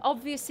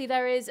 Obviously,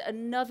 there is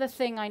another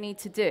thing I need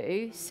to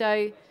do.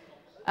 So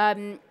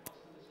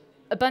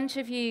a bunch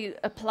of you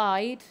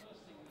applied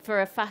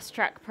for a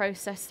fast-track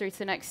process through to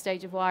the next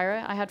stage of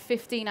Wira. I had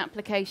 15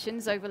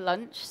 applications over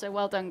lunch, so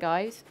well done,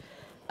 guys.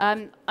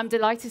 I'm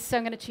delighted, so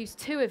I'm going to choose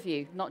 2 of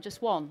you, not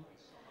just 1.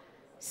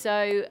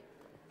 So,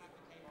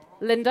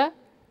 Linda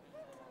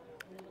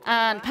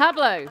and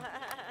Pablo.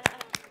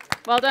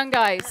 Well done,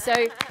 guys. So,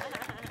 you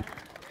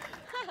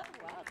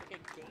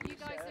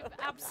guys have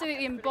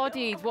absolutely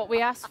embodied what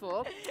we asked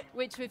for,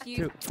 which was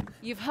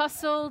you've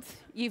hustled,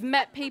 you've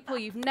met people,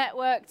 you've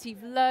networked,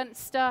 you've learnt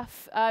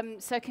stuff.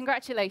 So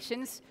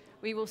congratulations.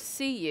 We will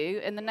see you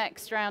in the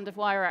next round of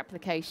Wire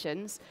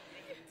applications.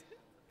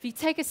 If you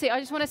take a seat, I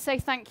just want to say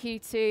thank you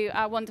to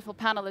our wonderful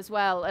panel as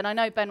well. And I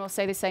know Ben will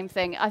say the same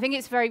thing. I think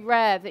it's very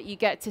rare that you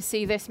get to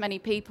see this many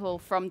people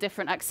from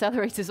different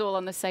accelerators all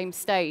on the same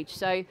stage.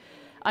 So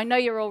I know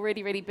you're all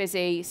really, really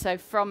busy. So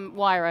from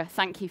Wira,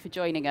 thank you for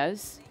joining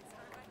us.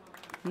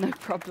 No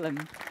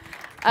problem.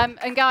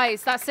 And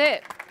guys, that's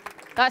it.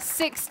 That's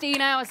 16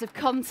 hours of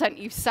content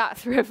you've sat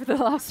through over the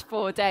last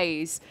 4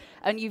 days.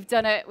 And you've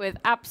done it with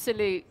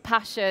absolute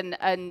passion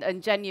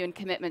and genuine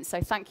commitment. So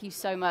thank you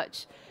so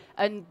much.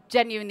 And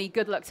genuinely,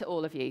 good luck to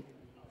all of you.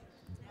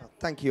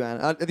 Thank you,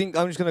 Anne. I think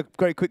I'm just going to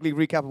very quickly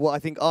recap what I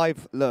think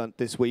I've learned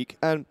this week.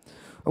 And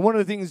one of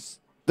the things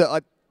that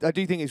I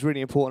do think is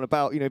really important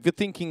about, if you're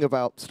thinking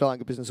about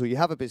starting a business or you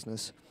have a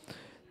business,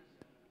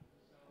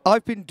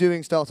 I've been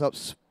doing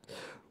startups.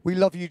 We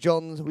love you,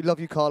 John. We love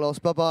you, Carlos.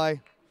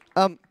 Bye-bye.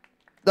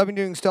 I've been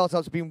doing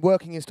startups. I've been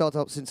working in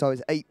startups since I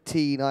was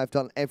 18. I've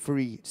done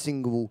every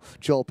single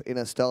job in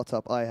a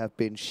startup. I have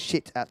been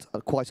shit at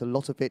quite a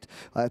lot of it.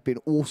 I have been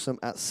awesome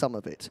at some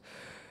of it.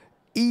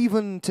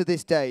 Even to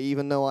this day,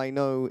 even though I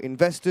know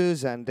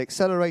investors and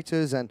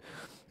accelerators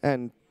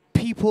and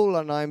people,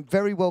 and I'm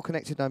very well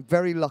connected, and I'm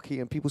very lucky,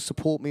 and people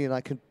support me, and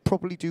I can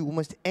probably do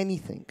almost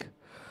anything,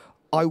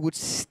 I would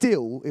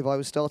still, if I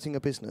was starting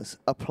a business,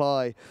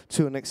 apply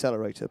to an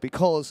accelerator,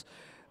 because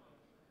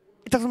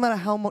it doesn't matter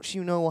how much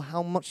you know or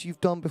how much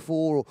you've done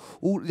before,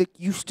 or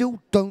you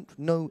still don't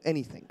know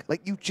anything.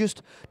 Like, you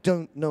just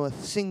don't know a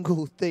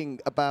single thing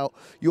about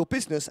your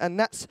business, and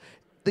that's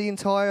the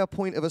entire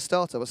point of a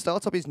startup. A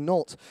startup is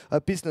not a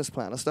business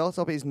plan. A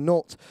startup is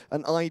not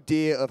an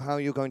idea of how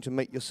you're going to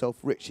make yourself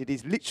rich. It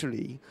is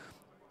literally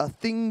a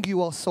thing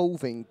you are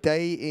solving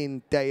day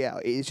in, day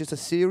out. It is just a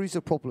series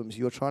of problems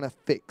you're trying to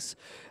fix,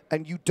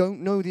 and you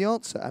don't know the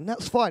answer, and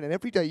that's fine. And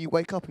every day you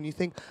wake up and you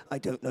think, I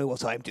don't know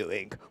what I'm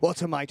doing.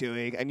 What am I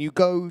doing? And you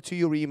go to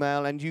your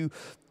email and you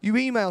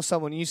email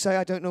someone and you say,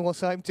 I don't know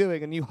what I'm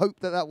doing, and you hope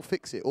that will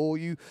fix it. Or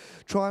you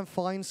try and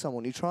find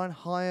someone, you try and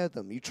hire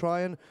them, you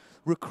try and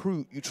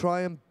recruit, you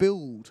try and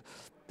build.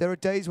 There are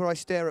days where I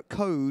stare at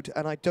code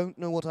and I don't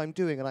know what I'm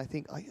doing, and I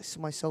think to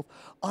myself,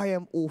 I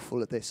am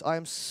awful at this. I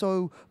am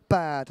so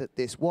bad at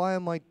this. Why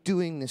am I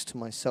doing this to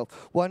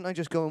myself? Why don't I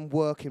just go and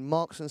work in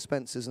Marks and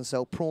Spencer's and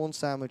sell prawn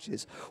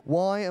sandwiches?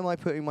 Why am I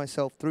putting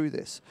myself through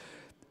this?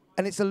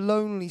 And it's a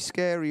lonely,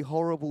 scary,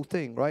 horrible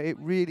thing, right? It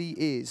really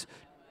is.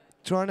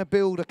 Trying to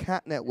build a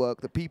cat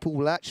network that people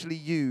will actually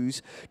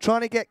use.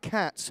 Trying to get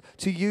cats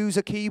to use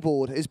a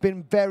keyboard has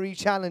been very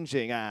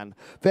challenging, Anne.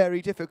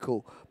 Very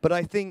difficult. But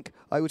I think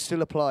I would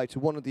still apply to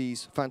one of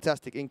these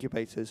fantastic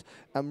incubators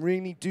and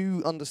really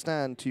do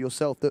understand to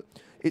yourself that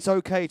it's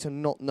okay to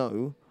not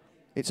know.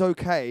 It's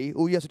okay.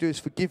 All you have to do is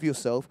forgive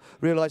yourself,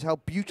 realize how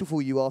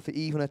beautiful you are for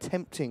even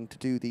attempting to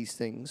do these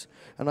things.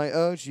 And I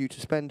urge you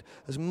to spend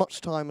as much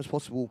time as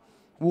possible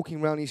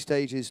walking around these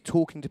stages,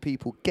 talking to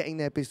people, getting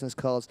their business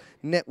cards,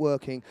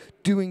 networking,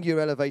 doing your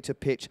elevator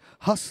pitch,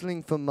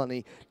 hustling for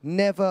money.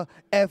 Never,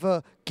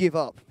 ever give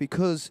up,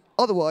 because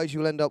otherwise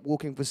you'll end up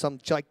working for some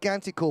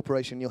gigantic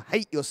corporation. You'll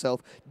hate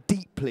yourself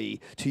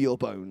deeply to your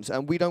bones.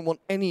 And we don't want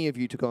any of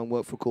you to go and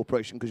work for a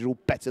corporation, because you're all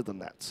better than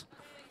that.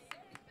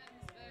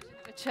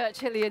 A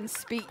Churchillian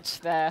speech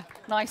there.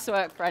 Nice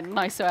work, friend.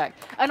 Nice work.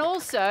 And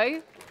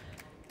also,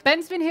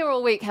 Ben's been here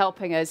all week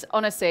helping us.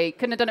 Honestly,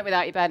 couldn't have done it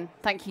without you, Ben.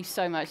 Thank you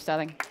so much,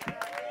 darling.